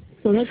hurricane.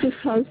 So that just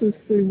houses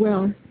the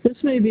well. This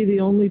may be the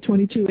only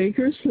 22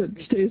 acres that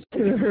stays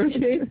for a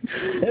hurricane.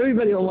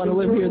 Everybody will want to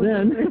live here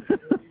then.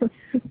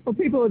 Well,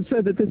 people have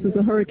said that this is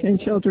a hurricane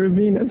shelter of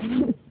Venus.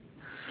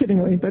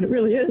 Kiddingly, but it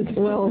really is.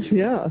 Well,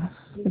 yeah.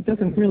 It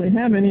doesn't really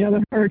have any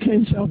other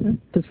hurricane shelter.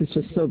 This is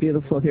just so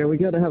beautiful here. We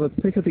got to have a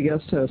pick at the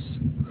guest house.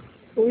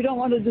 But we don't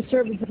want to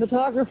disturb the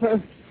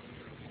photographer.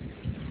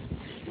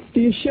 Do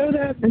you show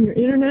that on your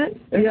internet?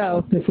 Yeah,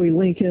 if we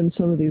link in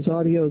some of these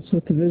audios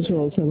with the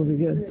visuals, that would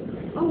be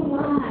good. Oh,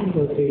 my.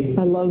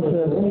 I love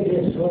the...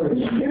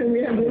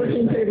 We have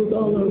working tables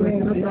all over.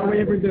 That's all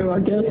we ever do. Our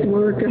guests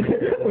work.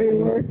 We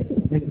work.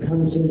 It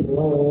comes in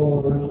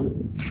all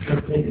around.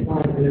 It takes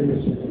 5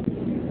 minutes.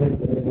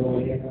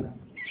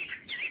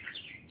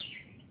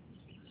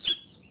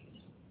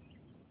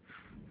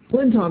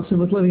 Lynn Thompson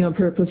with Living on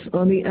Purpose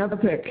on the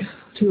epic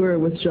tour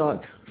with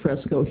Jacques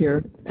Fresco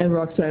here, and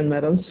Roxanne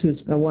Meadows, who's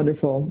a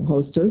wonderful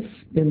hostess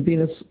in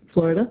Venus,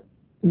 Florida.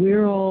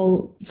 We're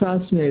all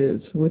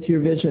fascinated with your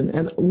vision,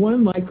 and one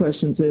of my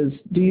questions is,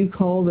 do you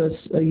call this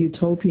a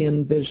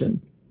utopian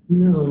vision?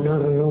 No,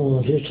 not at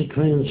all. It's just a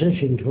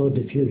transition toward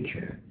the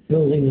future.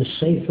 Building a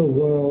safer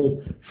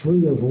world,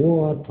 free of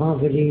war,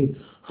 poverty,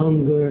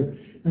 hunger,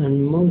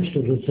 and most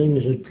of the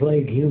things that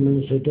plague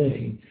humans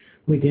today.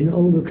 We can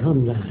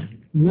overcome that,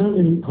 not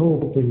in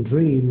hope and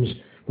dreams,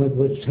 but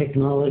with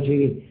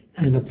technology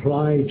and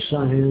applied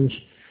science.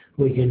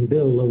 We can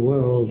build a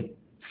world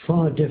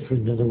far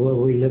different than the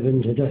world we live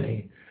in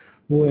today,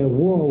 where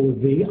war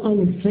would be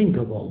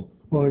unthinkable,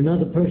 or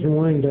another person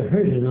wanting to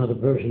hurt another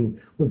person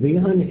would be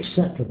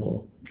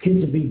unacceptable.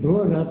 Kids would be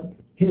brought up,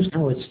 here's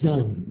how it's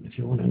done, if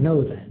you want to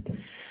know that.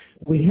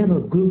 We have a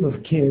group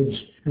of kids,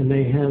 and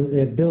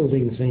they're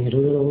building things,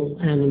 little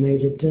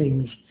animated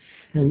things,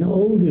 and the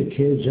older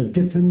kids of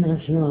different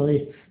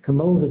nationalities come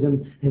over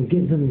them and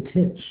give them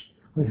tips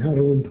on how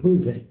to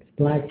improve it.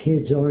 Black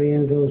kids,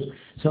 Orientals.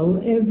 So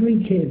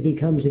every kid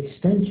becomes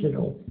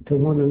extensional to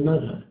one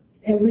another.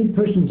 Every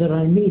person that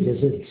I meet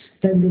has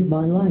extended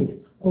my life,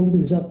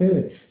 opens up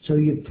there. So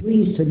you're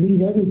pleased to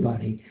meet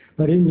everybody.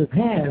 But in the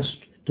past,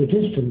 the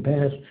distant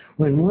past,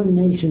 when one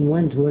nation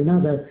went to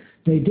another,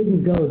 they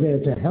didn't go there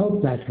to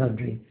help that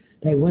country.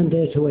 They went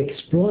there to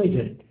exploit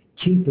it.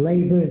 Cheap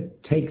labor,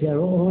 take their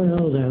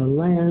oil, their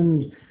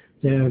land,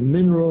 their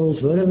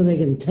minerals, whatever they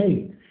can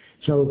take.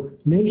 So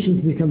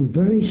nations become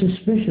very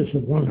suspicious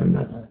of one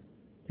another.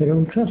 They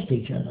don't trust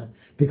each other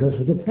because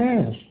of the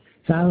past.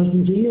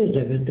 Thousands of years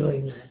they've been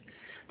doing that.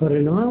 But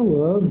in our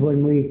world,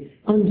 when we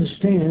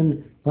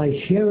understand by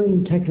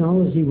sharing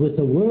technology with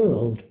the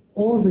world,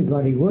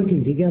 everybody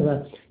working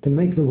together to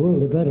make the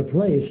world a better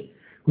place,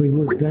 we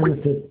would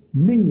benefit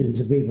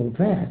millions of people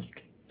fast.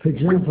 For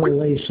example,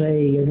 they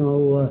say,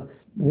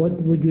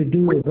 what would you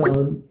do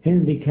about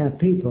handicapped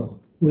people?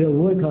 We'll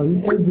work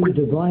on every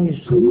device,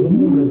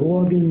 removal of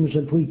organs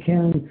if we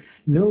can.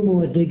 No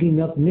more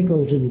digging up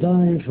nickels and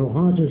dimes for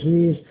heart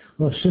disease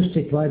or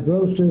cystic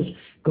fibrosis,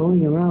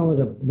 going around with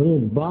a little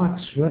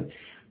box.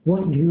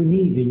 What do you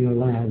need in your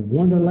lab?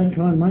 One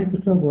electron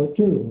microscope or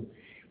two?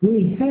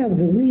 We have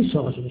the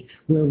resources.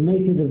 We'll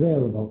make it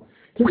available.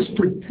 This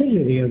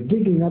stupidity of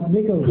digging up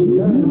nickels and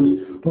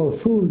dimes for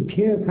food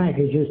care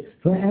packages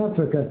for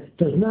Africa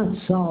does not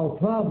solve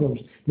problems.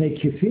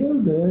 Makes you feel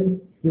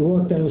good. You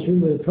walk down the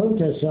street with a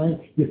protest sign,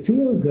 you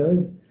feel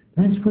good.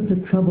 That's what the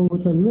trouble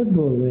with the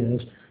liberal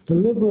is. The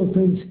liberal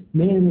thinks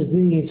man is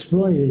being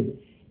exploited.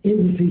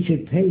 Industry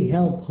should pay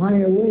help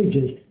higher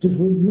wages, just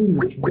what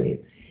unions pay.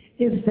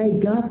 If they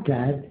got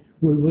that,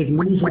 we would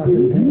lose our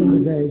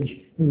competitive edge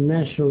in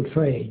national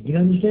trade. Do you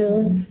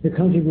understand? The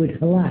country would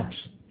collapse.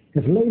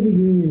 If labor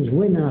unions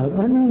win out,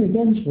 I'm not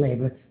against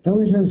labor,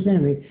 don't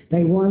misunderstand me,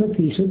 they want a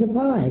piece of the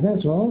pie,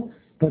 that's all.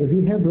 But if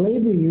you have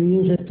labor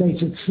unions, if they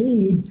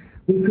succeed,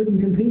 we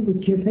couldn't compete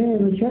with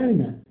Japan or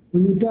China.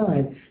 We would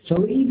die.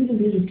 So even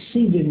if you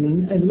succeeded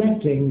in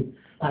electing,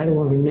 I don't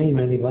want to name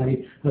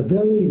anybody, a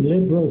very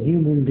liberal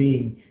human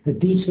being, a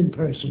decent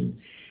person,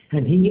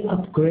 and he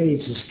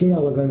upgrades the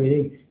scale of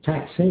everything,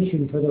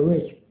 taxation for the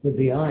rich would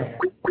be higher.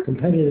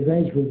 Competitive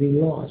edge would be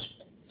lost.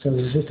 So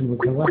the system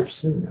would collapse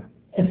sooner.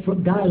 If a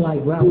guy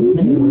like Ralph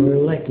Nader were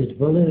elected to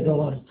political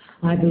office,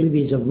 I believe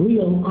he's a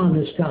real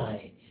honest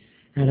guy.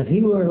 And if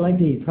he were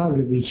elected, he'd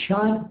probably be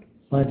shot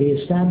by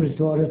the established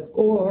order,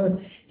 or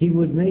he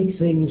would make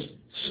things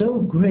so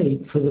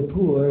great for the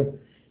poor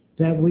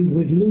that we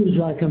would lose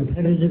our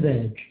competitive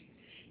edge.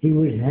 He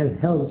would have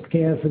health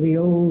care for the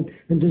old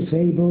and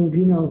disabled,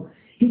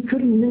 He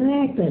couldn't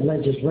enact that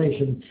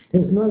legislation.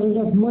 There's not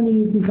enough money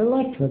you can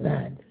collect for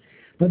that.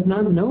 But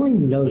not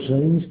knowing those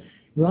things,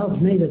 Ralph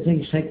Nader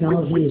thinks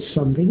technology is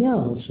something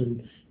else,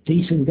 and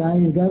decent guy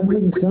in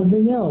government is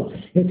something else.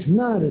 It's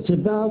not. It's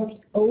about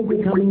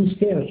overcoming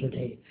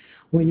scarcity.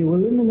 When you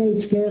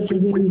eliminate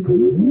scarcity,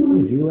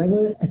 if you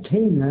ever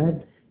attain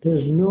that,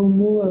 there's no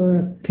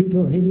more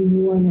people hitting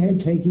you on the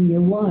head, taking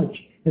your watch.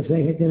 If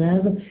they can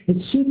have it,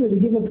 it's cheaper to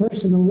give a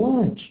person a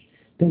watch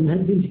than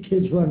have these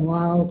kids run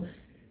wild.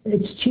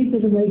 It's cheaper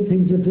to make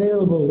things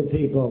available to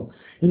people.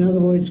 In other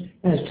words,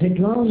 as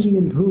technology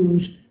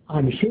improves,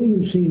 I'm sure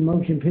you've seen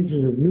motion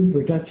pictures of new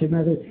production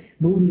methods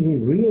moving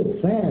in real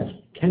fast.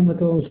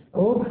 Chemicals,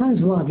 all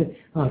kinds of objects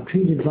are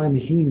treated by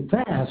machine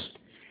fast.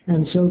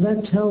 And so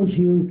that tells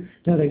you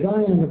that a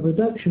guy on the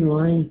production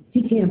line,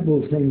 he can't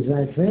move things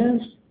that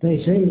fast. They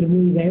say to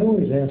me, they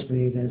always ask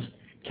me this,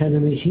 can a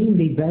machine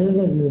be better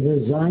than the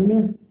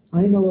designer?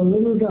 I know a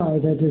little guy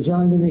that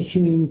designed a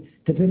machine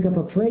to pick up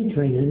a freight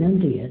train and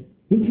empty it.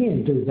 He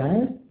can't do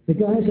that. The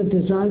guys that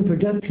design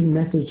production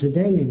methods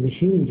today in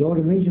machines,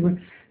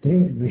 automation, the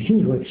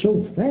machines work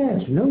so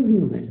fast, no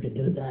human can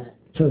do that.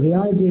 So the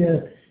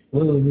idea,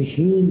 will a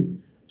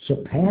machine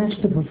surpass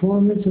the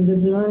performance of the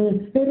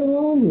designer? It'll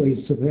always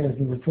surpass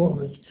the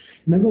performance.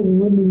 Remember when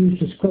women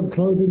used to scrub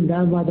clothing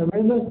down by the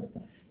river?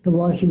 The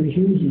washing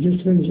machines, you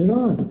just turns it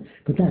on.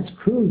 But that's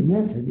crude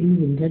method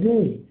even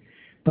today.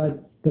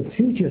 But the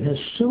future has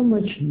so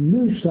much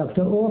new stuff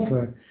to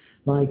offer,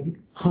 like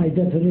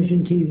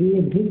high-definition TV,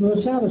 and people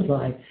are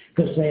satisfied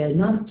because they are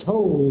not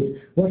told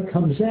what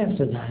comes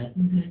after that.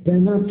 They're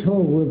not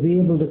told we'll be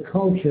able to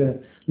culture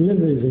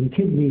livers and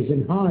kidneys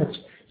and hearts,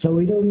 so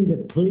we don't need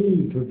to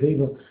plead for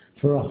people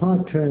for a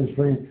heart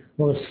transplant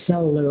or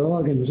sell their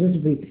organs. This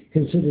would be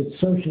considered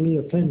socially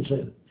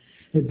offensive.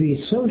 It'd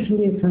be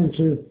socially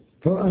offensive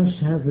for us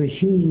to have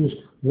machines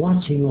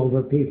watching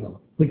over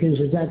people, because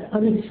that's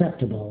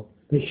unacceptable.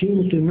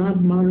 Machines do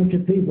not monitor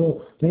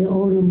people, they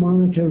only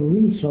monitor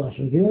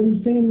resources. Do you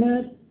understand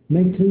that?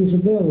 Make things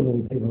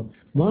available to people.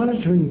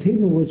 Monitoring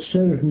people would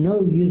serve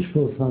no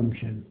useful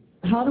function.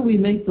 How do we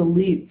make the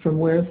leap from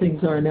where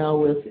things are now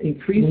with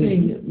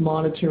increasing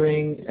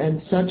monitoring and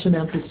such an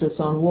emphasis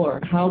on war?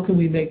 How can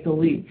we make the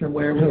leap from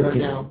where we are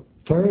now?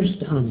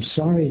 First, I'm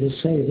sorry to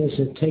say this,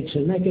 it takes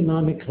an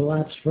economic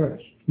collapse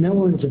first. No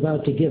one's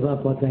about to give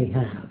up what they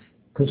have.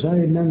 Because I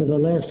remember the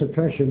last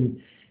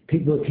Depression,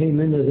 people came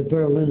into the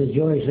Berliner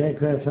Joyce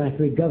aircraft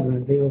factory,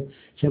 government people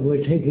said,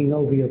 we're taking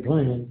over your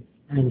plant.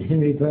 And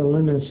Henry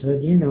Berliner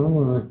said,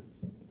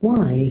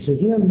 why? He said,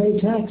 you haven't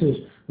paid taxes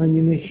on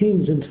your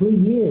machines in 3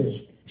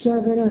 years. He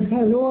said, I've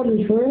had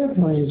orders for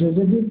airplanes. There's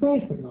a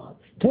depression on.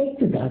 Take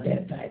the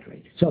goddamn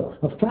factory. So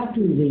a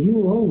factory that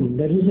you own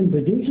that isn't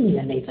producing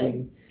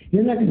anything,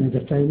 you're not going to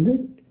defend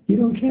it. You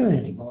don't care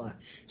anymore.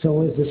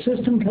 So as the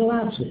system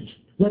collapses,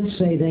 let's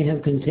say they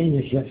have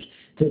container ships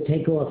to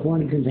take off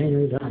one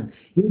container at a time.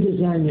 You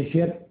design a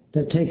ship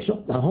that takes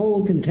the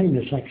whole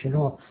container section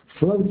off,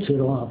 floats it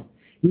off.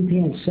 You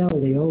can't sell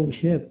the old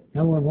ship.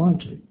 No one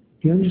wants it.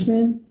 Do you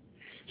understand?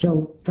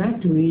 So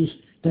factories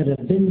that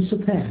have been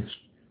surpassed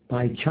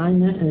by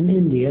China and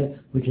India,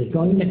 which is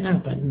going to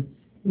happen.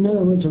 In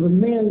other words, if a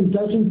man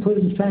doesn't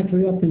put his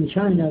factory up in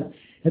China,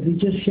 if he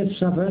just ships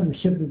stuff up and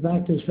ships it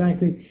back to his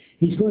factory,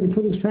 he's going to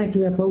put his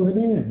factory up over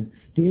there.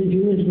 The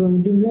engineers are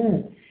going to do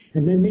that.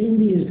 And then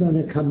India is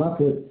going to come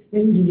up with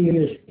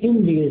engineers.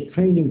 India is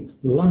training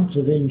lots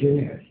of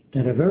engineers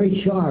that are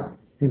very sharp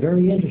and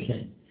very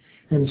interested.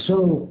 And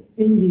so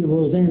India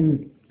will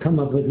then come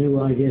up with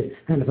new ideas.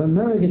 And if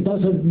America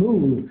doesn't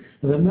move,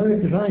 if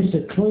America tries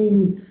to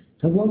cling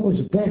to what was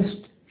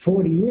best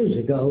 40 years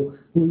ago,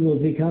 we will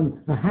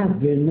become a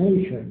have-been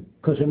nation.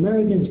 Because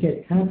Americans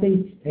get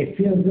happy, they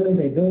feel good,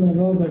 they build an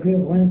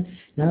automobile plant.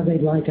 Now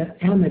they'd like to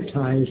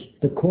amortize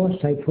the cost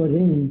they put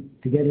in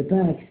to get it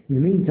back. In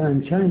the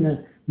meantime,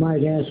 China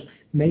might ask,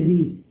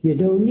 maybe you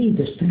don't need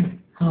to stack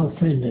our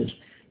fenders.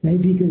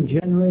 Maybe you can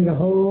generate a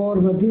whole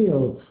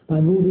automobile by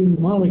moving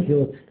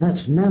molecules. That's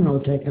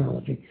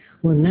nanotechnology.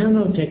 When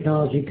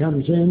nanotechnology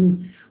comes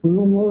in, we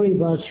won't worry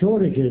about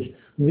shortages.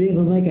 We'll be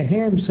able to make a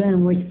ham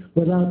sandwich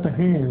without the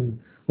ham,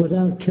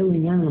 without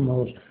killing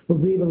animals. We'll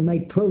be able to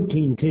make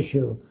protein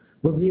tissue.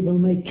 We'll be able to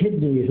make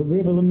kidneys. We'll be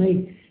able to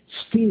make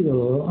steel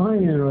or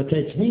iron or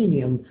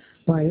titanium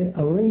by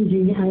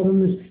arranging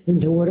atoms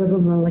into whatever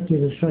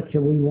molecular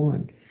structure we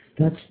want.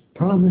 That's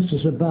promise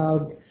is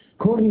about,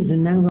 according to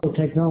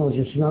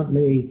nanotechnologists, not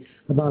me,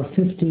 about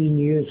 15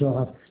 years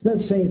off.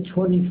 Let's say it's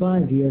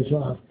 25 years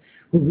off.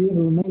 We'll be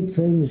able to make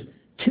things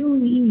too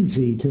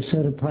easy to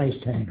set a price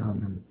tag on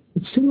them.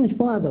 It's too much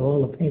bother,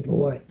 all the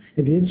paperwork.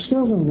 If you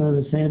still don't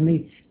understand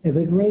me, if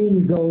it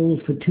rained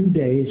gold for 2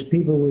 days,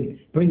 people would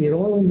bring it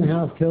all in the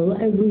house, fill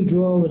every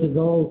drawer with the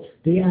gold,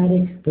 the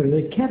attic. But if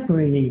it kept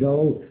raining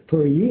gold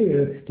for a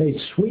year, they'd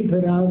sweep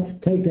it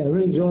out, take their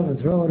rings off, and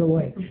throw it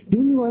away.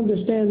 Do you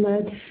understand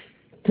that?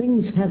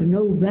 Things have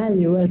no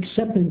value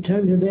except in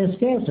terms of their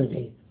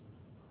scarcity.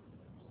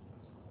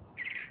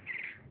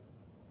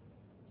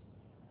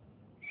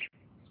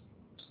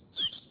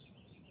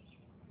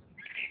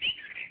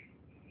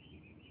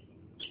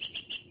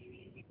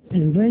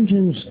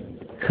 Inventions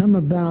come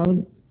about,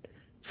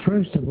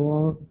 first of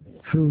all,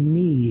 through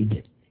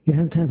need. You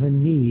have to have a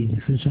need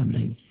for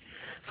something.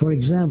 For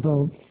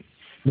example,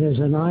 there's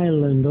an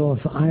island off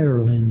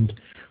Ireland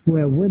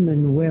where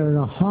women wear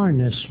a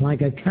harness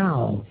like a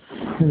cow,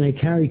 and they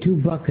carry 2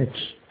 buckets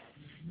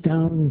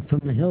down from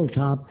the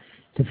hilltop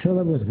to fill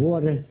it with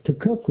water to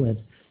cook with.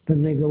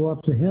 Then they go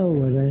up the hill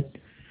with it,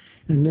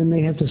 and then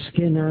they have to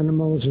skin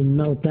animals and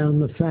melt down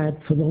the fat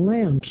for the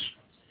lamps.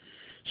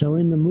 So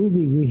in the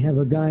movie, we have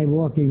a guy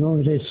walking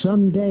over there.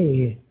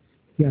 Someday,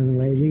 young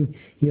lady,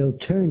 you'll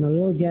turn a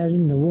little gas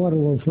and the water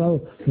will flow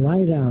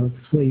right out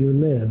where you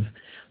live,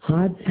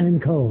 hot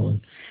and cold.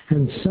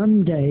 And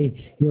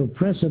someday, you'll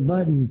press a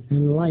button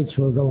and the lights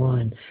will go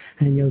on.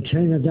 And you'll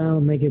turn it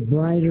down, make it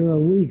brighter or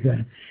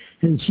weaker.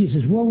 And she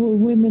says, what will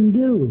women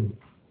do?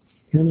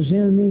 You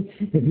understand me?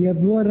 If you're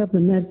brought up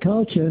in that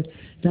culture,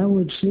 that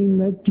would seem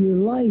like your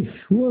life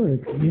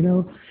work, you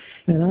know.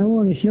 And I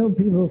want to show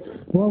people,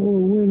 what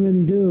will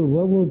women do?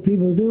 What will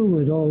people do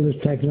with all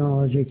this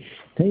technology?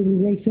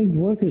 They think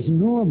work is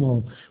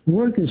normal.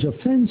 Work is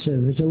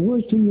offensive. It's the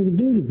worst thing you can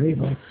do to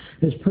people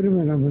is put them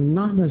in a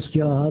monotonous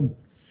job.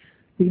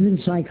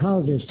 Even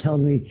psychologists tell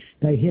me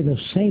they hear the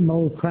same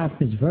old crap.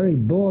 It's very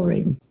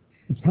boring.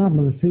 The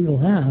problem that people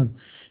have.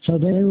 So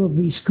they will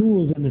be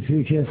schooled in the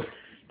future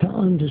to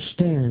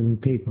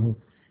understand people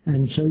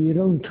And so you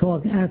don't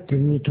talk at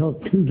them, you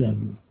talk to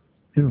them.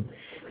 You know,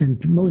 and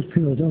most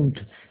people don't.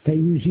 They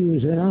use you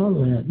as an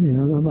outlet,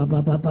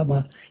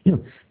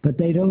 but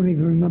they don't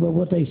even remember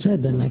what they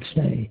said the next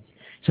day.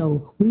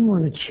 So we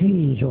want to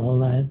change all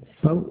that,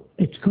 but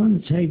it's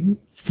going to take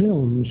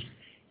films,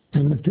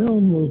 and the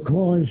film will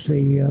cause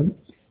the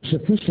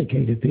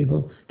sophisticated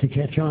people to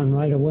catch on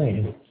right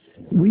away.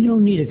 We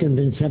don't need to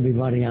convince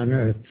everybody on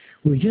Earth.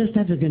 We just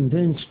have to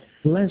convince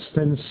less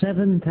than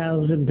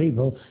 7,000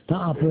 people to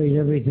operate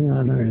everything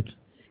on Earth.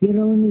 You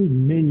don't need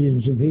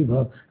millions of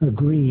people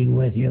agreeing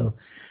with you.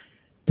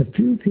 The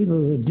few people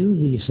that do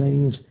these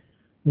things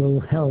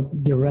will help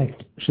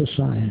direct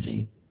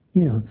society.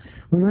 You know,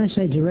 when I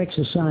say direct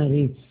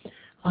society,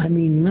 I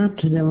mean not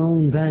to their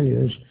own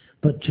values,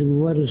 but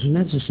to what is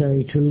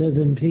necessary to live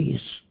in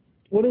peace.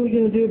 What are we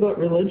going to do about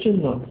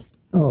religion, though?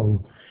 Oh,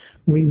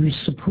 we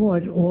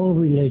support all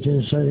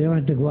religions, so they don't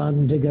have to go out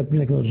and dig up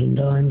nickels and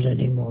dimes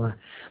anymore.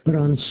 But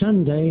on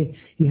Sunday,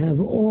 you have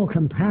all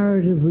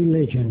comparative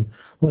religion,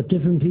 what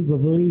different people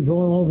believe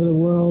all over the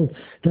world.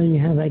 Then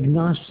you have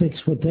agnostics,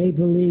 what they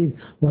believe,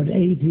 what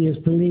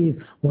atheists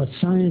believe, what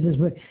scientists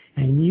believe,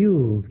 and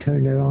you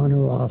turn it on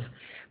or off.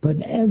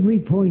 But every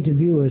point of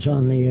view is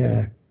on the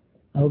air,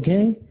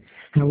 okay?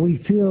 And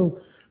we feel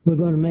we're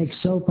going to make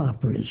soap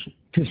operas,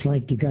 just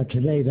like you got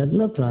today, that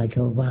look like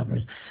soap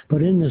operas.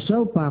 But in the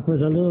soap opera,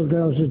 the little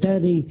girl says,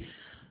 Daddy,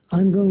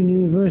 I'm going to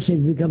university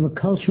to become a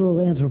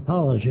cultural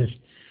anthropologist.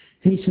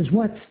 He says,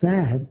 what's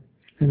that?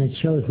 And it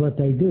shows what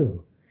they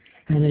do.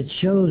 And it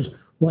shows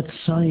what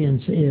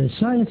science is.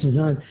 Science is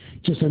not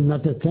just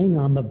another thing.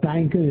 I'm a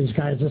banker, this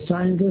guy's a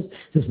scientist,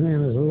 this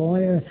man is a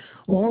lawyer.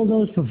 All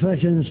those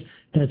professions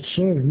that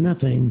serve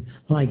nothing,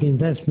 like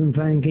investment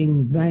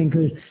banking,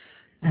 bankers,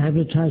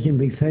 advertising,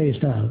 be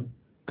phased out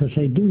because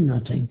they do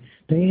nothing.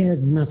 They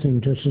add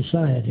nothing to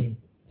society.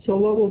 So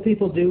what will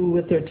people do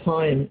with their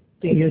time?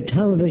 Your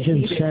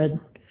television set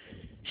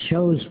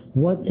shows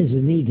what is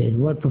needed,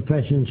 what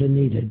professions are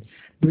needed.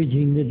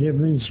 Bridging the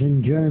difference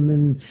in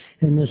German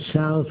in the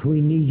South, we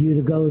need you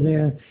to go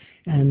there.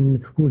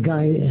 And the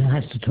guy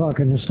has to talk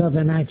in a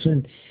Southern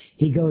accent.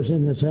 He goes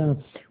in the South.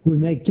 We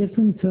make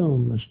different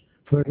films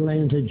for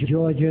Atlanta,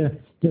 Georgia,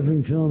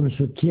 different films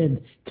for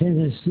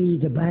Tennessee,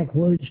 the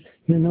backwoods.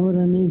 You know what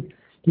I mean?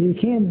 You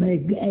can't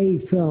make a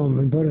film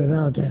and put it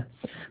out there.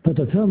 But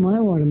the film I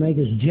want to make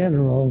is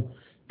general,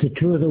 to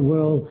tour the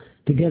world,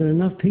 to get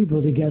enough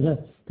people together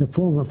to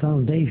form a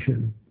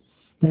foundation.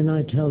 Then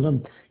I tell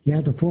them, you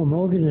have to form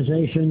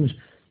organizations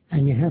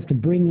and you have to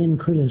bring in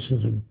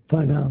criticism,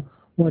 find out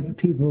what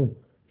people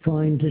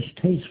find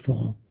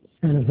distasteful.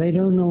 And if they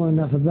don't know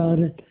enough about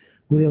it,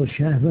 we'll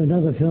have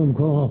another film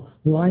called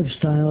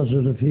Lifestyles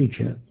of the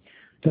Future,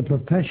 the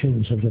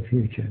professions of the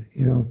future,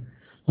 you know.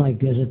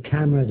 Like there's a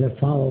camera that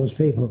follows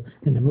people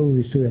in the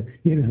movie studio,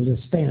 to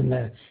stand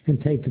there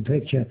and take the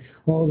picture.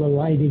 All the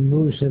lighting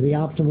moves to the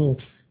optimal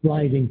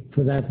lighting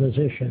for that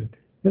position.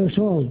 It's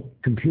all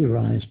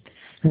computerized.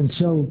 And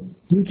so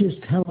you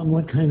just tell them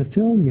what kind of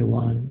film you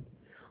want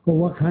or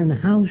what kind of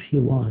house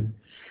you want.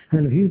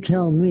 And if you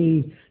tell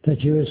me that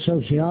you're a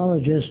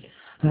sociologist,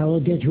 I will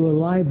get you a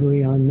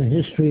library on the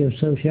history of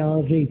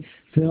sociology,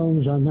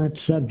 films on that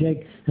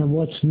subject, and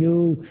what's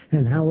new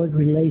and how it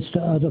relates to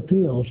other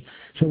fields.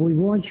 So we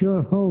want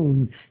your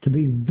home to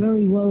be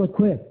very well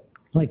equipped,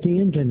 like the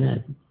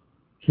internet.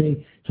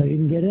 See, so you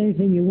can get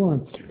anything you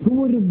want.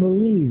 Who would have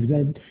believed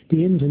that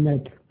the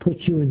internet puts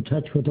you in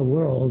touch with the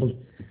world,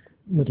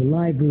 with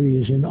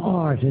libraries and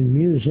art and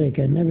music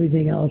and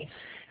everything else,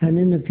 and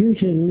in the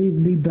future it'll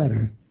even be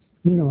better.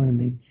 You know what I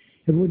mean?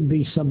 It wouldn't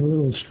be some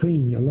little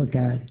screen you look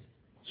at.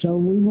 So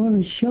we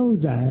want to show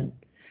that,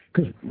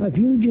 because if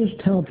you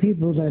just tell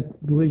people that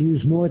we'll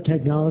use more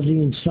technology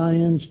and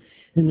science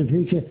in the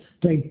future,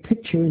 they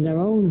picture in their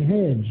own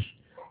heads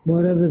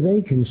whatever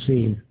they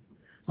conceive.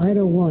 I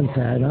don't want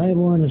that. I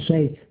want to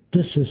say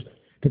this is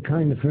the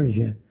kind of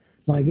furniture.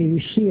 Like if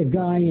you see a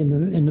guy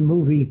in the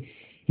movie,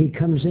 he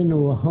comes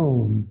into a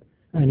home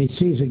and he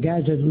sees a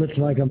gadget that looks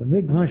like a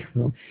big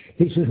mushroom.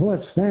 He says,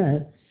 what's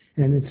that?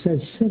 And it says,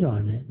 sit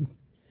on it.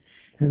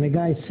 And the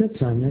guy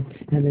sits on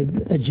it, and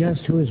it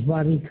adjusts to his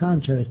body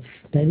contours.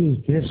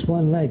 Then he lifts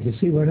one leg to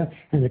see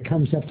and it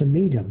comes up to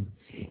meet him.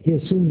 He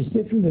assumes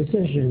different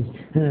positions,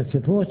 and it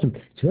supports him.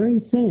 It's very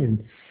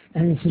thin.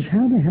 And he says,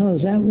 how the hell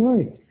does that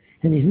work?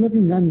 And he's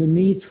looking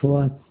underneath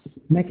for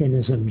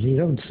mechanisms. You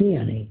don't see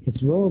any.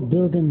 It's all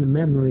built in the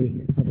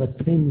memory of a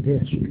thin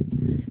disc.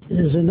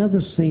 There's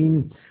another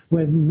scene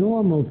where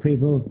normal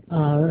people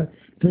are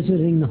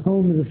visiting the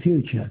home of the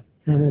future.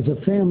 And there's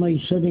a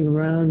family sitting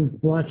around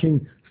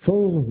watching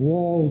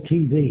full-wall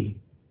TV.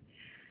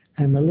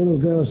 And the little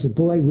girl said,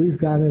 boy, we've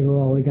got it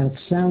all. We got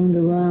sound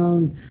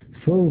around,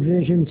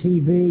 full-vision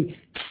TV.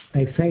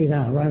 They fade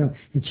out right on.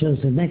 It shows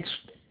the next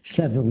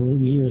several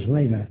years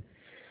later.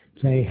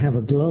 They have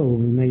a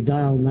globe, and they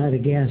dial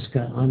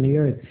Madagascar on the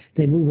Earth.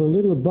 They move a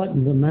little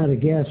button to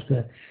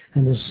Madagascar,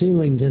 and the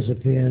ceiling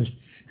disappears,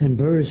 and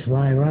birds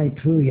fly right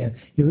through you.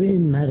 You're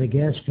in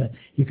Madagascar.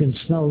 You can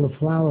smell the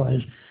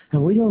flowers.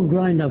 And we don't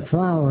grind up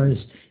flowers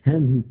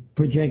and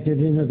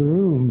projected into the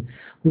room,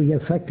 we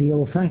affect the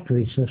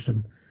olfactory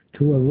system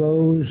to a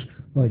rose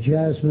or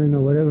jasmine or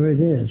whatever it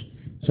is.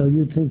 So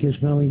you think you're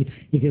smelling,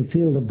 you can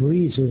feel the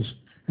breezes.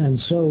 And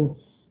so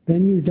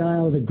then you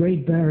dial the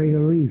Great Barrier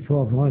Reef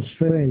off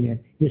Australia.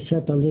 You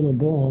set the little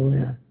ball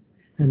there.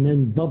 And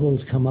then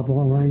bubbles come up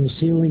all around the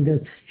ceiling.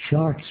 The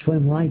sharks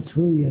swim right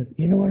through you.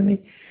 You know what I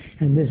mean?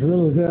 And this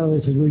little girl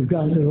says, we've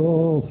got it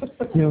all.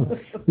 You know,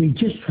 we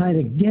just try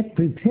to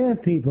prepare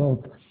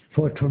people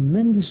for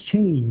tremendous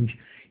change.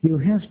 You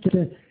have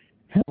to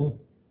help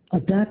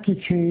adapt to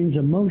change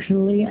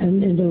emotionally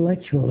and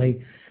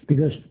intellectually.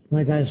 Because,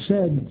 like I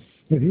said,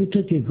 if you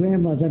took your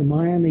grandmother to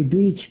Miami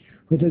Beach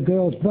with the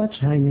girls' butts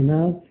hanging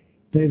out,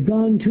 they've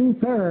gone too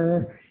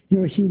far. You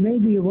know, she may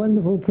be a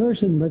wonderful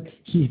person, but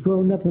she's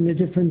grown up in a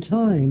different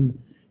time.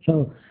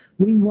 So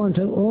we want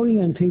to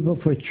orient people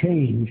for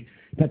change,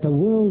 that the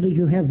world that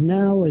you have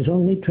now is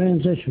only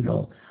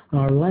transitional.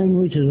 Our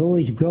language is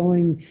always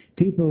growing.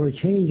 People are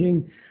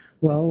changing.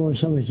 Well, when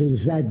somebody says,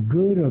 is that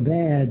good or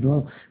bad?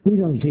 Well, we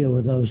don't deal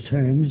with those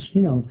terms.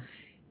 You know,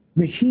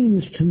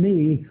 machines, to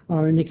me,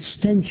 are an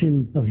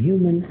extension of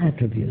human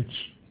attributes.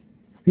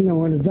 You know,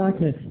 when a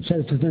doctor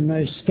says to the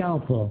nurse,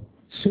 scalpel,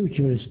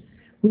 sutures,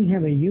 we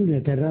have a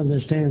unit that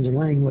understands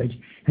language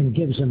and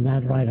gives them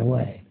that right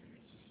away.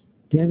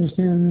 Do you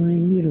understand? I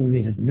mean, you don't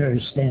need a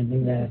nurse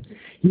standing there.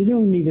 You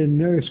don't need a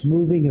nurse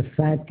moving a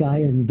fat guy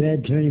in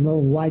bed, turning him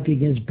over, wiping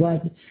his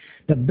butt.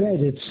 The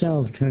bed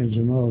itself turns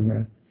him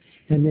over.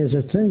 And there's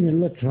a thing that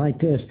looks like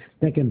this.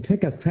 They can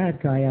pick a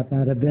fat guy up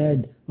out of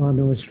bed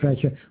onto a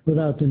stretcher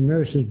without the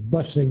nurses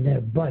busting their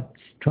butt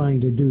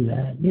trying to do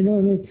that. You know what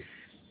I mean?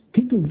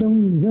 People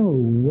don't know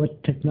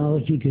what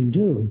technology can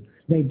do.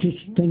 They just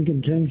think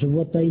in terms of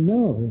what they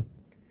know.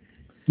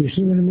 You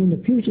see what I mean?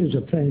 The future is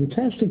a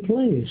fantastic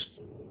place.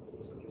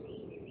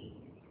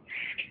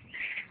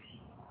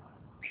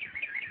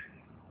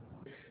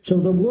 So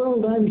the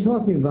world I'm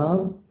talking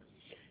about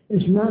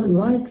is not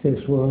like this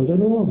world at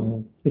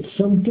all. It's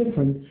so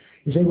different.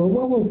 You say, well,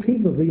 what will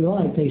people be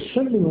like? They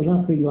certainly will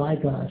not be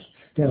like us.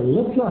 They'll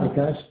look like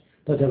us,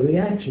 but the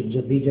reactions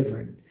will be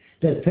different.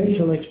 Their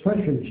facial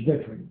expressions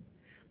different.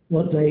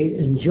 What they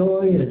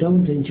enjoy or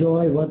don't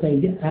enjoy, what they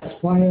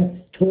aspire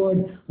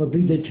toward, will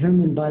be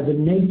determined by the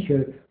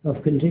nature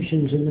of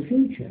conditions in the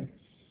future.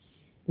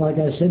 Like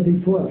I said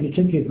before, if you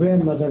took your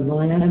grandmother to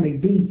Miami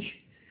Beach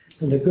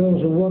and the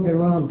girls are walking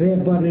around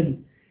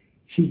bare-butted,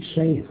 she'd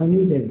say,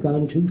 honey, they've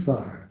gone too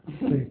far.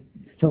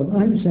 So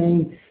I'm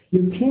saying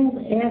you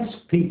can't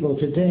ask people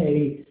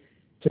today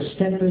to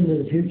step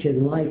into the future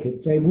and like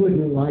it. They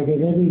wouldn't like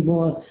it any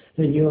more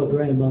than your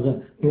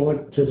grandmother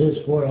brought to this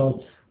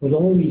world. With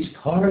all these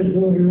cars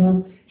going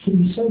around, she'd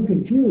be so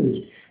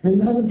confused.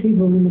 And other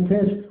people in the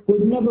past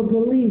would never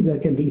believe there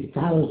can be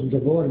thousands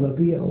of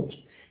automobiles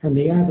and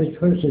the average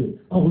person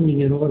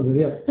owning an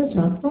automobile. That's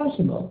not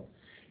possible.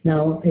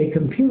 Now, a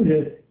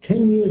computer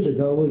 10 years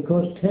ago would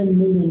cost $10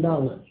 million,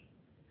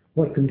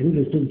 what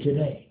computers do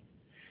today.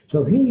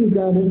 So here you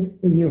got it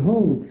in your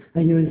home,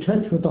 and you're in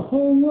touch with the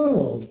whole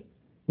world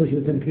with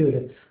your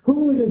computer. Who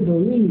would have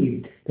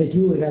believed that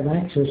you would have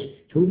access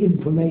to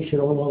information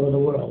all over the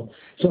world?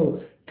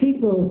 So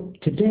people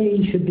today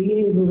should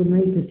be able to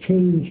make the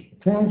change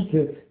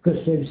faster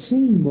because they've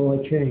seen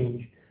more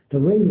change. The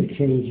rate of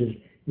change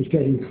is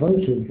getting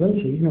closer and closer,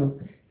 you know,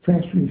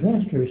 faster and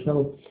faster.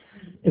 So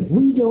if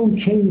we don't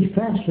change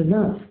fast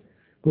enough,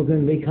 we're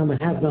going to become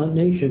a have-not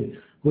nation.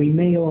 We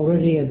may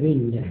already have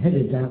been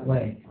headed that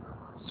way.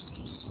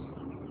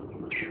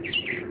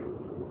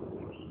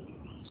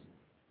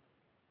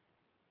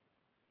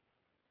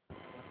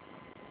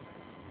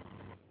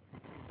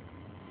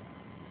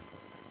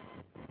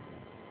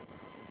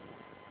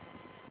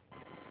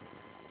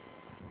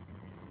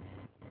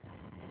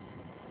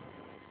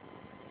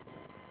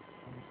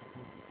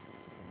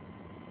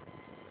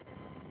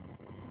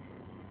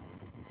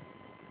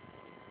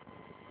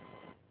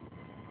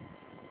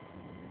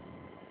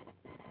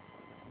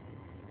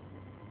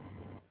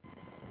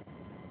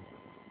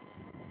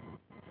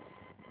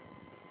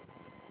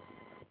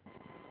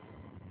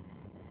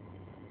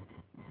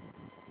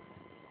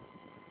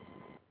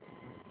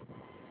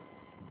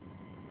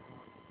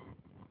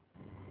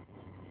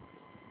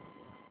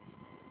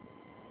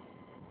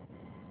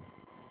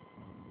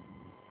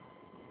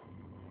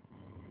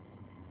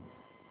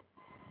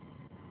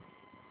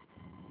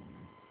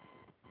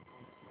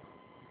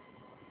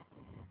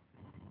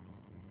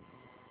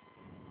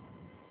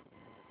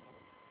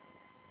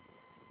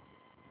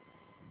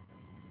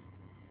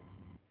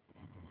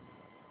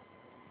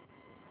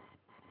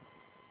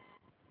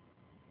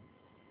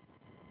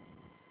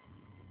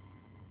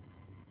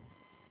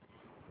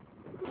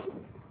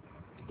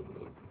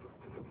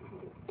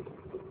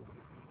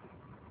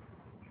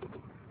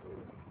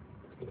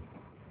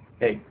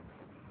 Hey.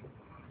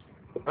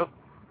 Oh,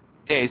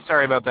 hey,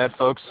 sorry about that,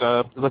 folks.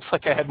 It looks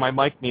like I had my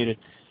mic muted.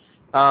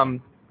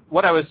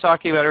 What I was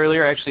talking about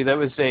earlier, actually, that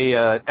was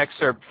a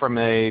excerpt from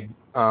a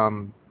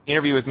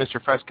interview with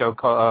Mr. Fresco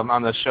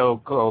on the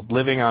show called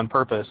Living on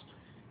Purpose.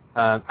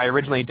 I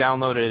originally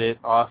downloaded it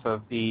off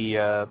of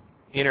the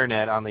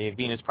internet on the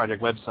Venus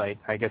Project website.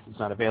 I guess it's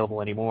not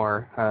available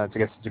anymore. I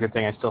guess it's a good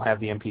thing I still have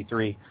the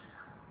MP3.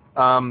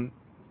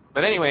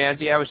 But anyway,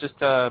 I was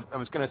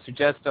going to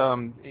suggest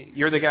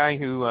you're the guy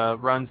who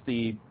runs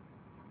the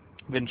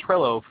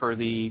Ventrilo for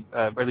the,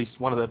 or at least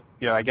one of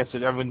the, I guess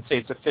I wouldn't say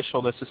it's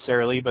official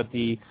necessarily, but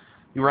you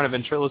run a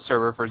Ventrilo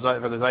server for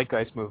the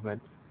Zeitgeist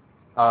movement.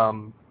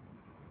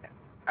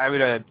 I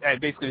would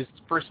basically,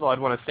 first of all, I'd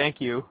want to thank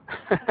you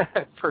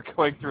for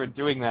going through and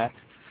doing that.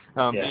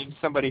 Being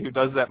somebody who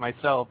does that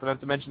myself, and not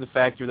to mention the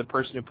fact you're the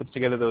person who puts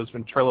together those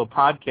Ventrilo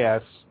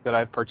podcasts that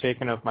I've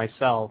partaken of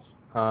myself.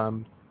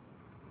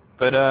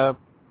 But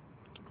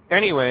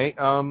anyway,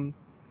 I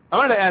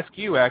wanted to ask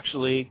you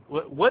actually,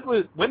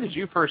 when did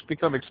you first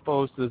become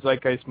exposed to the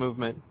Zeitgeist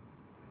movement?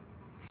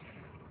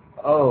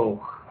 Well,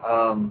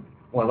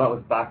 that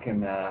was back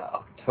in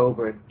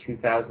October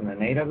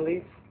 2008, I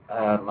believe.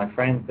 My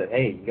friend said,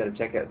 "Hey, you got to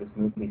check out this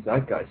movie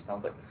Zeitgeist." And I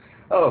was like,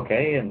 "Oh,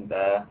 okay." And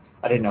I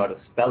didn't know how to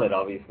spell it.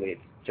 Obviously,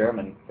 it's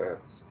German for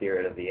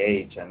Spirit of the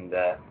Age, and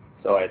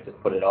so I just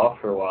put it off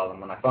for a while.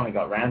 And when I finally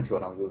got around to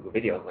it on Google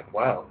Video, I was like,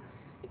 "Wow!"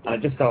 And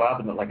it just so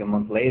happened that like a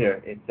month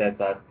later, it said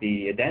that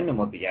the addendum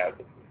would be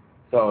out.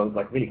 So I was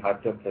like really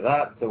hyped up for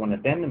that. So when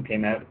addendum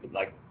came out,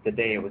 like the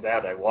day it was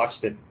out, I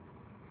watched it,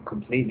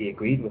 completely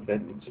agreed with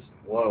it, and just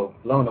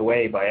blown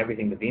away by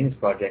everything the Venus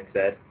Project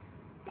said.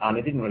 And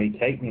it didn't really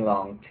take me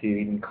long to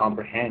even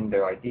comprehend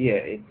their idea.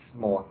 It's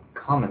more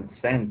common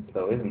sense,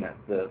 though, isn't it?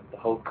 The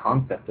whole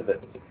concept of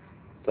it.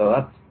 So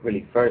that's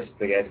really first,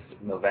 I guess,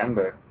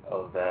 November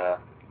of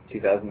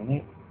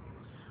 2008.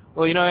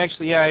 Well,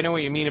 actually, I know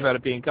what you mean about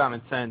it being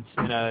common sense.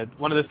 And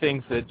one of the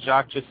things that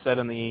Jacques just said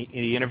in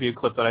the interview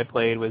clip that I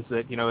played was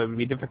that, it would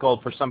be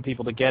difficult for some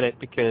people to get it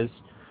because,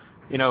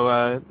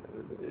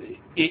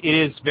 it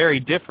is very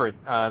different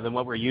than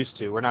what we're used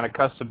to. We're not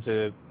accustomed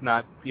to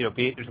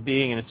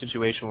being in a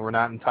situation where we're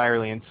not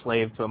entirely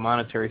enslaved to a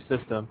monetary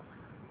system.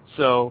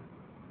 So,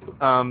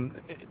 I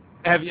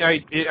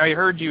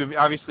heard you've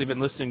obviously been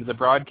listening to the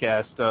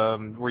broadcast.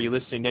 Were you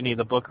listening to any of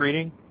the book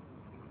reading?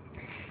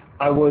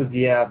 I was,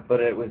 yeah, but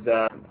it was,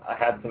 I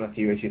had a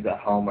few issues at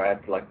home where I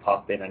had to like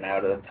pop in and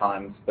out at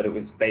times, but it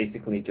was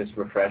basically just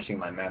refreshing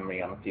my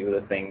memory on a few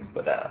of the things,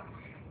 but I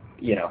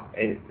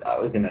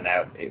was in and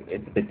out.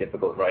 It's a bit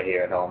difficult right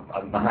here at home.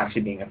 I'm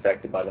actually being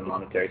affected by the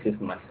monetary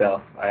system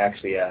myself. I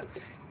actually,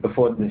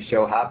 before the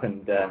show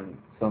happened,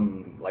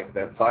 some like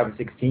about 5 or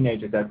 6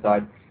 teenagers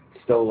outside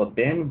stole a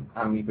bin,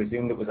 and we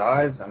presumed it was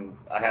ours, and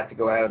I had to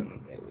go out, and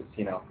it was,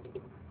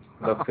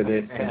 look for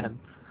this. And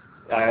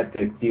I had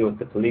to deal with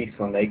the police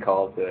when they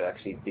called to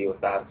actually deal with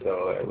that,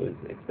 so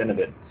it's been a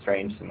bit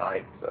strange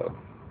tonight. So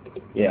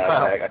yeah,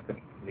 wow. I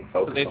couldn't really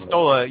focus.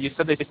 So you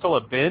said they stole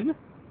a bin?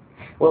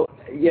 Well,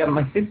 yeah,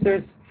 my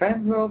sister's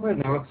friends were over,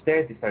 and they were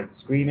upstairs. They started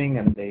screaming,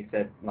 and they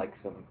said like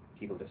some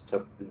people just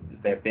took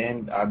our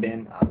bin,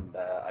 and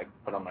I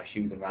put on my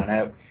shoes and ran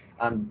out.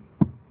 And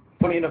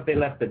funny enough, they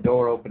left the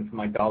door open for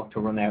my dog to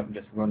run out and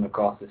just run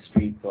across the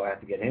street, so I had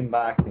to get him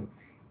back. And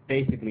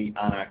basically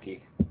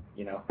anarchy.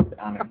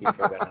 Anarchy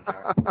for about an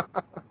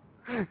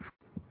hour.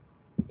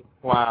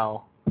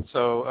 Wow.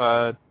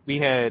 So we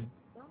had,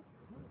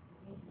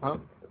 not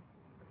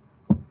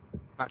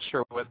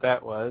sure what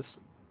that was.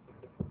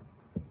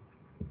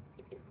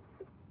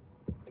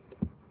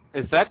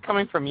 Is that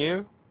coming from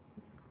you?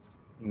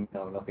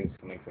 No, nothing's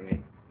coming from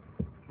me.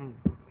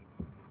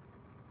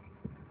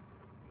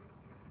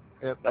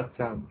 Yep. That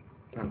sounds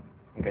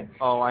okay.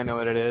 Oh, I know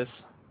what it is.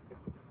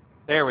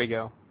 There we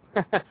go.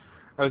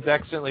 I was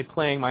accidentally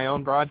playing my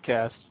own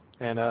broadcast,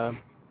 and that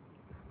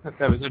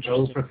was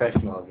interesting. So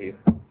professional of you.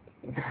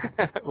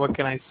 What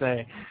can I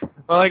say?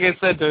 Well, like I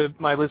said to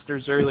my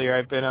listeners earlier,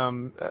 I've been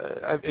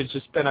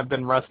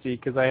rusty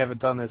because I haven't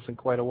done this in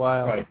quite a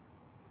while. Right.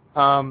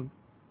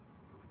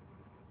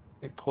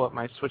 Let me pull up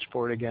my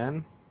switchboard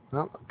again.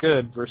 Oh,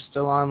 good. We're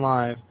still on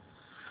live.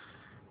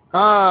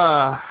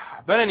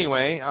 But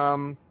anyway,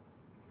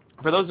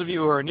 for those of you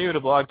who are new to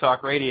Blog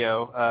Talk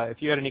Radio,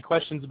 if you had any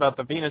questions about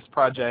the Venus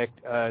Project,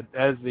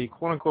 as the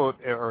quote-unquote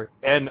or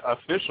an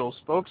official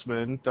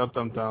spokesman,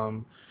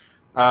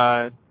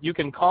 you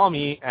can call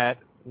me at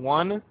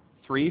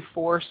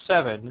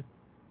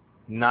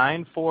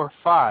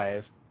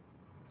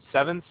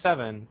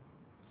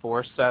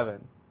 1-347-945-7747.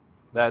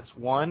 That's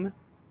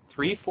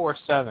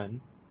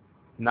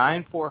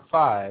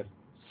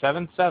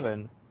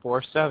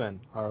 1-347-945-7747.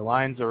 Our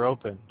lines are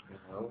open.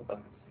 No,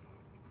 that's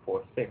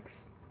 46.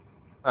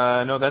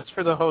 No, that's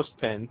for the host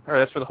pin, or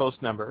that's for the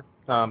host number.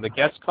 The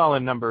guest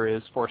call-in number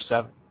is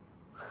 47.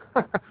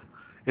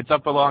 It's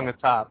up along the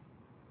top,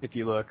 if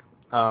you look.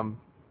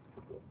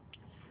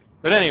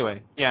 But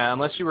anyway, yeah,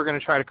 unless you were going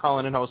to try to call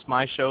in and host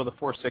my show, the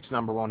 46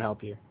 number won't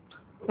help you.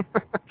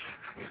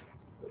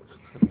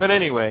 But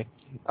anyway,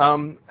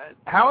 how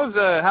has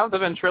the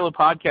Ventrilo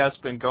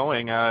podcast been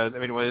going? Has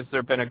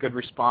there been a good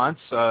response?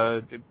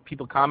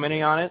 People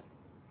commenting on it?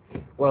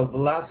 Well, the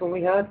last one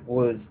we had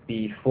was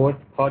the 4th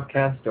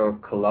podcast, or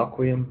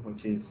colloquium,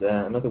 which is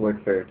another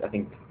word for, I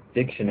think,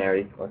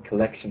 dictionary or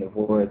collection of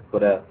words.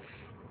 But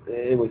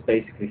it was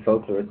basically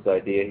Folklorist's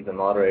idea. He's a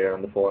moderator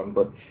on the forum,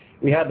 but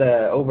we had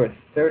over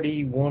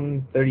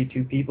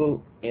 32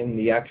 people in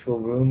the actual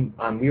room,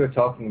 and we were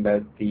talking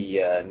about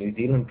the New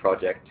Zealand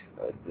project,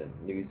 the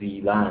New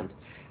Zealand,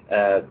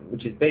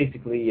 which is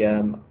basically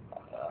a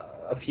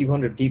few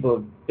hundred people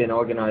have been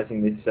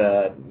organizing this,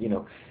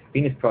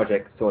 Venus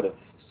Project sort of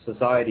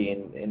society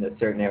in a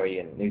certain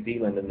area in New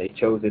Zealand, and they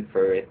chose it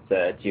for its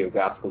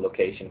geographical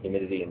location,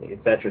 humidity, and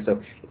etc.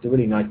 So it's a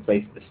really nice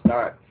place to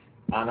start.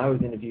 And I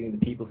was interviewing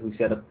the people who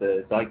set up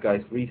the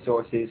Zeitgeist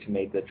Resources, who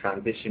made the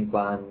transition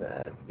plan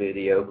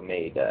video, who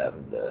made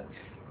the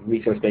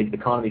Resource-Based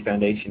Economy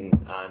Foundation,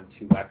 and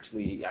who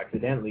actually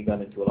accidentally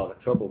got into a lot of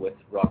trouble with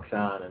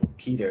Roxanne and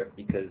Peter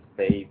because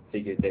they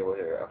figured they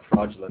were a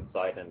fraudulent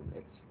site, and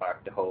it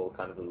sparked a whole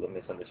kind of a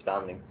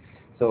misunderstanding.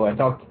 So I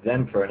talked to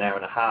them for an hour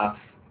and a half,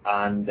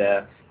 and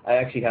I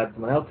actually had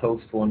someone else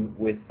host one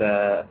with,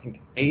 I think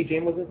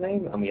Adrian was his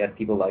name, and we had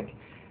people like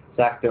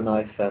Zach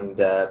Donknife and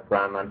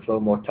Brandman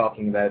Flowmore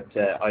talking about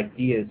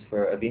ideas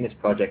for a Venus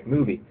Project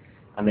movie.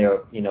 And they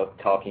were,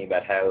 talking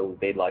about how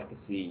they'd like to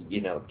see,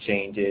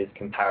 changes,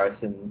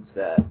 comparisons,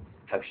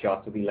 how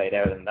shots would be laid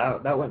out, and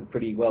that went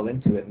pretty well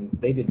into it, and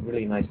they did a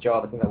really nice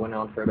job. I think that went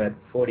on for about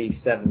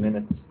 47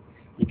 minutes.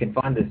 You can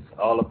find this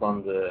all up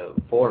on the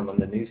forum, on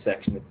the news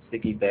section. It's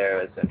Sticky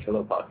Bear,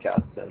 Centrillo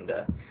Podcasts, and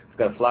we've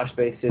got a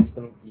Flash-based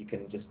system. You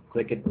can just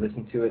click it and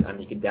listen to it, and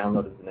you can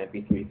download it as an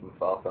MP3 from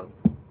Falcon.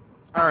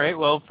 All right.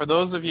 Well, for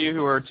those of you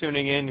who are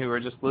tuning in, who are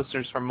just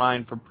listeners from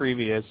mine from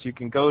previous, you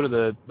can go to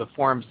the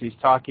forums he's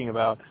talking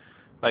about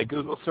by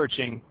Google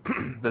searching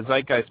the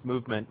Zeitgeist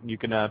Movement. You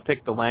can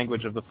pick the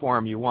language of the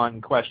forum you want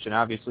in question.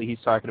 Obviously, he's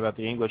talking about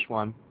the English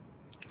one.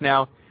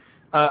 Now,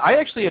 I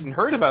actually hadn't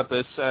heard about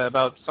this,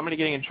 about somebody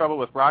getting in trouble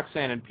with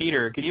Roxanne and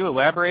Peter. Can you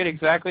elaborate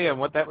exactly on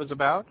what that was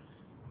about?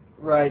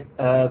 Right.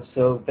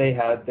 So they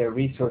had their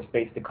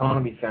Resource-Based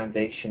Economy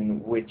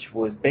Foundation, which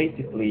was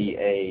basically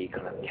a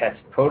kind of test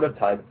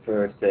prototype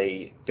for,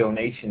 say,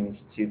 donations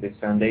to this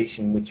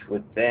foundation, which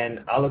would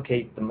then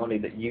allocate the money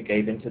that you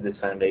gave into this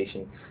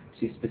foundation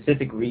to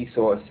specific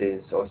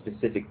resources or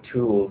specific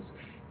tools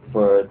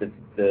for the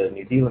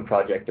New Zealand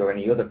project or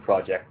any other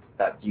project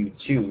that you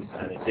choose.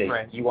 And say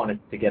you wanted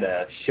to get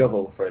a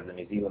shovel for the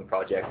New Zealand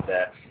project,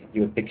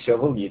 you would pick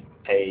shovel, you'd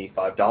pay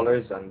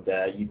 $5, and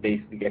you'd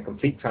basically get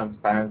complete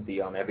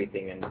transparency on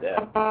everything. And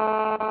that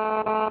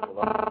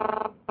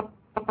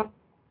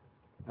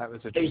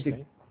was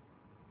interesting.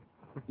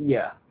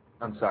 Yeah,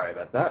 I'm sorry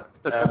about that.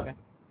 That's okay.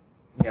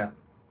 Yeah,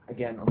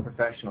 again,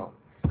 unprofessional.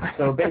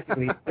 So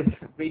basically, this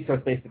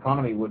Resource-Based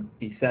Economy would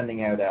be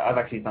sending out, I've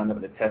actually signed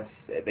up with the test,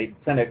 they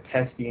send out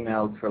test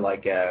emails for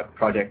like a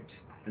project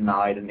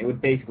denied, and it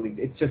would basically,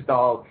 it's just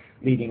all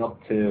leading up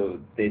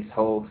to this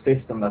whole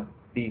system that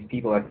these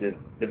people are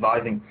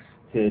devising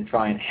to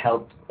try and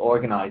help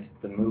organize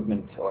the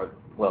movement, or,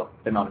 well,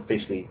 they're not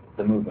officially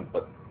the movement,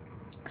 but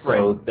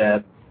so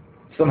that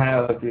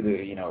somehow through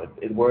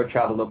the, word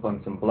traveled up on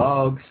some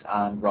blogs,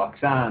 and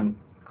Roxanne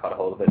caught a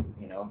hold of it,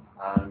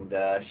 and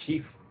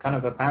she kind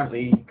of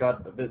apparently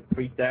got a bit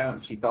freaked out,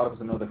 and she thought it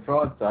was another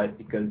fraud site,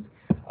 because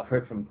I've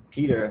heard from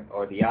Peter,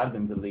 or the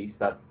admins at least,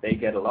 that they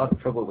get a lot of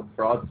trouble with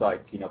fraud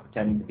sites,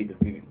 pretending to be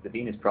the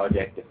Venus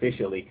Project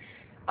officially,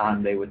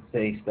 and they would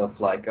say stuff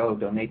like, oh,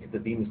 donate to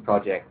the Venus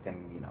Project,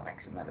 and, X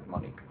amount of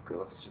money could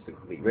go. It's just a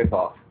complete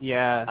rip-off.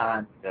 Yeah.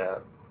 And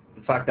the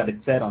fact that it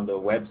said on the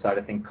website,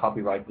 I think,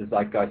 copyright the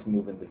Zeitgeist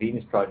Movement, the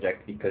Venus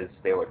Project, because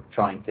they were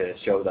trying to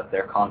show that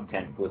their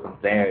content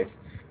wasn't theirs,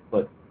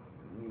 but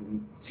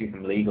due to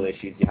some legal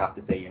issues, you have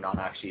to say you're not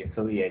actually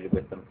affiliated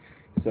with them.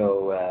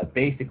 So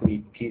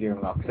basically, Peter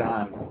and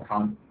Roxanne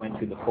went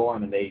to the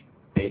forum, and they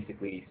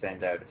basically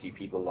sent out a few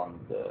people on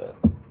the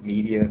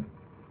media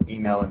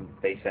email, and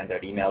they sent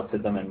out emails to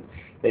them, and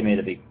they made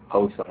a big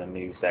post on the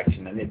news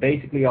section, and it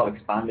basically all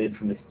expanded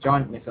from this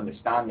joint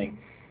misunderstanding,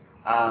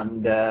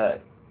 and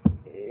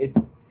it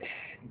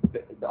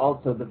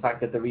also the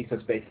fact that the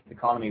Resource-Based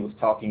Economy was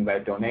talking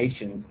about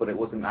donations, but it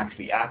wasn't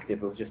actually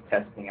active. It was just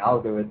testing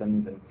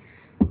algorithms and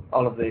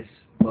all of this.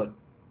 But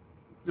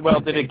well,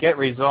 did it get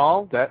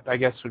resolved? That, I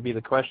guess, would be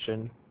the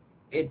question.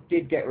 It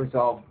did get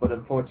resolved, but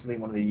unfortunately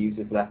one of the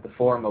users left the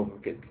forum over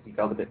because he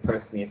felt a bit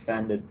personally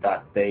offended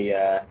that they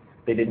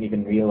didn't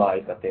even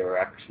realize that they were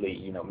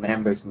actually,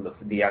 members of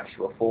the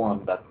actual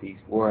forum, that these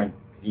weren't,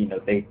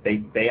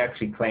 they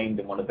actually claimed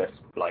in one of their,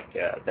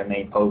 their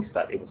main posts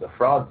that it was a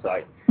fraud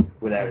site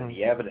without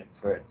any evidence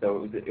for it.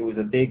 So it was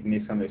a big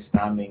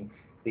misunderstanding.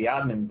 The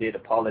admin did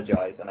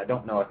apologize, and I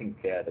don't know, I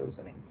think there was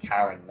a name,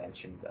 Karen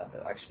mentioned that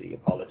actually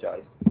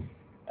apologized.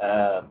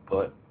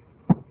 But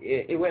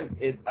it was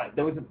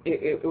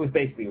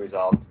basically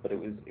resolved, but it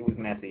was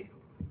messy.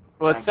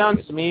 Well, it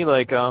sounds to me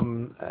like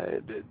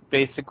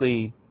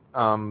basically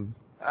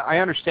I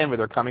understand where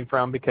they're coming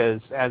from, because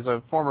as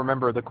a former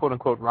member of the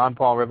quote-unquote Ron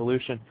Paul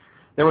Revolution,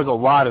 there was a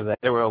lot of that.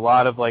 There were a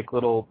lot of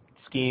little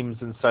schemes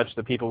and such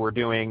that people were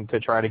doing to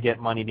try to get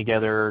money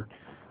together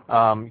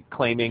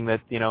claiming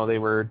that, they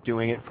were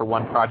doing it for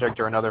one project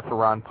or another for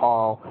Ron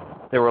Paul.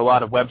 There were a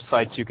lot of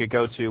websites you could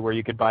go to where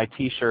you could buy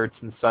T-shirts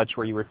and such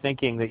where you were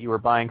thinking that you were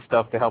buying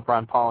stuff to help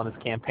Ron Paul in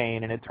his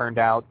campaign, and it turned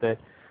out that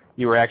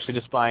you were actually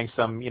just buying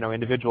some,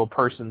 individual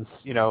person's,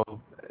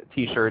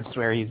 T-shirts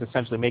where he's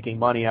essentially making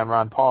money on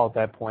Ron Paul at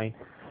that point.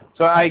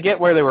 So I get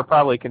where they were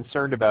probably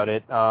concerned about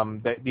it.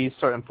 That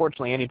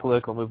unfortunately, any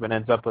political movement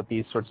ends up with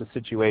these sorts of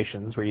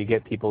situations where you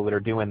get people that are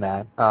doing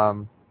that.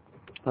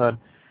 But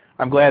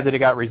I'm glad that it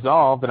got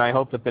resolved, and I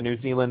hope that the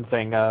New Zealand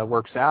thing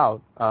works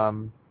out.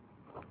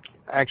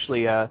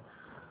 Actually, I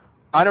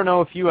don't know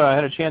if you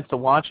had a chance to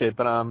watch it,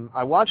 but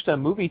I watched a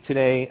movie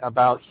today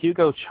about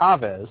Hugo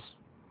Chavez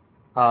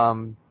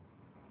and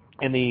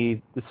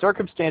the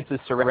circumstances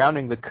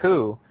surrounding the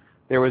coup.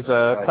 There was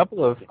a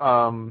couple of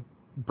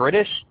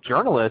British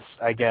journalists,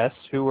 I guess,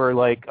 who were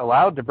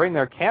allowed to bring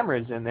their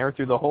cameras in there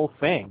through the whole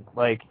thing.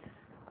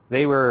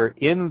 They were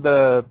in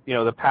the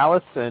the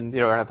palace, and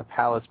not the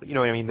palace, but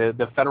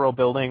the federal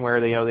building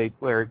where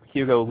where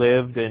Hugo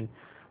lived, and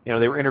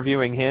they were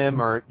interviewing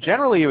him. Or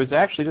generally, it was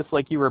actually just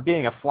like you were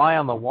being a fly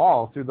on the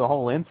wall through the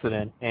whole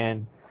incident.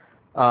 And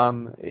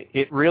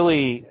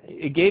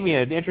it gave me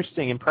an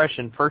interesting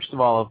impression, first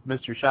of all, of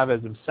Mr.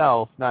 Chavez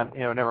himself. Not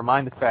never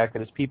mind the fact that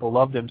his people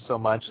loved him so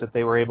much that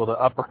they were able to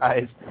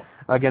uprise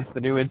against the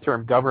new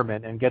interim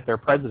government and get their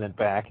president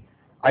back.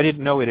 I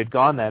didn't know it had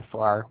gone that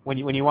far. When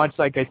you watch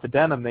Zeitgeist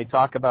Addendum, they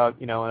talk about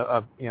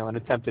an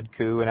attempted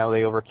coup and how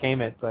they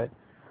overcame it. But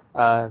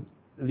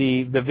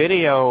the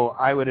video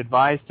I would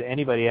advise to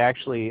anybody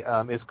actually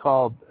is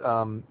called.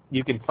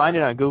 You can find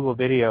it on Google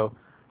Video.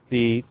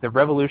 The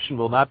revolution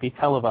will not be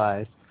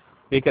televised,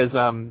 because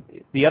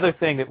the other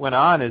thing that went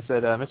on is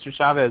that Mr.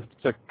 Chavez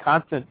took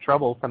constant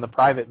trouble from the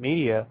private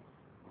media,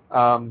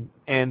 and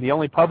the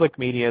only public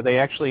media they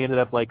actually ended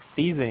up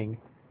seizing.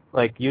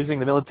 Using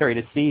the military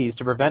to seize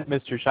to prevent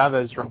Mr.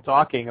 Chavez from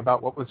talking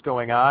about what was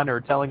going on or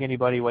telling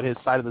anybody what his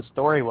side of the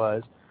story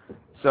was.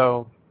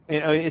 So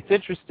it's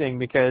interesting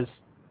because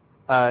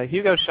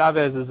Hugo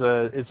Chavez is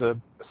a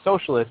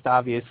socialist,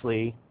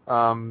 obviously,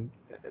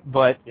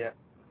 but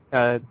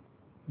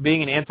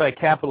being an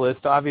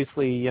anti-capitalist,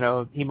 obviously,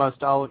 he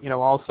must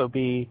also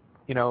be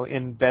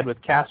in bed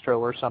with Castro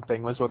or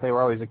something, was what they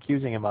were always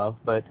accusing him of.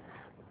 But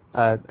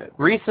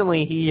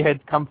recently, he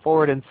had come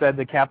forward and said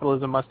that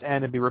capitalism must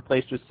end and be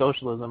replaced with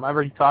socialism. I've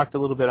already talked a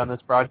little bit on this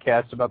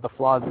broadcast about the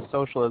flaws of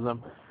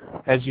socialism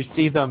as you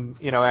see them,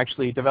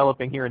 actually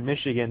developing here in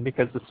Michigan,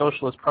 because the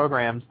socialist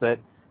programs that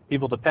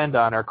people depend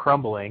on are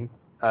crumbling,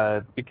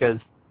 because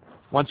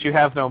once you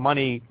have no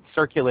money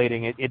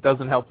circulating, it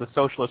doesn't help the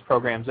socialist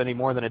programs any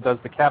more than it does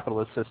the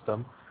capitalist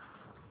system.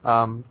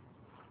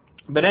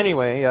 But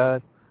anyway,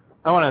 I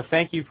want to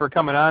thank you for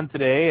coming on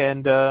today,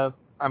 and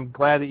I'm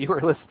glad that you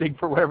were listening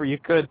for whatever you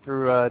could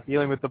through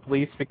dealing with the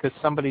police, because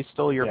somebody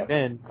stole your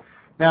bin.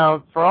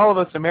 Now, for all of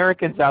us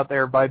Americans out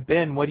there, by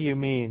bin, what do you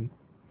mean?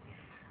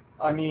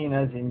 I mean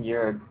as in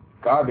your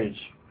garbage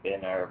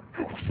bin, or...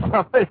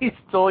 Somebody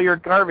stole your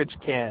garbage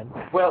can.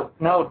 Well,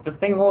 no, the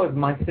thing was,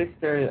 my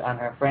sister and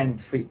her friend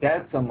freaked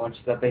out so much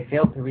that they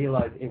failed to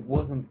realize it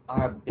wasn't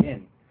our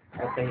bin.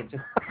 That they had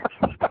just...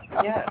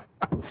 Yeah.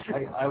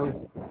 I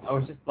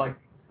was just like...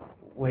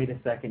 Wait a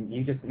second,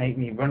 you just made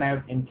me run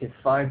out into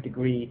 5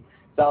 degrees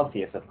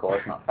Celsius, of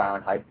course, not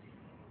Fahrenheit,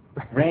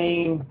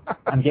 rain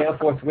and gale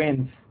force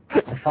winds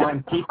to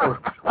find people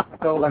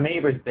stole their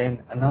neighbor's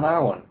bin and not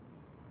our one.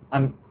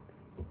 And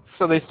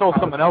so they stole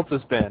someone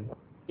else's bin.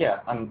 Yeah,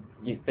 and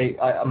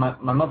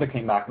my mother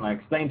came back and I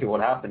explained to her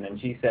what happened, and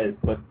she says,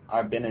 but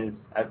our bin is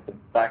out the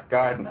back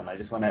garden, and I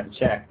just went out and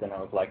checked, and I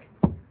was like,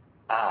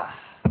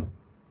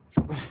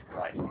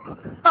 right.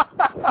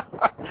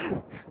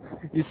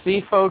 You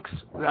see, folks,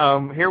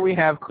 here we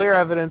have clear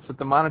evidence that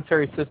the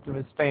monetary system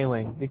is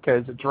failing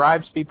because it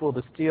drives people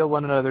to steal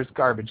one another's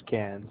garbage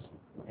cans.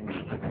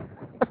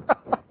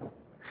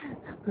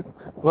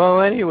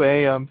 Well,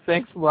 anyway,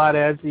 thanks a lot,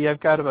 Azzy.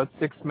 I've got about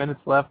 6 minutes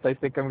left. I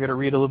think I'm going to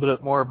read a little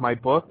bit more of my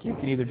book. You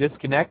can either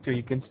disconnect or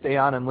you can stay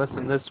on and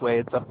listen this way.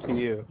 It's up to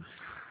you.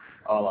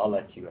 I'll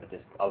let you.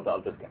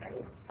 I'll disconnect.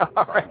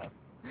 All right.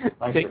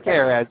 Take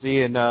care,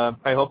 Azzy, and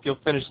I hope you'll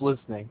finish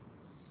listening.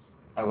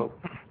 I will.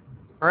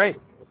 All right.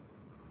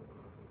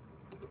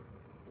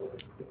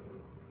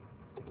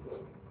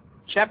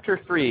 Chapter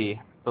 3,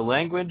 The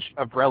Language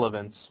of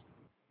Relevance.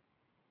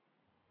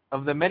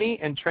 Of the many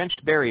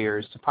entrenched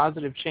barriers to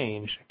positive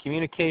change,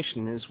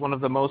 communication is one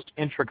of the most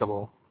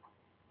intractable.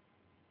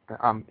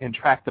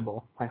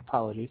 My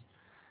apologies.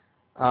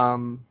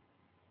 Okay,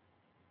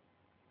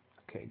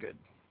 good.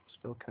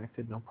 Still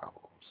connected, no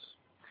problems.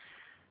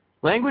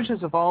 Language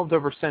has evolved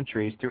over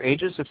centuries through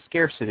ages of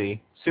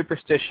scarcity,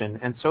 superstition,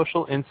 and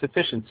social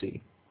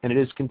insufficiency, and it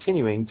is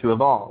continuing to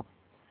evolve.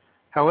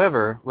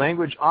 However,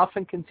 language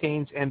often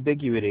contains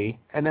ambiguity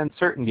and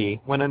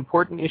uncertainty when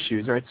important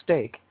issues are at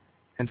stake,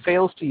 and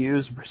fails to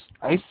use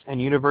precise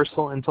and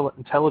universal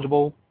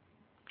intelligible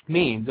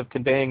means of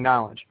conveying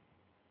knowledge.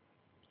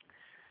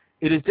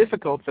 It is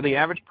difficult for the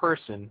average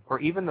person, or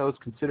even those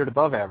considered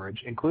above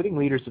average, including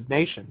leaders of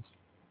nations,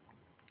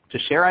 to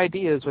share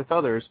ideas with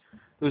others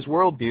whose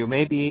worldview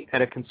may be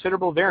at a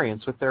considerable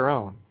variance with their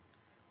own.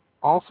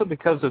 Also,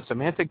 because of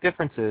semantic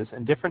differences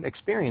and different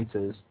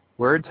experiences,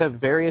 words have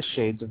various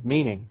shades of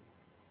meaning.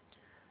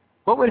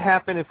 What would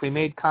happen if we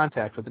made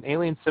contact with an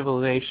alien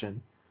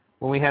civilization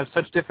when we have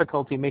such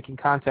difficulty making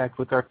contact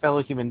with our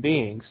fellow human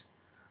beings?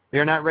 We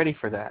are not ready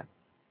for that.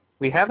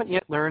 We haven't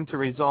yet learned to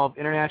resolve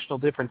international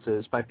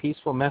differences by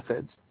peaceful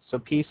methods, so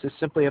peace is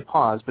simply a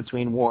pause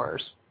between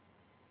wars.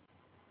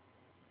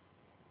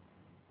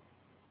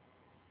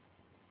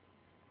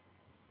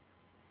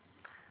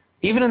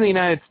 Even in the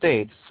United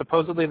States,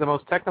 supposedly the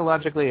most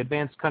technologically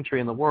advanced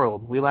country in the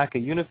world, we lack a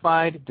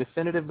unified,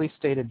 definitively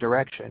stated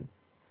direction.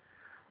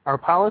 Our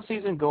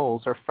policies and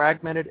goals are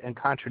fragmented and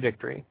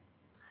contradictory.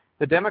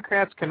 The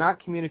Democrats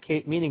cannot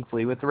communicate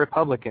meaningfully with the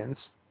Republicans.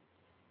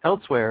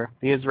 Elsewhere,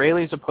 the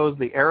Israelis oppose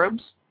the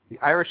Arabs, the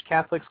Irish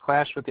Catholics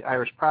clash with the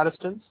Irish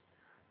Protestants,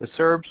 the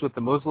Serbs with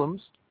the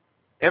Muslims.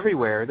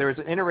 Everywhere, there is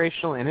an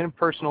interracial and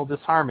impersonal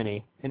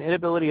disharmony, an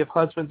inability of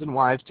husbands and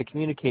wives to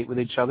communicate with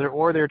each other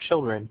or their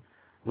children,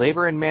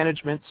 labor and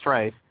management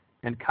strife,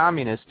 and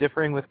communists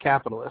differing with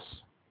capitalists.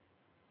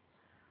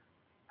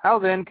 How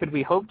then could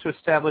we hope to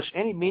establish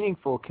any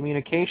meaningful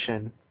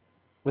communication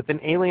with an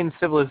alien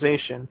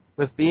civilization,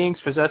 with beings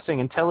possessing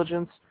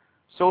intelligence,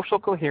 social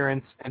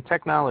coherence, and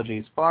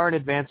technologies far in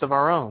advance of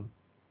our own?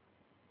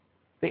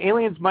 The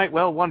aliens might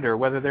well wonder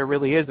whether there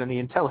really is any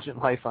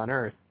intelligent life on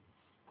Earth.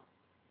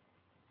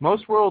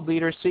 Most world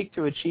leaders seek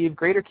to achieve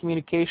greater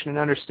communication and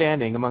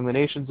understanding among the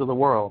nations of the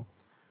world.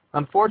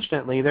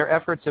 Unfortunately, their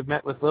efforts have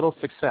met with little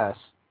success.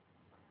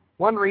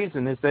 One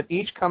reason is that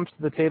each comes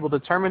to the table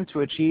determined to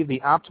achieve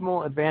the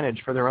optimal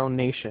advantage for their own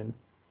nation.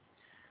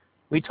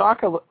 We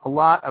talk a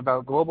lot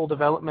about global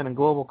development and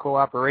global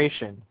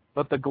cooperation,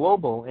 but the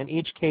global in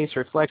each case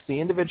reflects the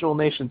individual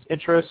nation's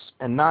interests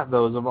and not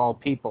those of all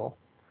people.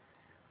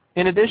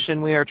 In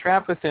addition, we are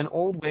trapped within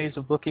old ways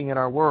of looking at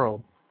our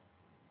world.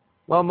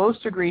 While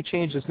most agree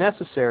change is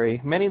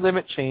necessary, many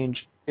limit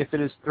change if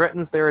it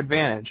threatens their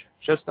advantage,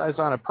 just as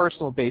on a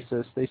personal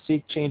basis they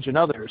seek change in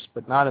others,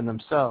 but not in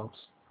themselves.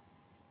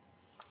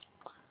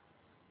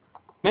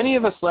 Many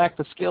of us lack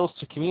the skills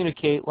to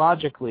communicate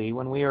logically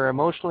when we are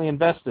emotionally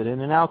invested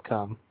in an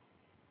outcome.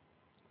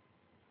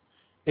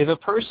 If a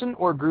person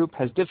or group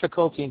has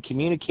difficulty in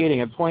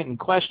communicating a point in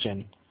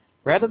question,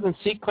 rather than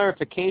seek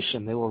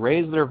clarification, they will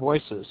raise their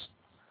voices.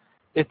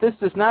 If this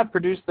does not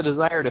produce the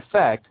desired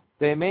effect,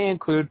 they may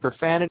include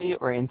profanity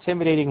or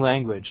intimidating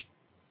language.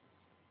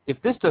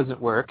 If this doesn't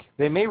work,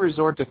 they may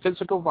resort to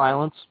physical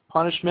violence,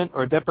 punishment,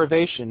 or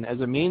deprivation as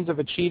a means of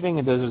achieving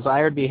the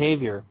desired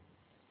behavior.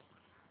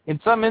 In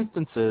some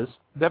instances,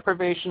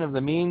 deprivation of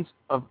the means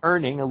of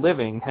earning a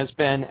living has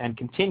been, and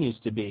continues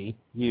to be,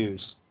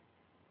 used.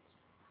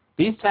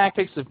 These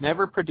tactics have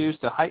never produced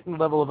a heightened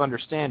level of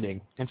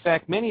understanding. In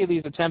fact, many of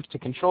these attempts to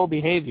control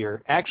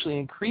behavior actually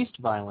increased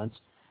violence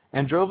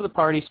and drove the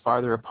parties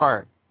farther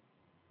apart.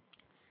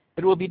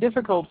 It will be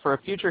difficult for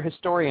a future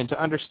historian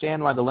to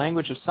understand why the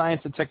language of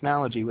science and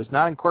technology was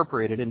not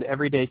incorporated into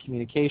everyday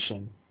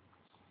communication.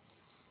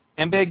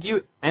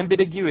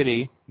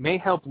 Ambiguity may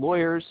help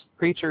lawyers,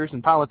 preachers,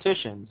 and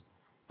politicians,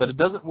 but it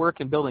doesn't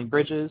work in building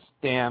bridges,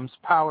 dams,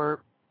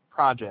 power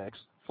projects,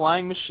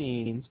 flying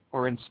machines,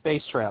 or in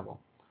space travel.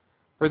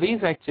 For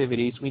these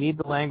activities, we need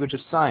the language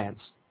of science.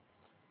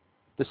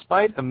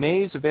 Despite a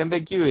maze of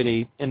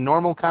ambiguity in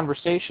normal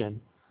conversation,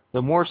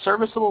 the more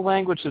serviceable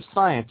language of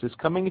science is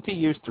coming into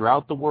use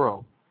throughout the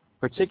world,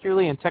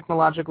 particularly in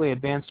technologically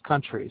advanced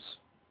countries.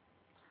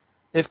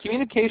 If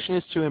communication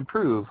is to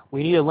improve,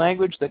 we need a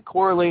language that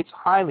correlates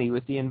highly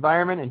with the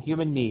environment and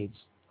human needs.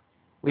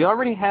 We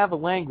already have a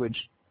language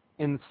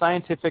in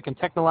scientific and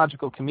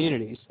technological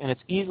communities, and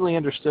it's easily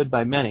understood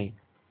by many.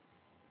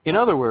 In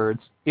other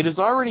words, it is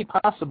already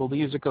possible to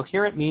use a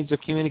coherent means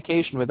of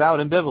communication without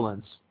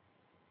ambivalence.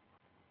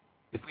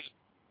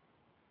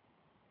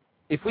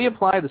 If we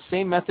apply the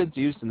same methods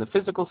used in the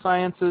physical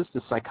sciences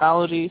to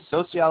psychology,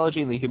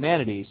 sociology, and the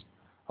humanities,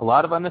 a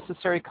lot of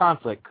unnecessary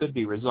conflict could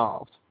be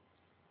resolved.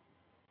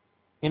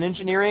 In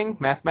engineering,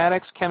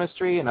 mathematics,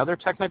 chemistry, and other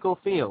technical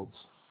fields,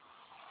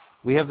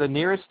 we have the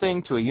nearest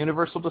thing to a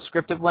universal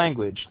descriptive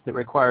language that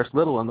requires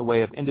little in the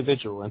way of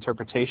individual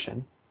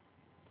interpretation.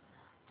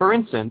 For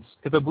instance,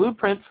 if a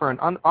blueprint for an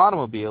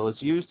automobile is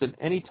used in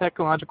any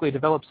technologically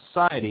developed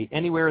society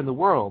anywhere in the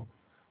world,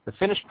 the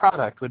finished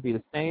product would be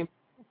the same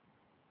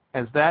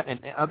as that in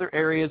other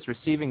areas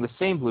receiving the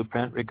same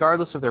blueprint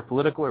regardless of their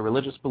political or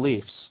religious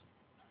beliefs.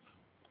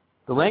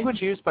 The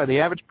language used by the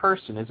average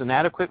person is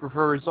inadequate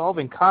for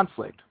resolving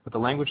conflict, but the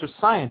language of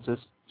science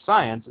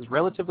is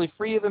relatively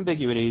free of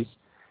ambiguities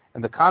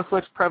and the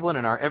conflicts prevalent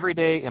in our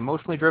everyday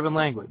emotionally driven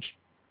language.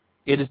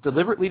 It is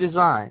deliberately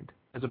designed,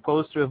 as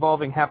opposed to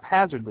evolving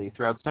haphazardly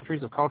throughout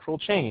centuries of cultural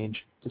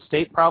change, to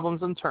state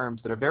problems in terms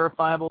that are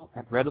verifiable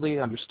and readily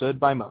understood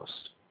by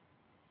most.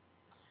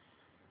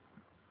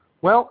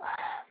 Well,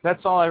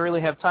 that's all I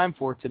really have time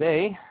for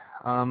today.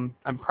 I'm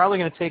probably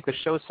going to take the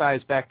show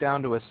size back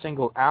down to a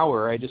single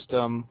hour. I just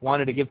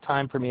wanted to give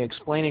time for me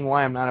explaining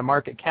why I'm not a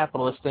market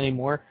capitalist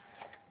anymore.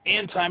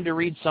 and time to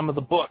read some of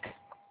the book.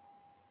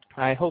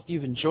 I hope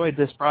you've enjoyed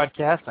this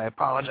broadcast. I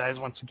apologize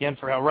once again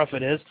for how rough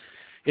it is.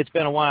 It's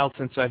been a while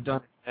since I've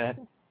done that.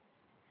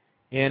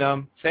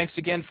 And thanks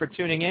again for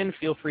tuning in.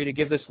 Feel free to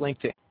give this link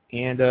to...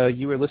 And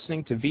you were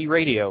listening to V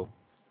Radio.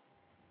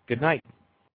 Good night.